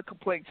have filed a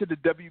complaint to the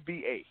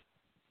WBA.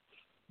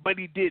 But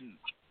he didn't.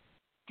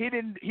 He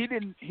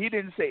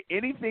didn't say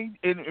anything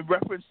in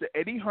reference to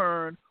Eddie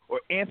Hearn or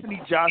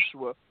Anthony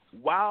Joshua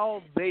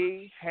while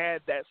they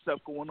had that stuff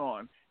going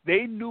on.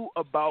 They knew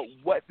about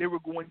what they were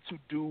going to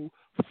do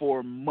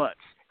for months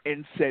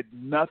and said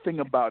nothing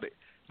about it.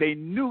 They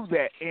knew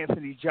that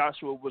Anthony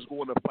Joshua was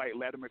going to fight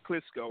Vladimir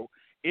Klitschko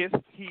if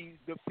he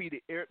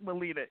defeated Eric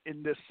Molina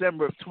in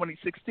December of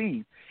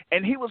 2016.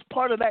 And he was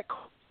part of that.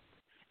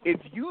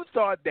 If you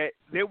thought that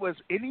there was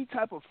any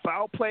type of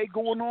foul play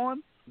going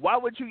on, why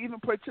would you even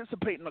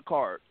participate in the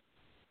card?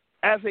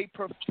 As a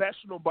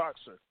professional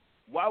boxer,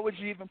 why would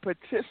you even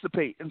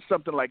participate in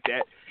something like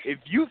that if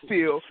you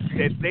feel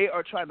that they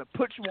are trying to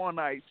put you on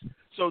ice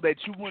so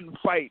that you wouldn't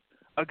fight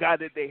a guy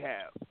that they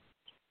have?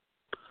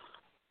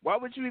 Why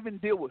would you even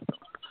deal with them?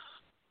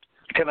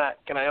 Can I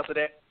answer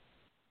that?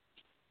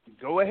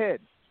 Go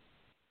ahead.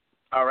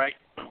 All right.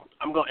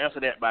 I'm going to answer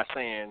that by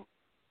saying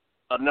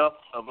enough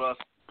of us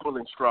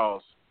pulling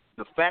straws.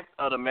 The fact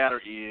of the matter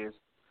is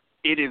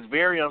it is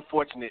very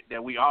unfortunate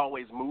that we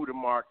always move the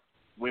mark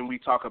when we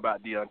talk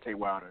about Deontay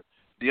Wilder.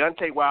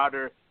 Deontay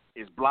Wilder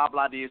is blah,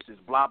 blah this, is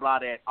blah, blah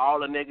that, all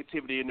the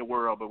negativity in the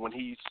world. But when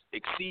he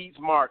exceeds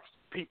marks,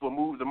 people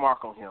move the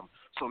mark on him.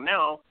 So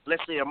now,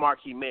 let's say a mark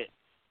he met,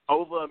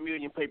 over 1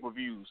 million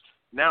pay-per-views.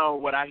 Now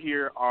what I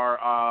hear are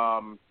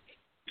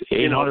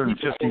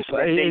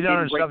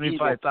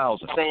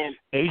 875,000.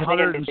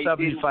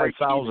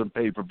 875,000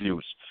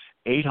 pay-per-views.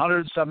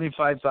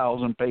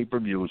 875,000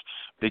 pay-per-views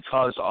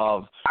because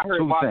of I heard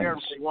two Bob things. Arum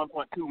say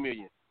 1.2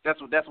 million. That's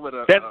what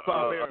a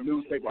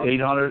newspaper.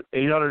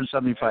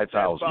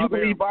 875,000. You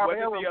believe Bob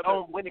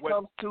Arum when it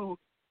comes to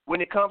when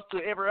it comes to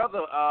every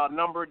other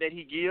number that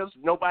he gives,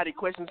 nobody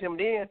questions him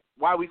then.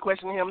 Why are we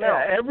questioning him now?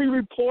 Yeah, every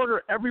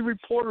reporter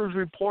is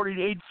reporting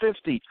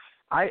 850.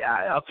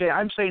 Okay,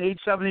 I'm saying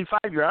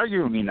 875. You're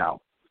arguing with me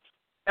now.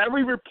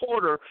 Every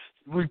reporter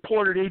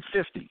reported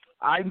 850.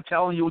 I'm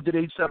telling you, who did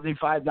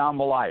 875? Now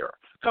I'm a liar.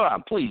 Come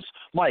on, please,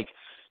 Mike.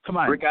 Come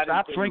on, Rick,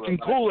 stop drinking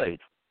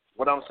Kool-Aid.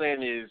 What I'm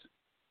saying is,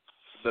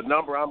 the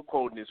number I'm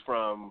quoting is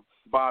from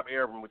Bob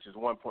Arum, which is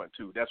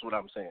 1.2. That's what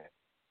I'm saying.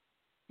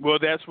 Well,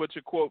 that's what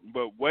you're quoting.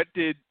 But what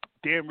did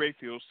Dan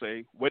Rayfield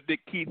say? What did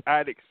Keith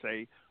Idec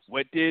say?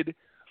 What did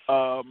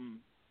who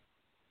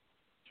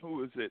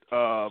is it?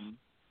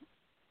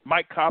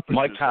 Mike Coppinger.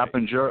 Mike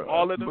Coppinger.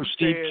 All of them.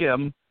 Steve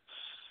Kim.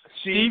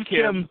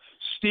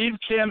 Steve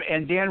Kim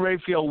and Dan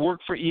Rayfield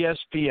worked for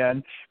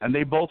ESPN, and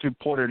they both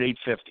reported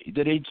 850. He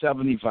did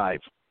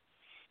 875.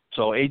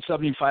 So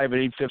 875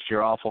 and 850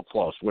 are awful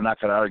close. We're not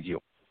going to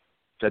argue.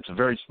 That's a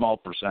very small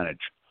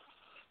percentage.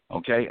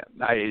 Okay?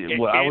 I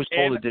was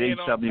told it did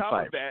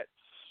 875.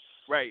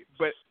 Right,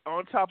 but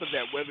on top of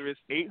that, whether it's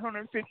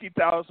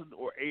 850,000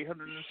 or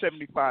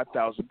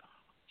 875,000,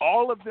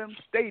 all of them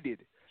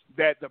stated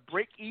that the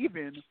break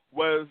even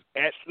was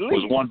at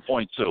least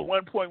 1.2.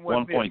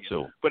 1.1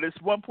 million. But it's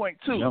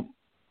 1.2.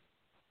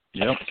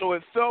 Yep. So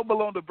it fell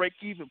below the break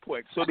even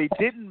point. So they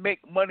didn't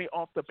make money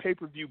off the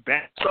pay-per-view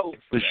back. So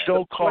the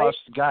show cost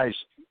guys,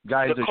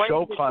 the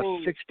show cost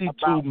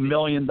 $62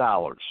 million.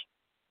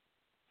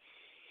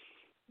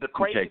 The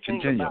crazy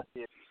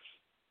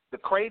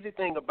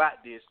thing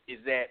about this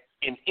is that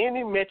in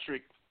any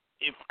metric,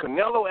 if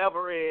Canelo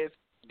Alvarez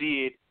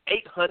did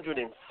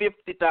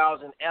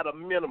 850,000 at a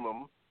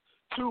minimum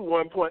to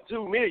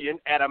 1.2 million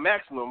at a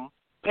maximum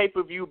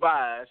pay-per-view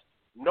buys,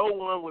 no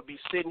one would be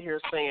sitting here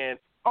saying,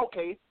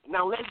 okay,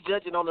 now let's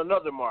judge it on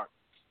another mark.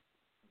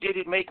 Did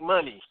it make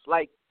money?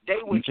 Like,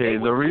 they would. Okay,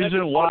 the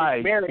reason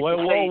why.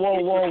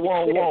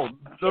 Whoa.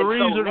 The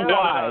reason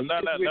why.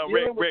 No,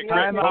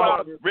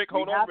 Rick,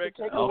 hold on,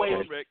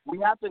 Rick. We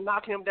have to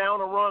knock him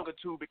down a rung or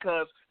two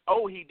because,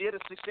 he did a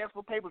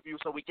successful pay-per-view,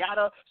 so we got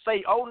to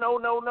say,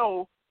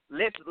 no.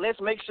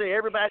 Let's make sure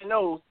everybody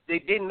knows they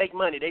didn't make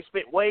money. They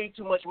spent way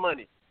too much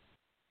money.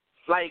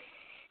 Like,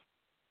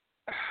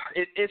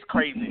 it's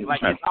crazy.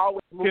 Like, it's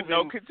always moving.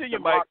 No, continue,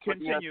 Mike.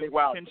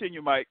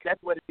 Continue, Mike.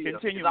 That's what it is.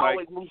 Continue, it's Mike.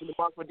 always moving the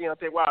mark for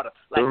Deontay Wilder.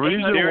 Like, the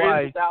reason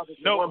why.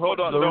 No, hold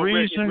on. The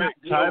reason.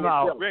 Time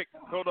out. Rick,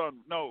 hold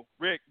on. No,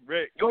 Rick.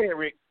 Go ahead,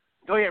 Rick.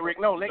 No,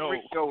 let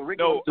Rick go. Rick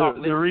no,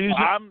 the reason.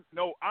 I'm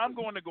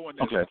going to go in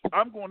this. Okay.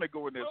 I'm going to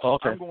go in this.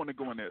 Okay. I'm going to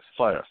go in this.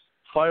 Fire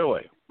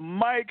away.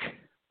 Mike,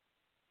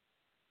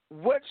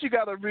 what you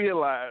got to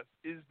realize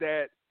is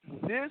that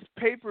this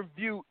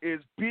pay-per-view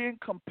is being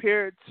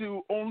compared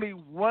to only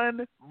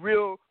one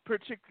real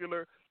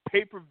particular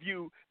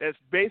pay-per-view that's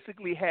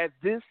basically had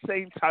this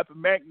same type of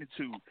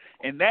magnitude,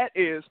 and that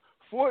is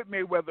Floyd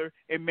Mayweather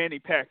and Manny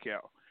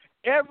Pacquiao.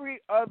 Every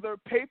other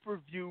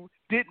pay-per-view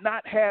did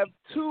not have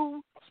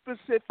two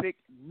specific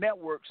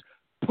networks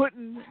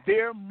putting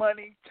their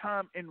money,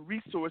 time, and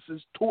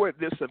resources toward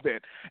this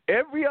event.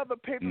 Every other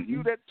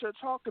pay-per-view that you're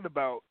talking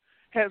about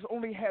has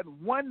only had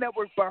one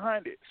network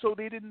behind it, so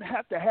they didn't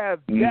have to have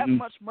that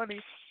much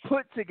money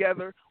put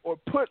together or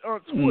put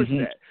on towards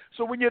that.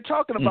 So when you're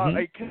talking about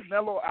a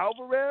Canelo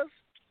Alvarez,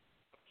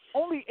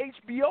 only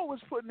HBO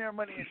is putting their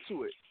money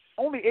into it.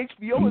 Only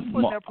HBO is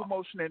putting their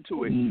promotion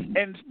into it,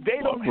 and they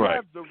don't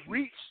have the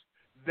reach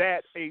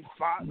that a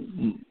Fox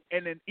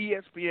and an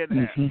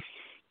ESPN has.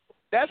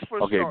 That's for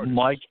starters.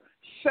 Mike.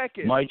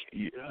 Second, Mike,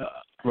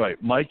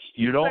 Mike,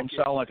 you don't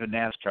sound like a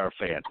NASCAR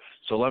fan.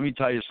 So let me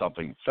tell you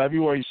something.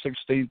 February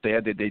 16th, they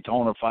had the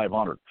Daytona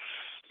 500.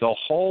 The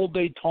whole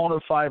Daytona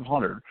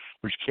 500,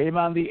 which came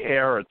on the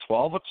air at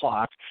 12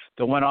 o'clock,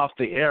 that went off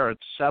the air at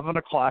 7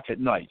 o'clock at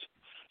night,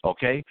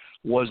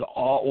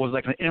 was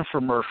like an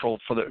infomercial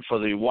for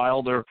the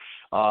Wilder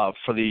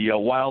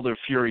Wilder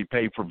Fury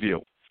pay-per-view.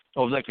 It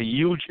was like a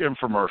huge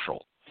infomercial,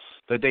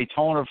 the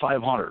Daytona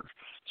 500.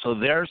 So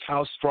there's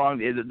how strong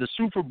the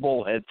Super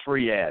Bowl had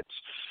 3 ads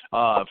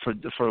for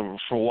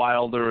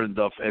Wilder and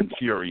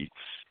Fury.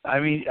 I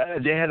mean,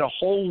 they had a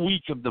whole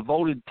week of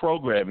devoted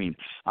programming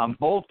on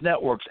both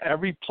networks,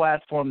 every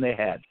platform they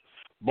had.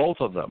 Both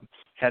of them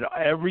had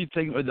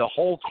everything. The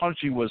whole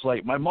country was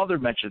like, my mother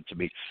mentioned to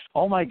me,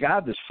 oh, my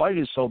God, this fight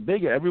is so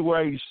big.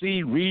 Everywhere you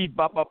see, read,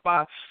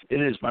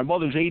 it is. My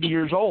mother's 80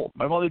 years old.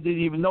 My mother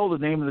didn't even know the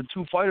name of the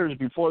 2 fighters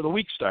before the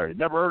week started.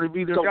 Never heard of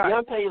either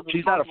guy.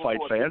 She's not a fight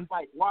fan.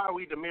 Why are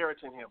we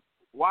demeriting him?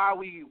 Why are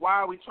we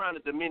trying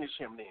to diminish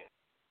him then?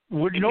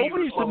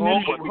 Nobody's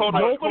diminishing.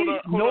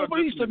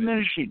 Nobody's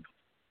diminishing.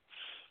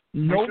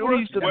 What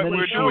we're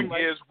doing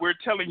is we're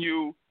telling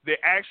you the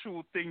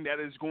actual thing that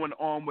is going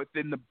on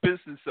within the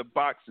business of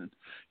boxing.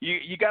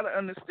 You got to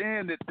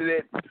understand that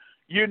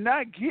you're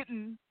not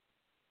getting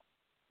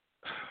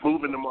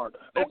moving the mark.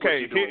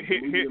 Okay,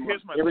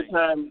 here's my Every thing.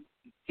 time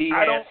he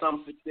has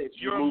some success,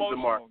 you move the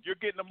mark. You're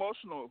getting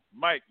emotional,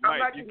 Mike.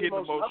 You're getting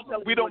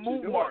emotional. We don't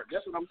move marks.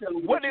 That's what I'm telling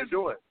you. What you're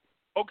doing?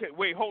 Okay,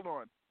 wait, hold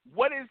on.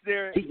 What is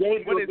there? He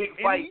gave what you a is big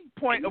any fight,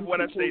 point of what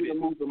I stated?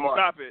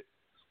 Stop it.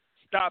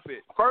 Stop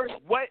it. First, in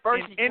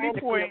he any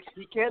can point,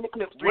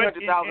 eclipse what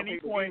 300,000 in any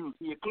pay-per-views. point-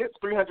 He eclipsed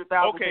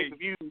 300,000 Okay.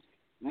 pay-per-views.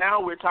 Now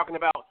we're talking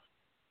about.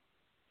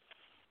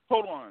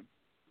 Hold on.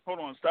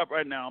 Stop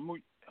right now.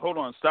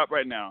 Stop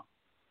right now.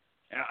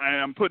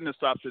 I'm putting a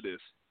stop to this.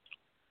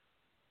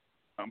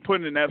 I'm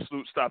putting an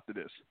absolute stop to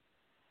this.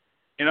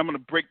 And I'm going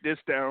to break this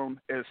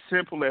down as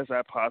simple as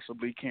I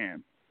possibly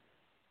can.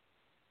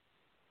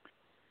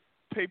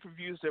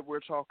 Pay-per-views that we're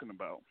talking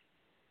about,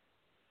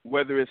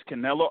 whether it's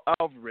Canelo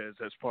Alvarez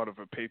as part of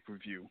a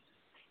pay-per-view,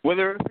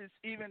 whether it's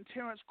even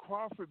Terrence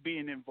Crawford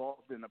being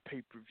involved in a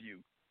pay-per-view,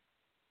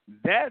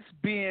 that's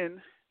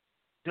being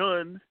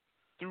done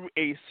through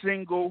a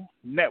single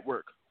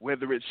network,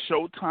 whether it's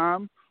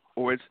Showtime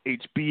or it's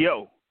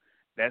HBO.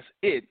 That's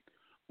it.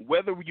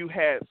 Whether you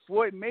had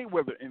Floyd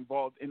Mayweather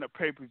involved in a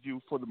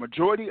pay-per-view, for the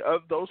majority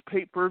of those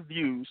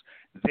pay-per-views,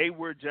 they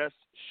were just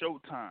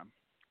Showtime.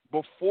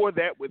 Before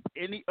that, with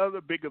any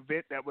other big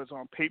event that was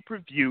on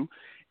pay-per-view,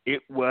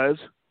 it was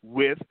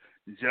with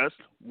just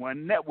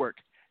one network.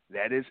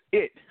 That is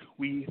it.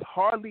 We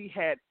hardly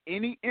had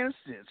any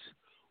instance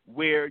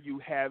where you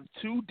have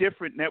two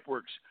different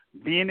networks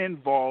being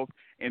involved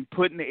in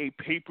putting a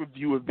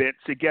pay-per-view event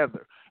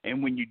together.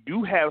 And when you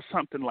do have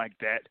something like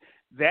that,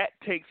 that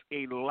takes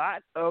a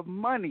lot of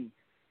money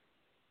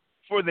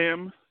for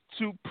them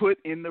to put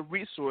in the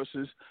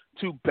resources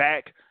to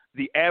back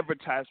the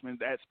advertisement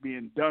that's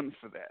being done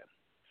for that.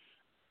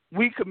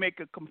 We could make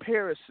a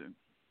comparison,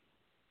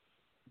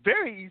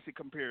 very easy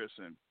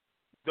comparison.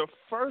 The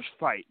first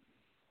fight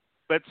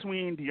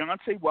between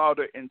Deontay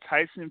Wilder and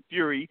Tyson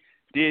Fury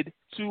did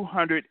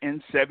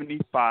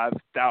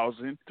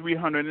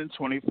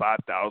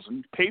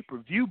 325,000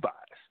 pay-per-view buys.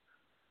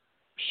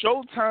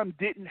 Showtime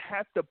didn't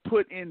have to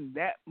put in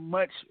that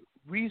much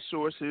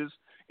resources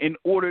in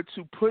order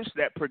to push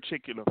that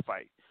particular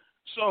fight.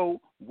 So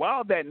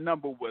while that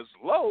number was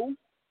low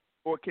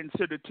or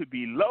considered to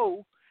be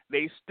low,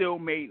 they still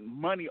made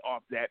money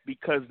off that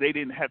because they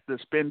didn't have to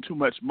spend too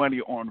much money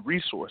on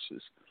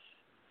resources.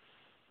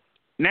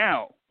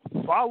 Now,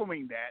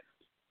 following that,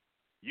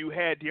 you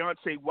had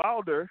Deontay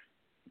Wilder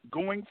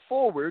going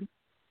forward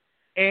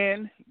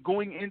and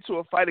going into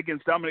a fight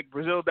against Dominic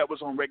Breazeale that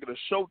was on regular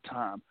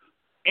Showtime.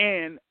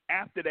 And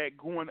after that,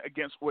 going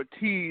against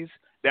Ortiz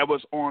that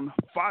was on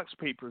Fox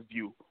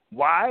pay-per-view.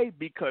 Why?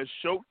 Because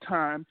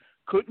Showtime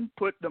couldn't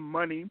put the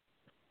money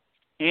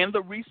and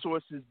the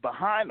resources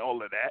behind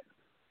all of that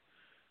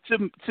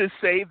to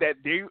say that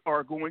they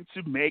are going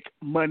to make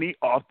money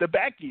off the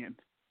back end.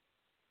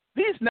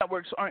 These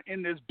networks aren't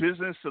in this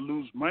business to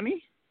lose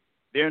money.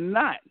 They're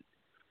not.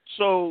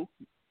 So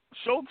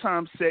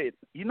Showtime said,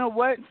 you know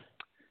what?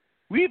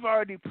 We've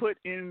already put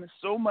in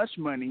so much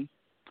money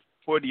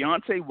for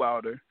Deontay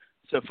Wilder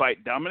to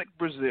fight Dominic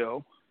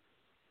Breazeale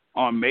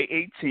on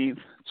May 18th,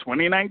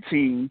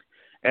 2019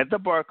 at the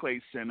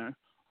Barclays Center,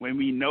 when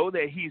we know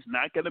that he's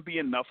not going to be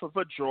enough of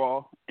a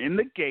draw in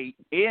the gate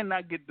and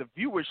not get the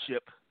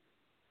viewership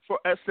for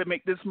us to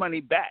make this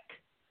money back.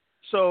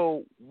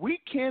 So we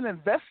can't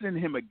invest in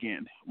him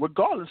again,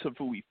 regardless of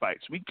who he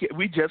fights. We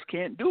just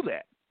can't do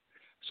that.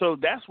 So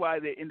that's why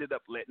they ended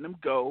up letting him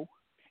go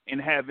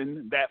and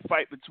having that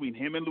fight between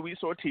him and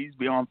Luis Ortiz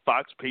be on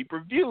Fox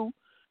pay-per-view,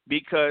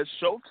 because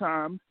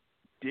Showtime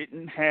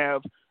didn't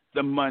have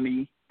the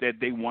money that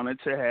they wanted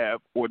to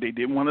have, or they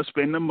didn't want to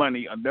spend the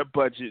money on their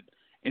budget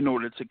in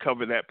order to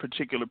cover that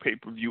particular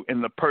pay-per-view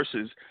and the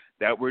purses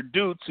that were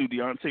due to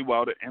Deontay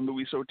Wilder and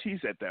Luis Ortiz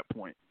at that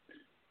point.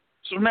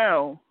 So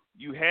now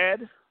you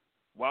had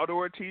Wilder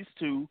Ortiz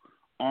 2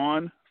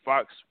 on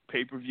Fox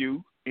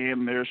pay-per-view,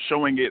 and they're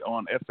showing it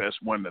on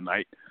FS1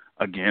 tonight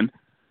again.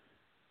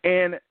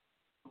 And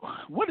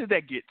what did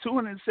that get?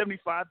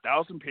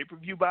 275,000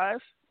 pay-per-view buys?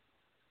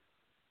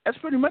 That's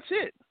pretty much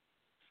it.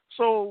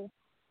 So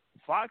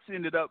Fox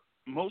ended up,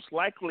 most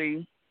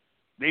likely,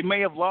 they may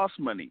have lost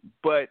money,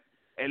 but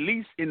at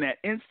least in that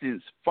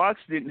instance, Fox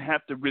didn't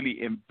have to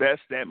really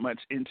invest that much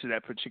into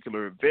that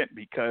particular event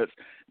because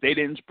they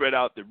didn't spread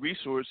out the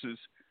resources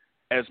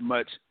as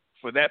much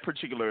for that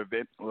particular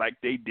event like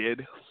they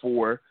did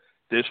for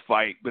this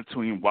fight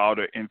between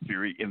Wilder and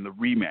Fury in the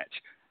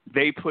rematch.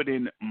 They put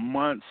in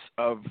months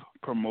of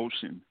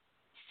promotion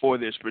for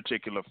this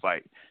particular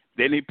fight.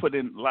 Then they put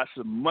in lots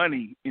of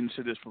money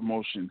into this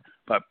promotion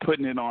by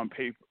putting it on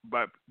paper,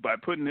 by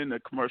putting in the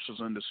commercials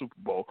in the Super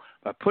Bowl,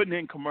 by putting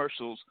in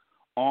commercials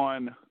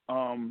on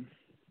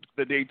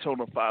the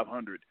Daytona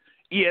 500.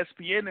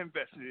 ESPN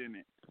invested in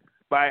it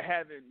by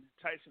having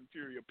Tyson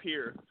Fury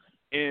appear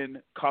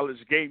in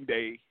College Game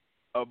Day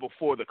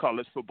before the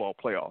college football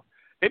playoff.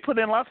 They put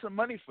in lots of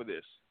money for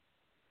this.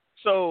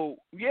 So,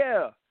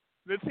 yeah,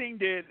 the thing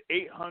did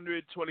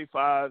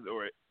 825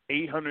 or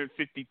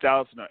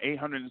 850,000 or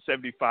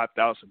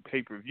 875,000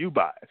 pay-per-view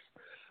buys.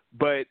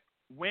 But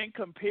when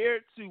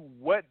compared to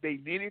what they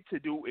needed to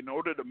do in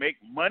order to make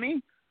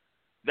money,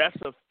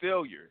 that's a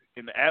failure,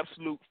 an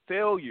absolute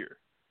failure.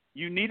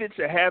 You needed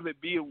to have it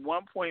be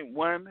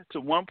 1.1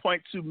 to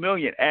 1.2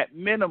 million at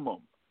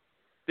minimum.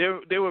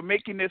 They were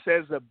making this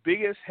as the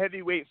biggest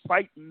heavyweight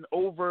fight in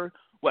over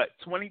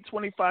 20,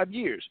 25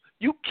 years.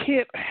 You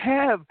can't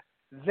have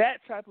that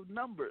type of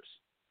numbers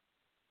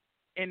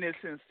in this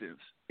instance.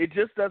 It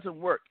just doesn't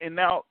work. And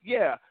now,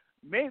 yeah,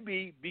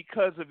 maybe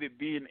because of it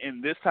being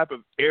in this type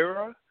of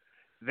era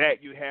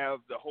that you have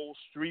the whole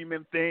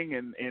streaming thing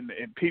and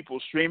people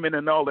streaming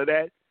and all of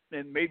that,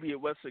 then maybe it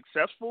was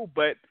successful.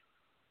 But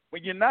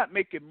when you're not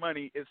making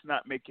money, it's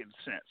not making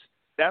sense.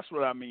 That's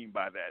what I mean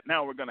by that.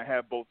 Now we're going to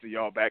have both of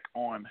y'all back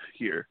on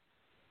here.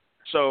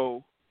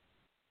 So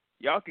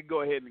y'all can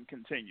go ahead and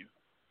continue.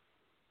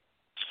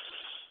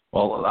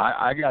 Well,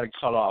 I got to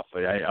cut off.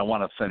 I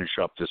want to finish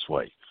up this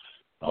way,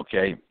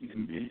 okay?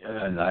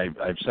 And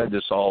I've said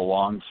this all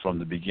along from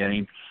the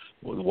beginning.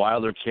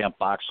 Wilder can't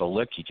box a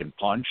lick. He can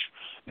punch,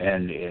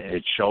 and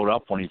it showed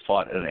up when he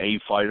fought an A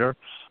fighter,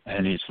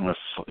 and it's going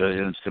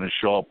to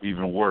show up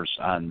even worse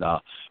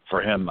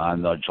for him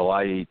on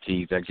July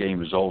 18th. That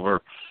game is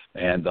over,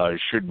 and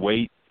should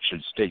wait.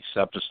 Should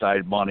step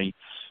aside money.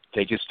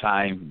 Take his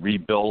time,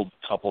 rebuild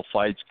a couple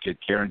fights, get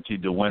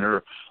guaranteed the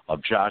winner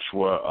of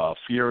Joshua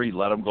Fury,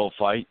 let him go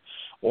fight,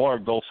 or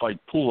go fight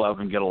Pulev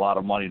and get a lot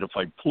of money to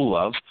fight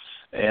Pulev,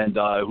 and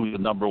who's the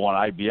number one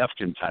IBF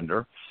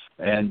contender,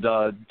 and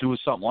do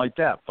something like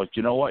that. But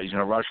you know what? He's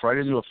going to rush right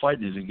into a fight,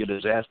 and he's going to get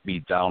his ass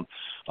beat down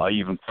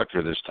even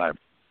quicker this time.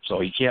 So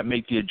he can't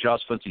make the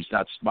adjustments. He's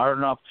not smart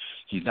enough.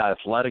 He's not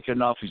athletic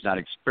enough. He's not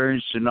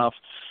experienced enough.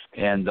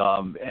 And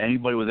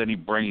anybody with any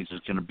brains is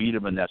going to beat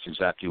him, and that's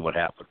exactly what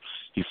happened.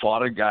 He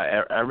fought a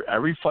guy.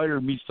 Every fighter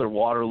meets their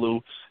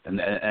Waterloo, and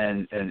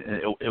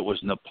it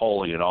was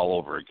Napoleon all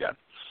over again.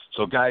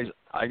 So, guys,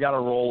 I got to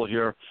roll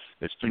here.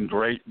 It's been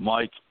great,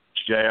 Mike,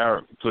 JR.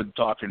 Good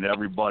talking to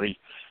everybody.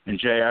 And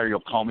JR,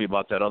 you'll call me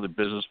about that other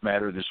business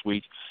matter this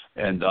week.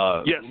 And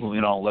yes.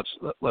 You know,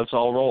 let's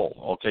all roll.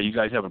 Okay, you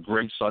guys have a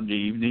great Sunday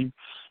evening.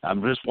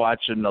 I'm just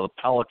watching the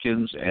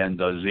Pelicans and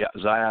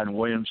Zion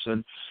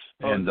Williamson.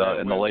 And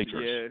the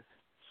Lakers.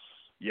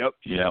 Yeah. Yep.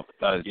 Yeah.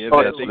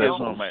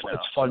 It's a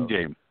fun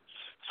game.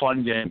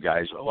 Fun game,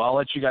 guys. Well, I'll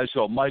let you guys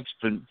go. Mike's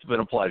been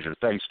a pleasure.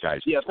 Thanks,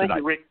 guys. Yeah, thank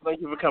you, Rick. Thank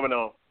you for coming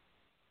on.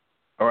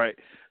 All right.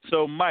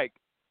 So, Mike,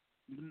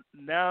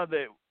 now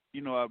that,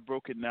 you know, I've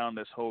broken down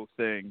this whole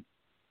thing,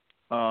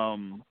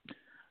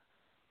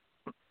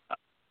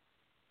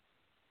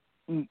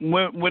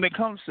 when it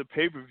comes to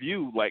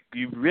pay-per-view, like,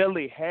 you've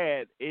rarely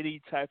had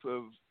any type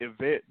of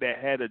event that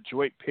had a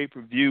joint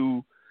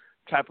pay-per-view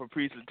type of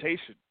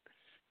presentation.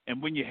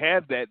 And when you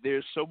have that,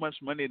 there's so much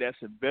money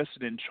that's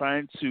invested in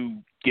trying to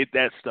get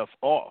that stuff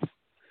off.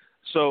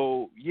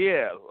 So,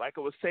 yeah, like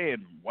I was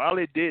saying, while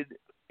it did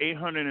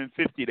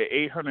 850 to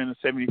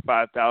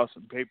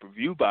 875,000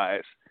 pay-per-view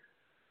buys,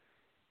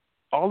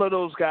 all of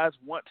those guys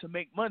want to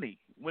make money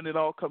when it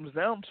all comes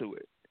down to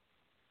it.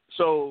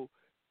 So,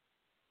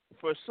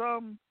 for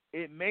some,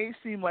 it may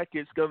seem like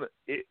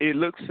it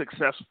looks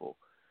successful,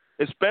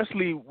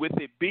 especially with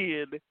it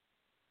being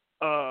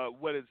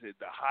the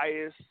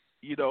highest,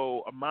 you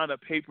know, amount of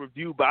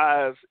pay-per-view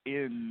buys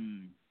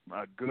in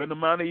a good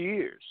amount of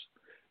years.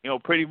 You know,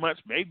 pretty much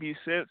maybe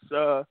since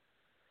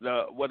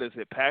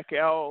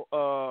Pacquiao,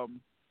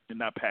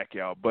 not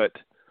Pacquiao, but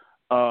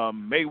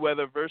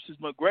Mayweather versus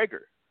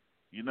McGregor,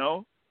 you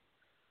know.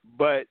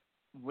 But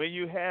when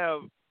you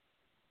have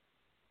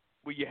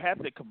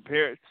to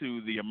compare it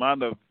to the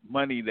amount of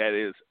money that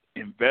is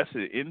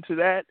invested into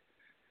that,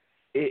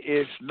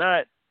 it's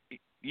not,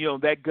 you know,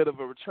 that good of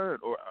a return.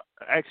 Or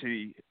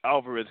actually,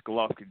 Alvarez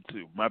Golovkin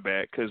too. My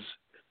bad, because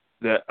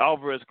the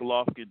Alvarez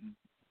Golovkin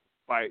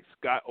fights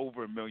got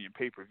over 1 million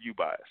pay-per-view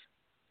buys,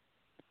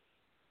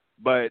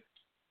 but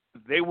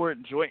they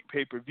weren't joint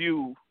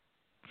pay-per-view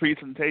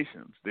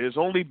presentations. There's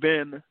only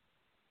been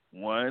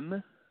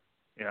one,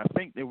 and I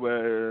think there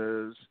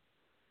was,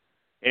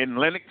 and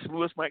Lennox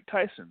Lewis, Mike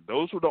Tyson.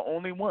 Those were the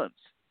only ones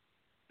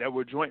that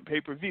were joint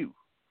pay-per-view.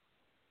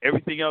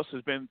 Everything else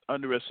has been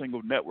under a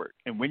single network.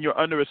 And when you're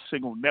under a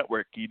single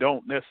network, you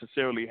don't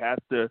necessarily have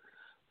to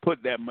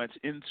put that much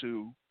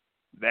into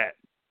that.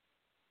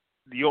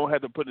 You don't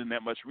have to put in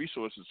that much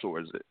resources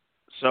towards it.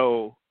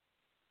 So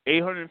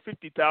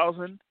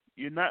 850,000,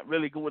 you're not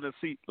really going to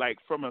see, like,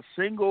 from a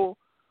single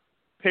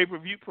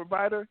pay-per-view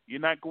provider, you're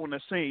not going to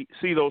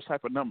see those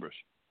type of numbers.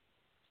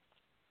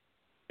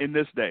 In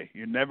this day,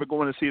 you're never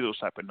going to see those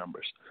type of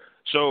numbers.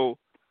 So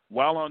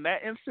while on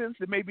that instance,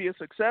 it may be a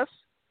success,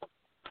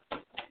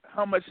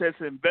 how much that's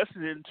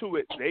invested into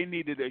it, they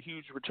needed a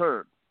huge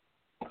return.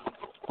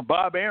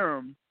 Bob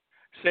Arum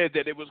said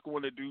that it was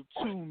going to do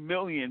 2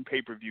 million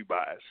pay-per-view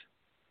buys.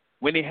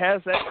 When he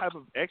has that type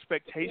of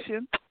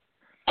expectation,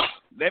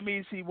 that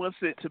means he wants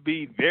it to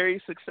be very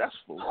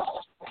successful.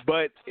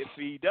 But if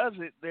he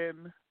doesn't,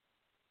 then,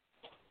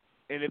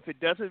 and if it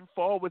doesn't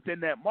fall within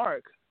that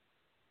mark,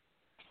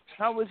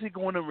 how is he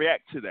going to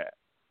react to that?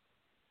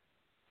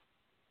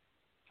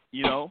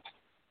 You know?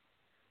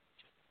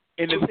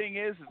 And the thing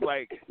is,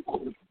 like,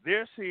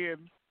 they're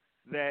seeing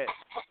that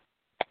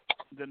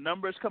the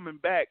numbers coming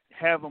back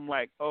have them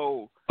like,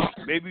 oh,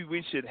 maybe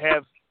we should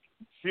have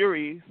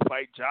Fury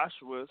fight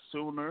Joshua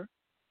sooner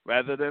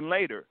rather than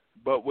later.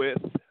 But with,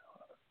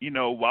 you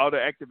know, Wilder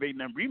activating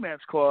that rematch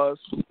clause,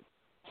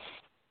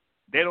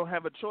 they don't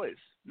have a choice.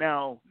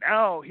 Now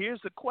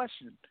here's the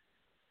question.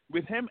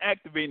 With him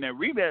activating that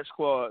rematch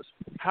clause,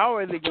 how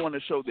are they going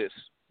to show this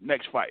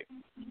next fight?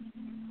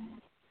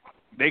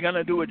 They going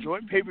to do a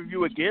joint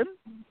pay-per-view again?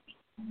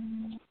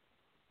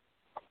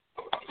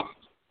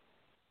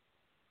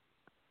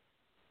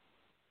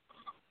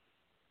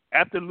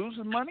 After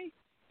losing money?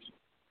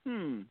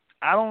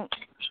 I don't.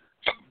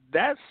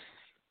 That's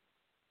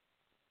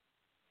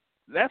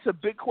a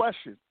big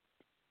question.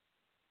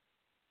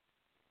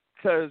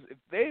 Because if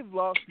they've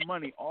lost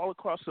money all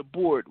across the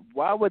board,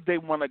 why would they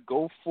want to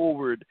go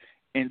forward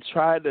and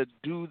try to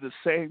do the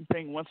same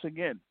thing once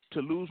again to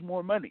lose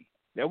more money?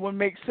 That wouldn't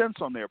make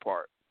sense on their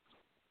part.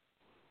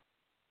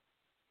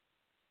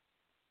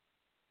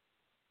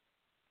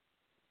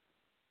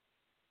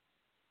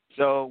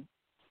 So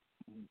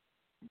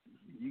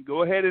you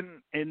go ahead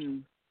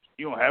and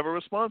have a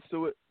response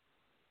to it.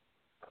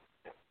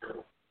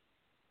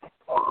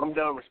 I'm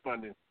done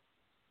responding.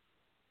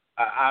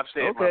 I've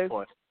said my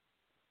point.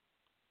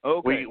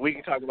 Okay. We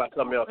can talk about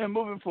something else. And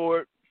moving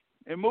forward,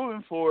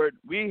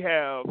 we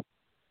have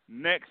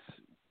next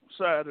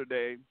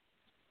Saturday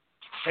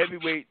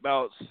heavyweight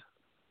bouts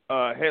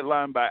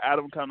headlined by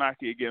Adam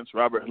Kownacki against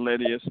Robert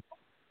Helenius.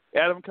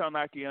 Adam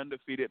Kownacki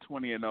undefeated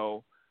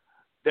 20-0.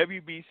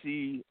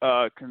 WBC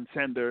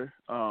contender,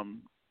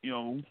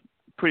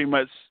 pretty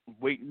much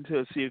waiting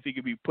to see if he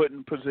could be put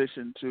in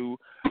position to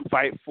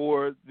fight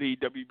for the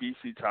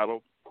WBC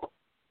title.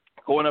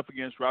 Going up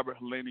against Robert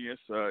Helenius,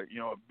 a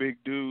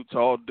big dude,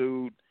 tall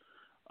dude,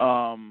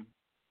 6'6",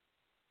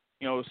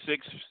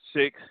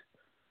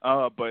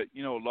 but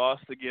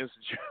lost against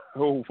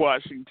Joe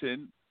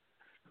Washington,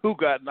 who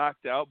got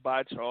knocked out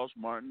by Charles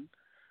Martin,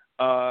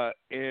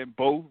 and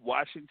both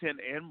Washington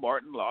and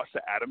Martin lost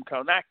to Adam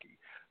Kownacki.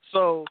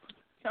 So,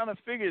 kind of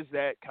figures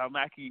that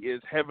Kownacki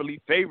is heavily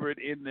favored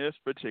in this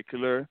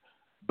particular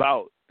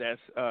bout. That's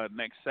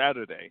next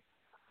Saturday.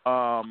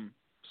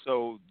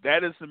 So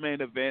that is the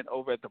main event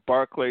over at the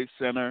Barclays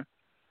Center.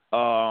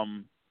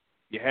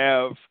 You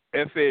have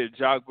Efe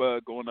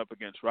Ajagba going up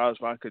against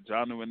Razvan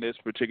Kajanu in this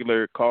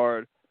particular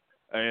card,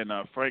 and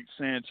Frank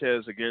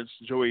Sanchez against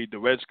Joey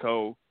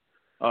Derechko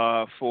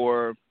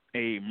for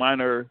a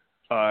minor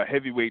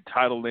heavyweight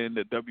title in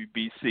the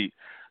WBC.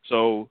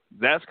 So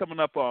that's coming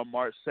up on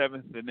March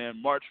 7th, and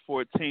then March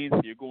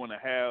 14th, you're going to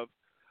have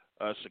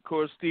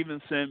Shakur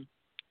Stevenson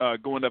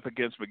going up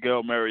against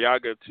Miguel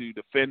Mariaga to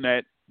defend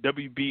that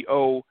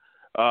WBO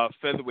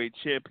featherweight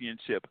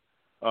championship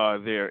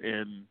there.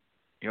 And,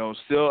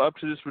 still up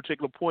to this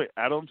particular point,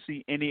 I don't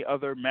see any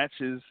other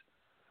matches,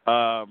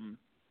 that's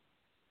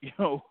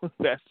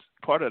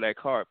part of that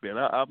card, man.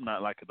 I'm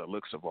not liking the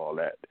looks of all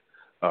that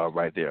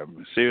right there.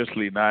 I'm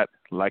seriously not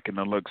liking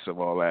the looks of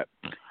all that.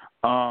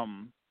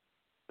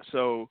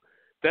 So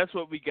that's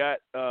what we got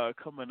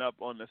coming up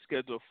on the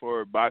schedule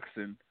for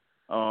boxing.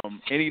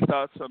 Any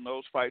thoughts on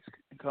those fights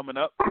coming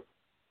up?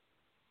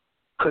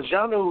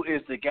 Kajanu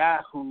is the guy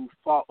who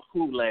fought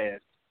who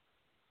last?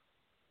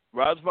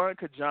 Razvan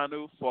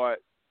Kajanu fought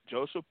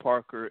Joseph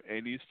Parker,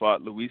 and he's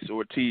fought Luis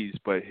Ortiz.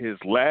 But his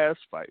last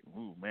fight,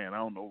 I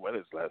don't know what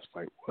his last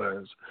fight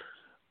was.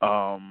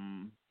 Well,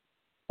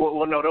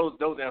 no,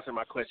 those answer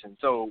my question.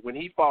 So when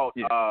he fought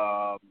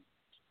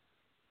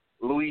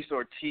Luis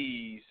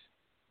Ortiz,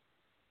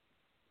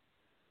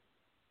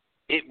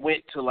 it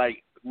went to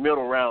like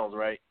middle rounds,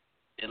 right?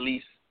 At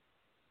least.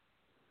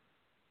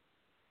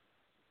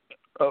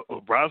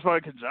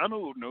 Razvan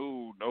Kajanu,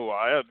 no,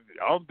 I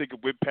don't think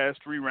it went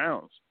past 3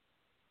 rounds.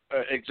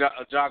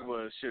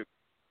 Ajagba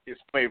is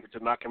favored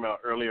to knock him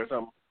out early or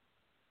something.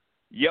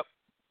 Yep.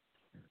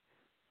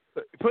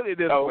 Put it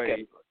this way: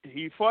 okay.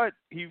 He fought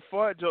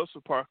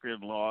Joseph Parker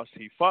and lost.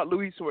 He fought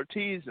Luis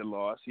Ortiz and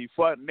lost. He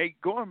fought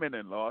Nate Gorman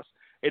and lost,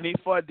 and he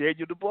fought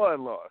Daniel Dubois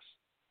and lost.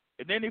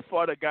 And then he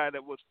fought a guy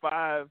that was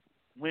 5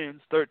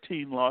 wins,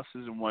 13 losses,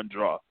 and 1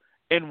 draw,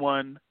 and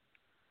won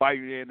by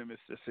unanimous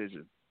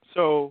decision.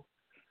 So,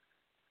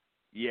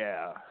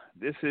 yeah,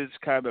 this is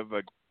kind of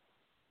a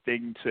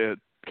thing to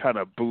kind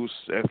of boost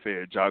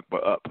Efe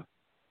Ajagba up.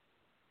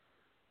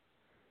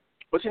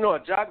 But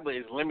Ajagba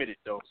is limited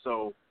though,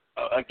 so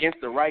against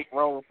the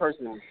wrong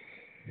person,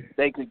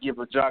 they could give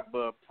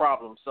Ajagba a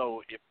problem.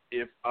 So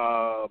if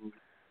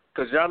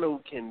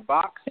Kajanu can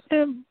box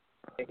and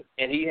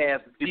he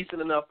has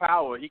decent enough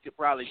power, he could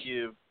probably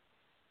give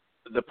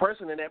the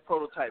person in that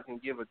prototype can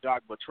give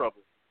Ajagba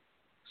trouble.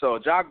 So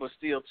Ajagba's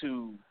still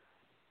too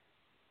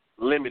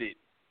limited.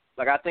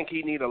 Like, I think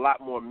he need a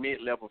lot more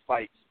mid-level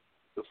fights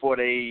before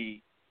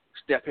they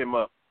step him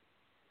up.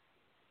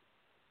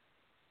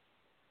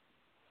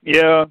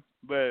 Yeah,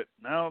 but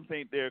I don't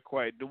think they're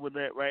quite doing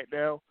that right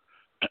now.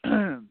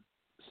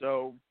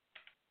 So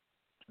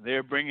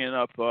they're bringing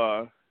up,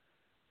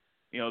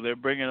 they're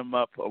bringing him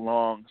up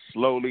along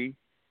slowly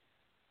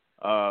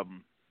to,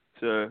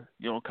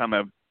 kind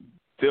of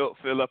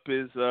fill up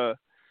his,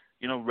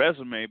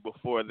 resume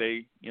before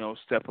they,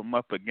 step him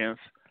up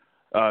against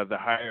the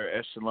higher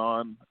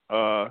echelon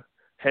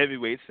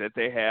heavyweights that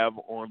they have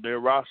on their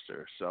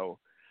roster. So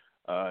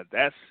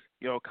that's,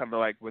 kind of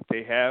like what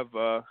they have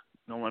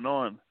going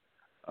on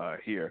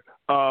here.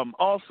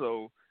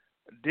 Also,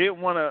 did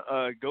want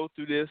to go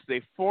through this.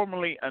 They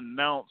formally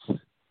announced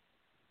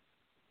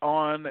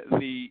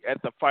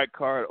at the fight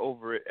card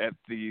over at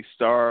the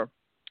Star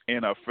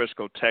in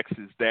Frisco,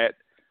 Texas, that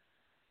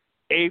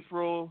it's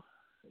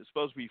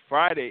supposed to be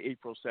Friday,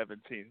 April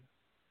 17th.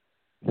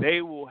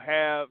 They will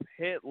have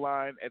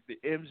headline at the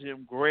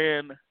MGM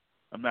Grand.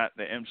 I'm not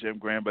the MGM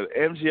Grand, but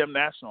MGM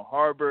National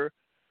Harbor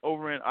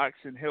over in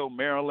Oxon Hill,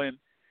 Maryland.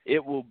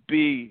 It will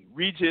be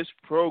Regis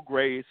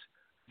Prograis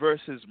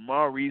versus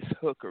Maurice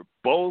Hooker.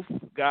 Both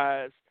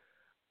guys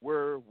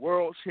were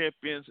world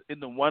champions in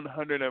the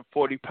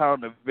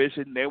 140-pound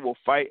division. They will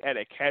fight at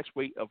a catch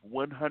weight of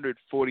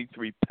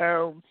 143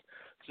 pounds.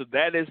 So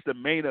that is the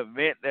main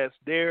event that's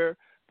there.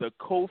 The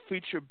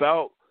co-feature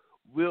bout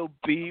will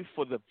be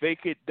for the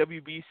vacant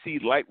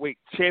WBC lightweight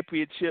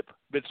championship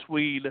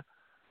between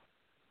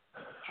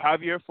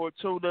Javier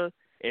Fortuna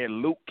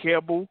and Luke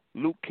Campbell.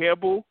 Luke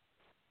Campbell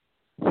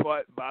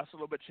fought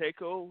Vasily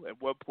Lomachenko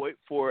at one point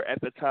for, at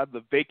the time,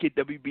 the vacant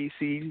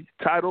WBC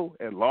title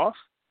and lost.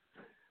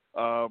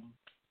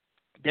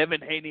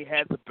 Devin Haney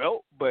had the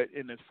belt, but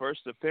in his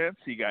first defense,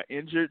 he got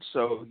injured,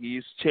 so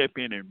he's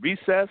champion in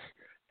recess,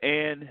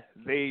 and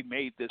they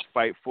made this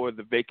fight for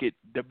the vacant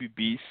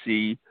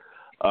WBC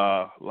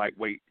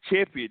lightweight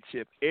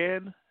championship.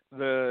 And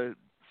the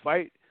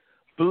fight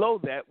below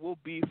that will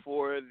be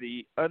for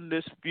the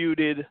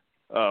undisputed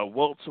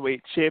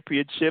welterweight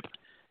championship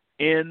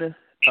in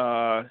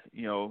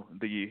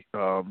the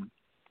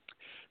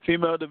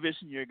female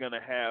division. You're going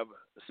to have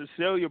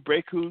Cecilia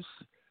Brækhus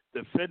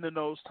defending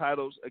those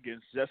titles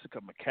against Jessica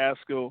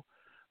McCaskill.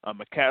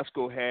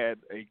 McCaskill had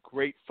a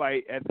great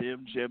fight at the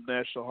MGM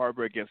National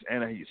Harbor against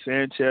Anaheem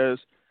Sanchez.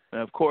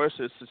 And, of course,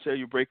 it's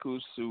Cecilia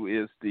Brækhus, who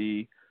is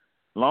the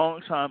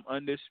longtime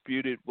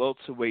undisputed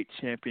welterweight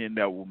champion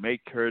that will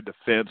make her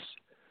defense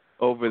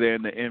over there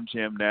in the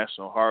MGM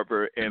National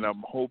Harbor. And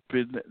I'm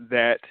hoping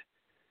that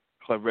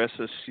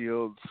Claressa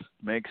Shields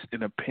makes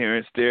an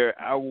appearance there.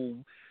 I will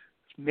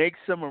make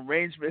some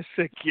arrangements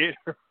to get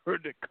her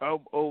to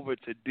come over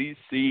to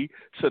D.C.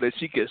 so that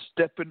she can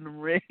step in the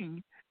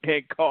ring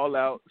and call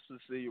out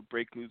Cecilia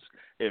Brækhus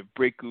if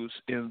Brækhus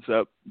ends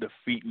up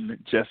defeating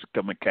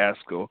Jessica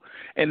McCaskill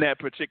in that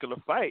particular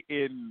fight.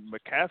 And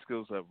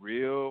McCaskill's a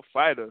real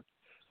fighter.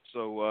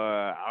 So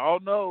I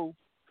don't know.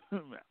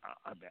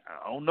 I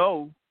don't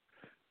know.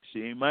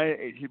 She might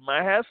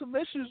have some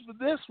issues with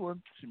this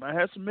one. She might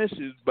have some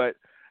issues, but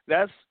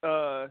that's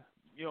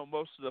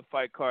most of the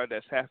fight card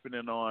that's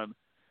happening on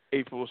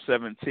April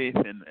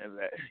 17th, and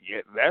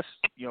that's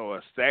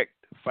a stacked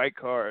fight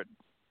card.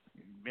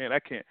 Man, I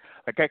can't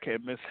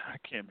miss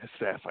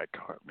that fight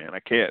card, man. I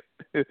can't.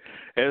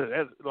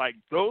 Like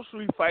those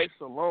three fights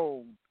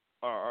alone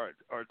are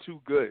too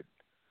good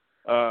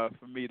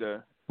for me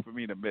to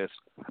miss.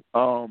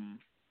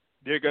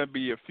 There are going to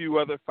be a few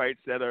other fights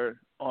that are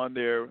on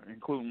there,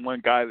 including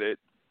one guy that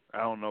I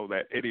don't know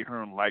that Eddie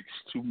Hearn likes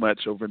too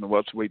much over in the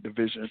welterweight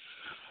division,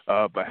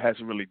 but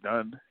hasn't really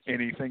done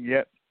anything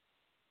yet.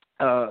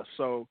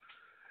 So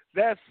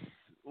that's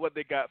what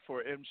they got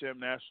for MGM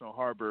National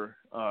Harbor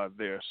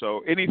there.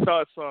 So any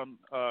thoughts on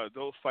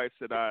those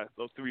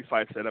three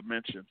fights that I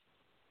mentioned?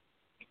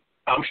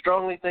 I'm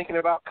strongly thinking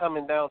about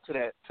coming down to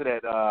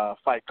that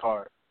fight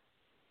card.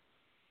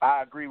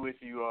 I agree with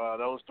you.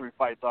 Those three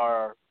fights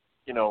are,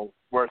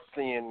 worth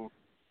seeing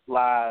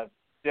live.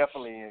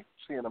 Definitely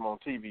seeing them on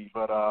TV.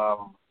 But I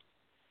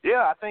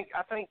think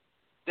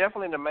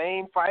definitely the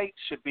main fight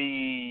should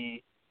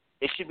be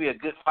a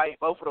good fight.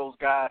 Both of those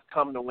guys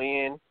come to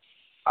win.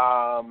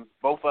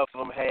 Both of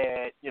them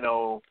had,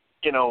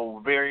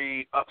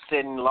 very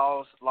upsetting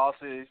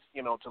losses,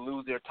 to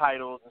lose their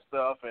titles and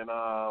stuff. And,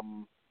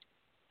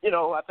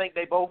 I think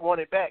they both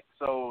want it back.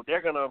 So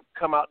they're going to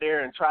come out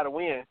there and try to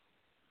win.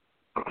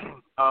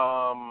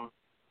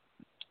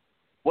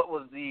 What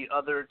was the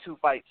other two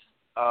fights?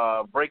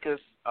 Brækhus.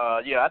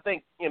 I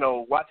think,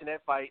 watching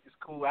that fight is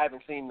cool. I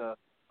haven't seen the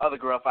other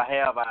girl. If I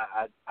have,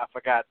 I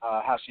forgot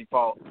how she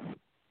fought.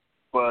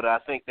 But I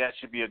think that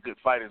should be a good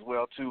fight as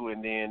well, too.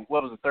 And then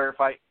what was the third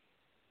fight?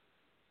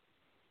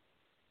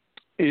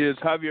 It is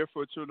Javier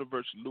Fortuna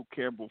versus Luke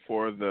Campbell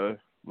for the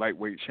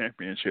lightweight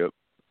championship.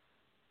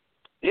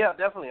 Yeah,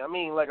 definitely. I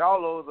mean, like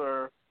all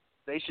those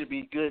they should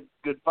be good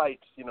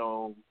fights.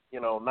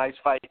 Nice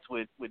fights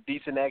with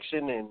decent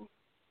action. And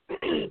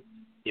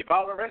if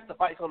all the rest of the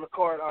fights on the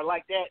card are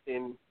like that,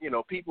 then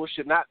people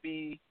should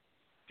definitely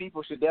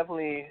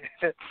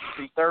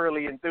be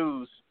thoroughly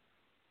enthused.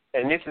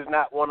 And this is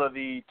not one of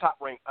the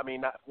not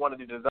one of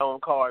the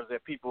DAZN cards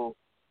that people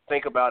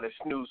think about as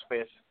snooze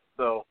fest.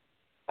 So,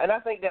 and I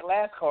think that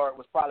last card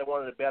was probably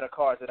one of the better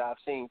cards that I've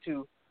seen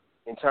too,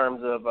 in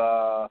terms of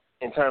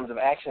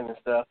action and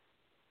stuff,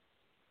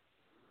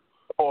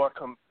 or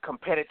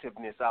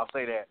competitiveness. I'll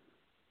say that.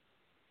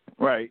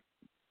 Right.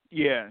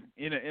 Yeah.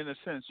 In a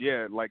sense,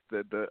 yeah. Like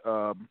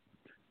the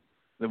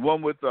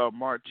one with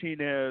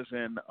Martinez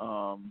and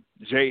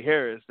Jay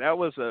Harris. That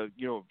was a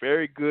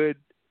very good.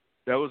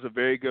 That was a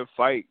very good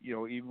fight,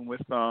 even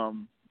with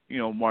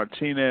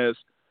Martinez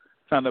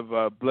kind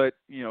of blood,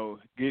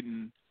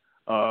 getting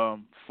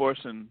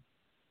forcing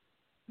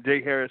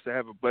Jay Harris to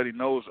have a bloody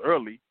nose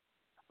early.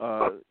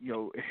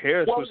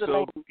 Harris was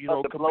so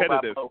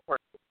competitive.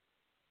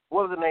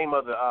 What was the name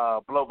of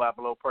the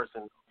blow-by-blow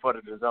person for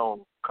the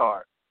DAZN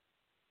card?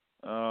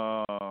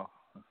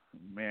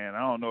 Man, I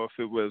don't know if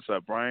it was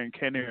Brian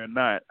Kenny or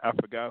not. I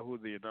forgot who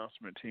the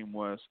announcement team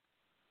was.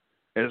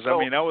 I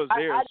was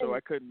there, so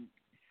I couldn't.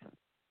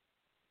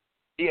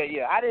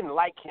 Yeah, I didn't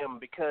like him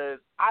because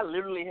I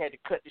literally had to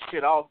cut the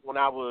shit off when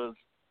I was,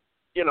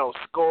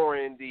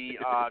 scoring the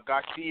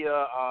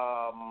Garcia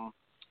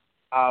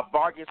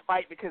Vargas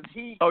fight because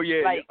he. Oh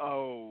yeah.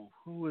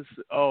 Who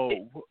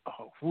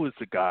was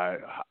the guy?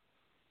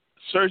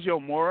 Sergio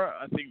Mora.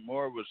 I think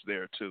Mora was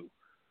there too.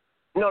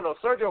 No,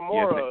 Sergio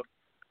Mora.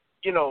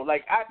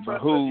 I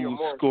trust Sergio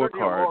Mora. Scorecard.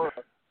 Sergio Mora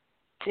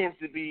tends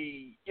to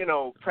be,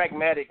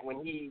 pragmatic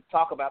when he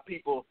talk about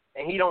people,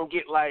 and he don't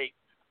get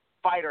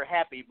fighter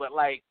happy. But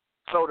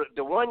so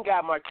the one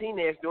guy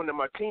Martinez during the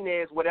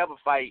Martinez whatever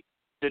fight,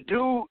 the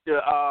dude,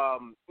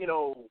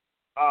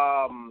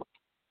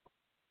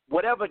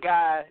 whatever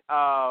guy,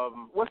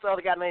 what's the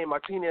other guy named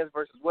Martinez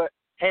versus what?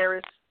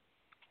 Harris.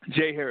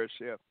 Jay Harris,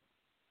 yeah.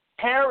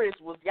 Harris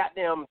was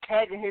goddamn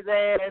tagging his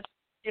ass.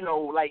 He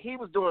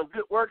was doing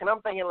good work, and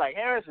I'm thinking,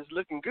 Harris is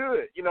looking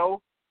good,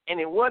 And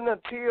it wasn't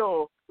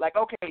until,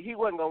 he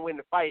wasn't going to win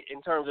the fight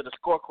in terms of the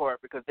scorecard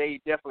because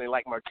they definitely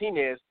like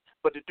Martinez.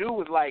 But the dude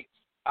was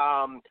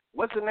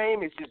what's the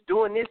name? Is just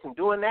doing this and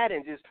doing that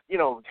and just,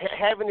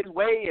 having his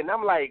way. And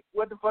I'm like,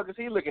 what the fuck is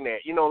he looking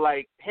at?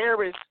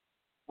 Harris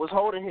was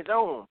holding his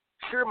own.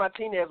 Sure,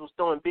 Martinez was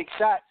throwing big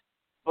shots,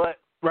 but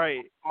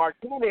right.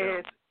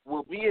 Martinez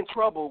will be in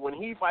trouble when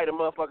he fight a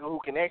motherfucker who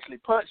can actually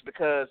punch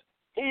because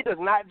he does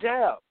not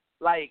jab.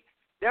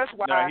 That's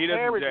why he doesn't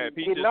Harris jab.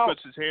 He just off.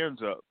 puts his hands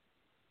up.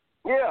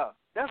 Yeah,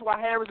 that's why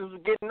Harris was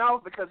getting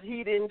off because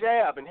he didn't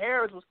jab. And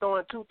Harris was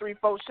throwing 2, 3,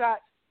 4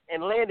 shots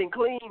and landing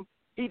clean.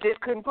 He just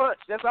couldn't punch.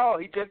 That's all.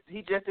 He just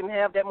didn't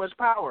have that much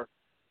power.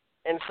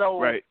 And so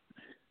right.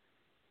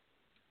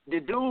 The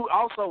dude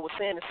also was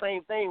saying the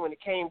same thing when it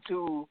came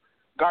to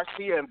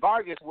Garcia and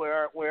Vargas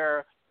where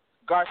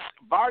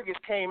Vargas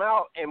came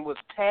out and was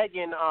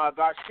tagging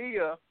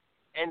Garcia,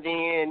 and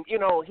then,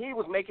 he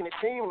was making it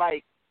seem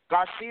like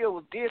Garcia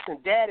was this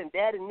and that and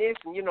this,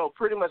 and,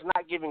 pretty much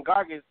not giving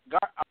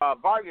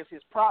Vargas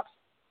his props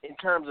in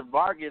terms of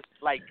Vargas,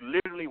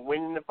 literally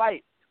winning the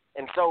fight.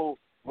 And so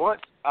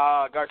once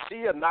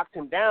Garcia knocked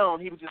him down,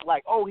 he was just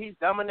like, oh, he's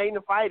dominating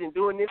the fight and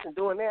doing this and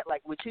doing that,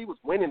 which he was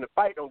winning the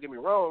fight, don't get me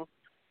wrong.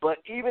 But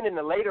even in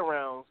the later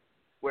rounds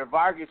where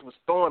Vargas was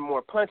throwing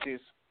more punches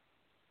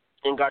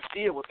and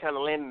Garcia was kind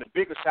of landing the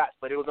bigger shots,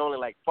 but it was only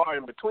far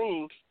in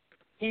between,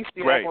 he's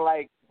still acting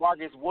like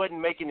Vargas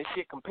wasn't making the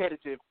shit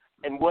competitive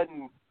and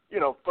wasn't,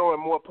 throwing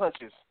more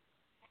punches.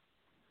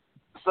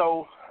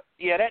 So,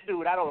 yeah, that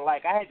dude I don't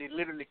like. I had to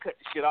literally cut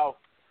the shit off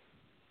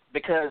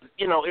because,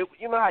 you know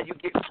how you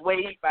get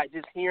swayed by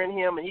just hearing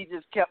him, and he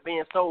just kept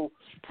being so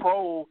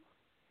pro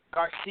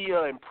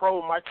Garcia and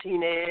pro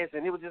Martinez,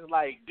 and it was just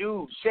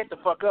dude, shut the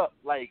fuck up.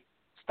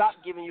 Stop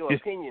giving your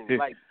opinion.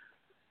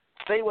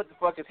 Say what the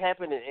fuck is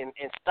happening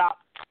and stop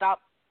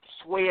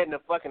swaying the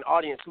fucking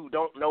audience who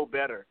don't know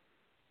better.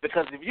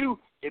 Because if you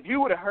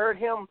would have heard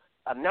him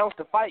announce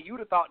the fight, you'd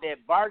have thought that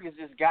Vargas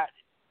just got,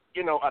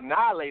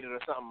 annihilated or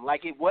something.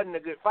 It wasn't a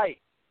good fight.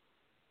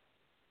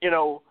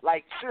 Sure,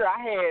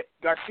 I had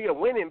Garcia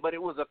winning, but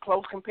it was a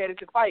close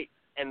competitive fight.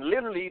 And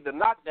literally the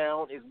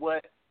knockdown is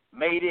what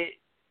made it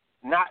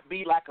not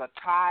be a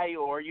tie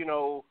or,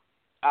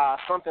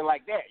 something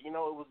like that. It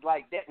was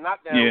that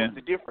knockdown was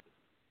the difference.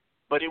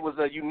 But it was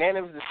a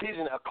unanimous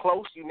decision, a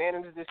close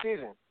unanimous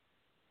decision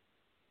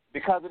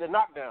because of the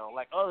knockdown.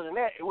 Other than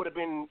that, it would have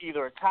been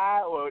either a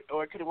tie or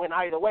it could have went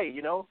either way,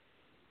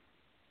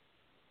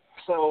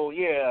 So,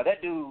 yeah,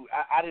 that dude,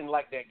 I didn't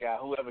like that guy,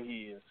 whoever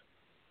he is.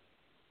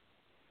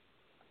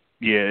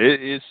 Yeah,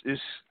 it's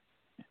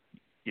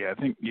I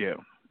think,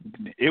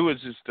 it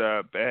was just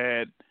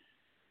bad.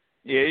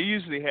 Yeah, you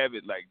usually have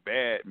it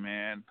bad,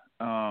 man,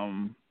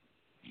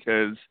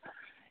 because,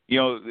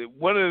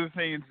 one of the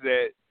things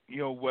that,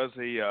 was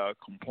a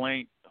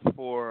complaint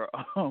for,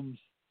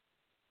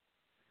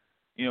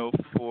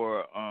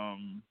 for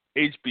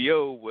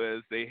HBO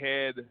was they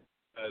had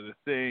the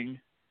thing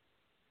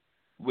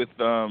with,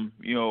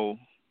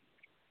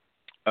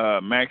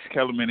 Max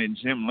Kellerman and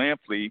Jim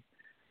Lampley,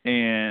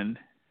 and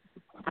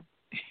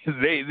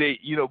they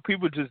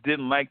people just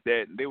didn't like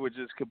that. They were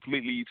just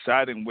completely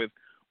siding with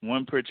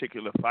one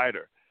particular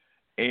fighter,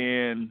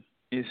 and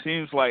it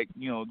seems like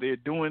they're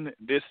doing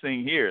this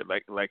thing here,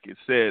 like it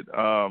said.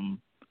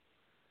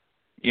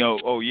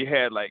 You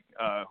had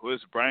who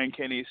was Brian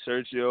Kenny,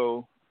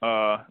 Sergio,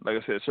 like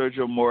I said,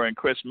 Sergio Mora and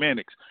Chris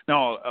Mannix.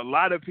 Now, a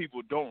lot of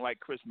people don't like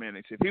Chris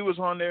Mannix. If he was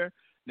on there,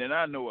 then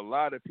I know a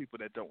lot of people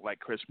that don't like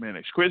Chris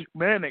Mannix. Chris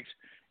Mannix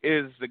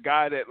is the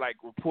guy that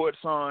reports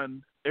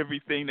on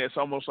everything that's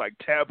almost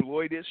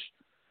tabloidish.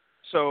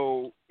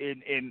 So,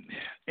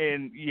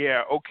 and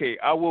yeah, okay,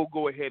 I will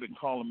go ahead and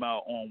call him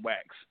out on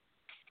wax.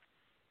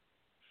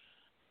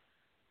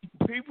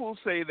 people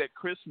say that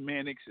Chris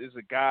Mannix is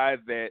a guy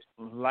that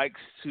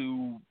likes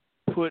to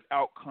put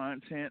out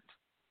content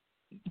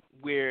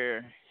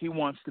where he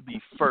wants to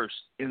be first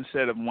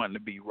instead of wanting to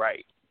be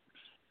right.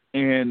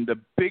 And the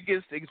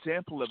biggest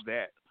example of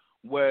that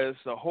was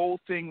the whole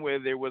thing where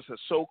there was a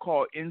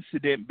so-called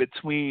incident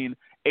between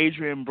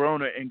Adrian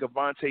Broner and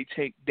Gervonta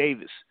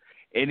Davis.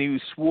 And he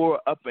swore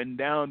up and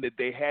down that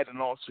they had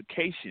an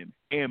altercation.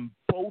 And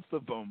both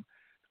of them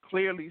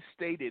clearly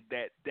stated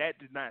that that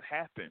did not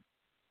happen.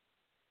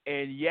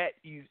 And yet,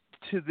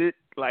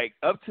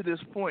 up to this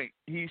point,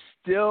 he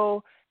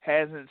still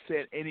hasn't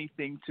said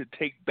anything to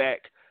take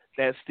back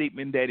that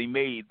statement that he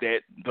made that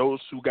those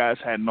two guys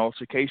had an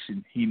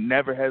altercation. He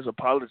never has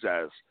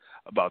apologized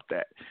about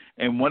that.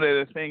 And one of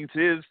the things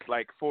is,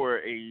 like, for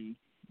a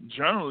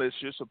journalist,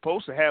 you're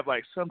supposed to have,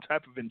 like, some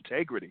type of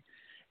integrity.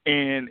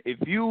 And if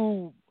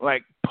you,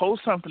 like,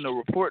 post something or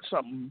report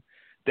something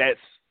that's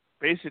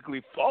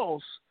basically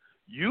false,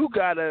 you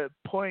gotta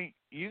point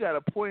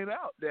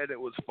out that it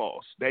was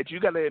false, that you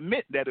gotta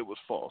admit that it was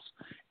false.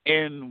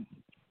 And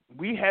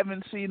we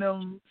haven't seen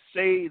him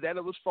say that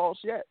it was false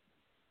yet,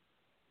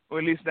 or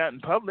at least not in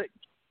public.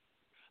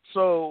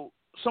 So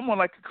someone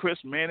like Chris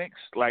Mannix,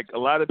 like, a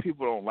lot of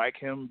people don't like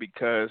him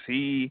because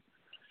he,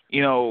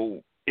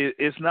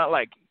 it's not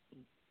like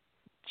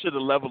to the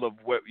level of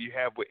what you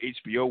have with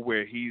HBO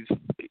where he's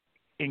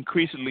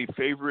increasingly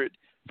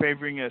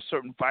favoring a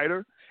certain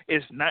fighter.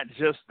 It's not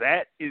just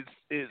that.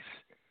 It's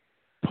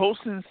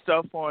posting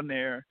stuff on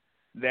there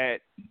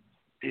that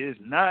is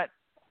not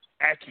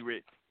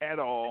accurate at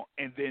all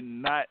and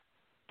then not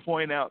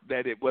point out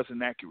that it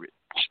wasn't accurate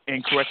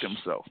and correct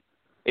himself.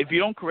 If you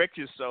don't correct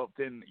yourself,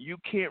 then you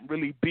can't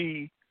really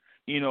be,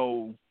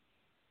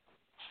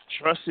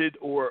 trusted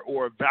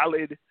or a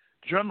valid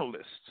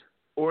journalist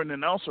or an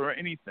announcer or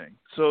anything.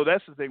 So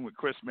that's the thing with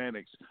Chris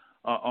Mannix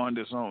on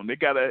this own. They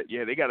gotta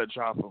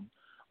drop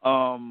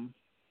him.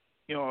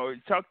 He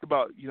talked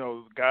about,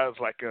 guys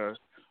like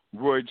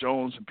Roy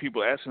Jones and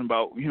people asking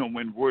about,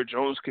 when Roy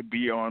Jones could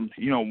be on,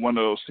 one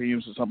of those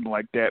teams or something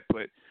like that.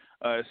 But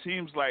it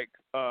seems like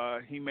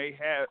he may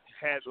have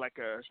had like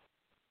a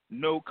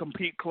no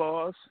compete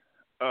clause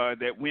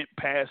that went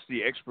past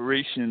the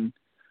expiration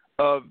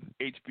of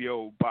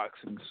HBO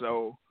boxing.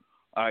 So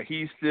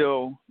he's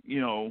still,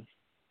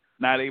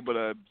 not able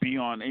to be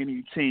on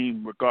any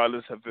team,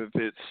 regardless of if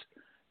it's,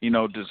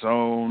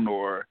 DAZN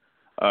or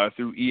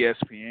through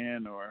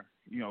ESPN or,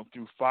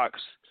 through Fox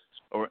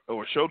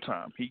or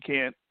Showtime. He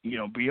can't,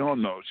 be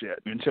on those yet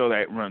until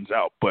that runs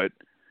out. But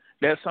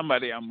that's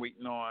somebody I'm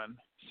waiting on,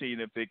 seeing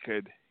if they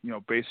could,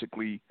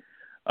 basically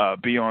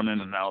be on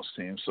an announced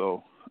team.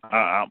 So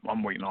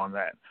I'm waiting on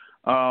that.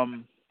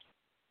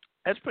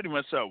 That's pretty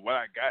much what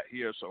I got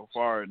here so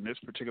far in this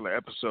particular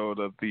episode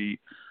of the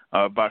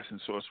Boxing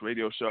Source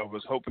Radio Show. I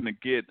was hoping to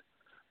get,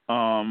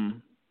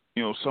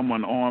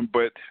 someone on,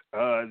 but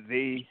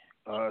they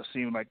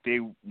seemed like they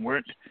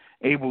weren't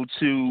able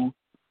to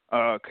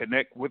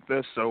connect with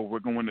us, so we're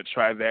going to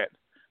try that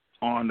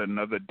on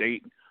another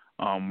date.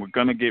 We're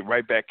going to get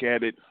right back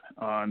at it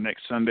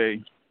next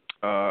Sunday,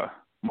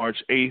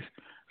 March 8th,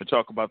 to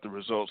talk about the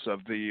results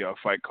of the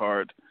fight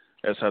card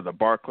that's at the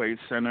Barclays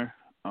Center.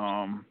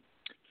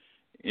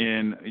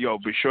 And,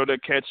 be sure to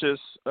catch us,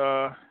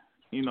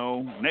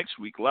 next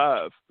week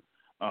live.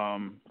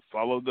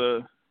 Follow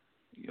the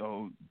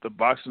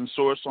Boxing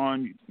Source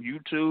on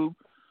YouTube,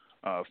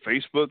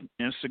 Facebook,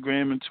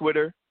 Instagram, and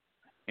Twitter.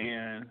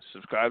 And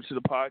subscribe to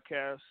the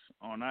podcast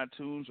on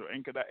iTunes or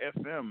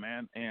Anchor.fm,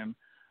 man. And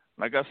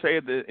like I say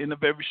at the end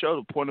of every show,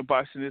 the point of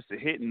boxing is to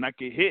hit and not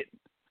get hit,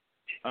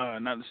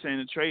 not to stand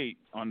and trade.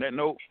 On that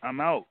note, I'm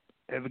out.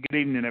 Have a good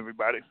evening,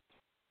 everybody.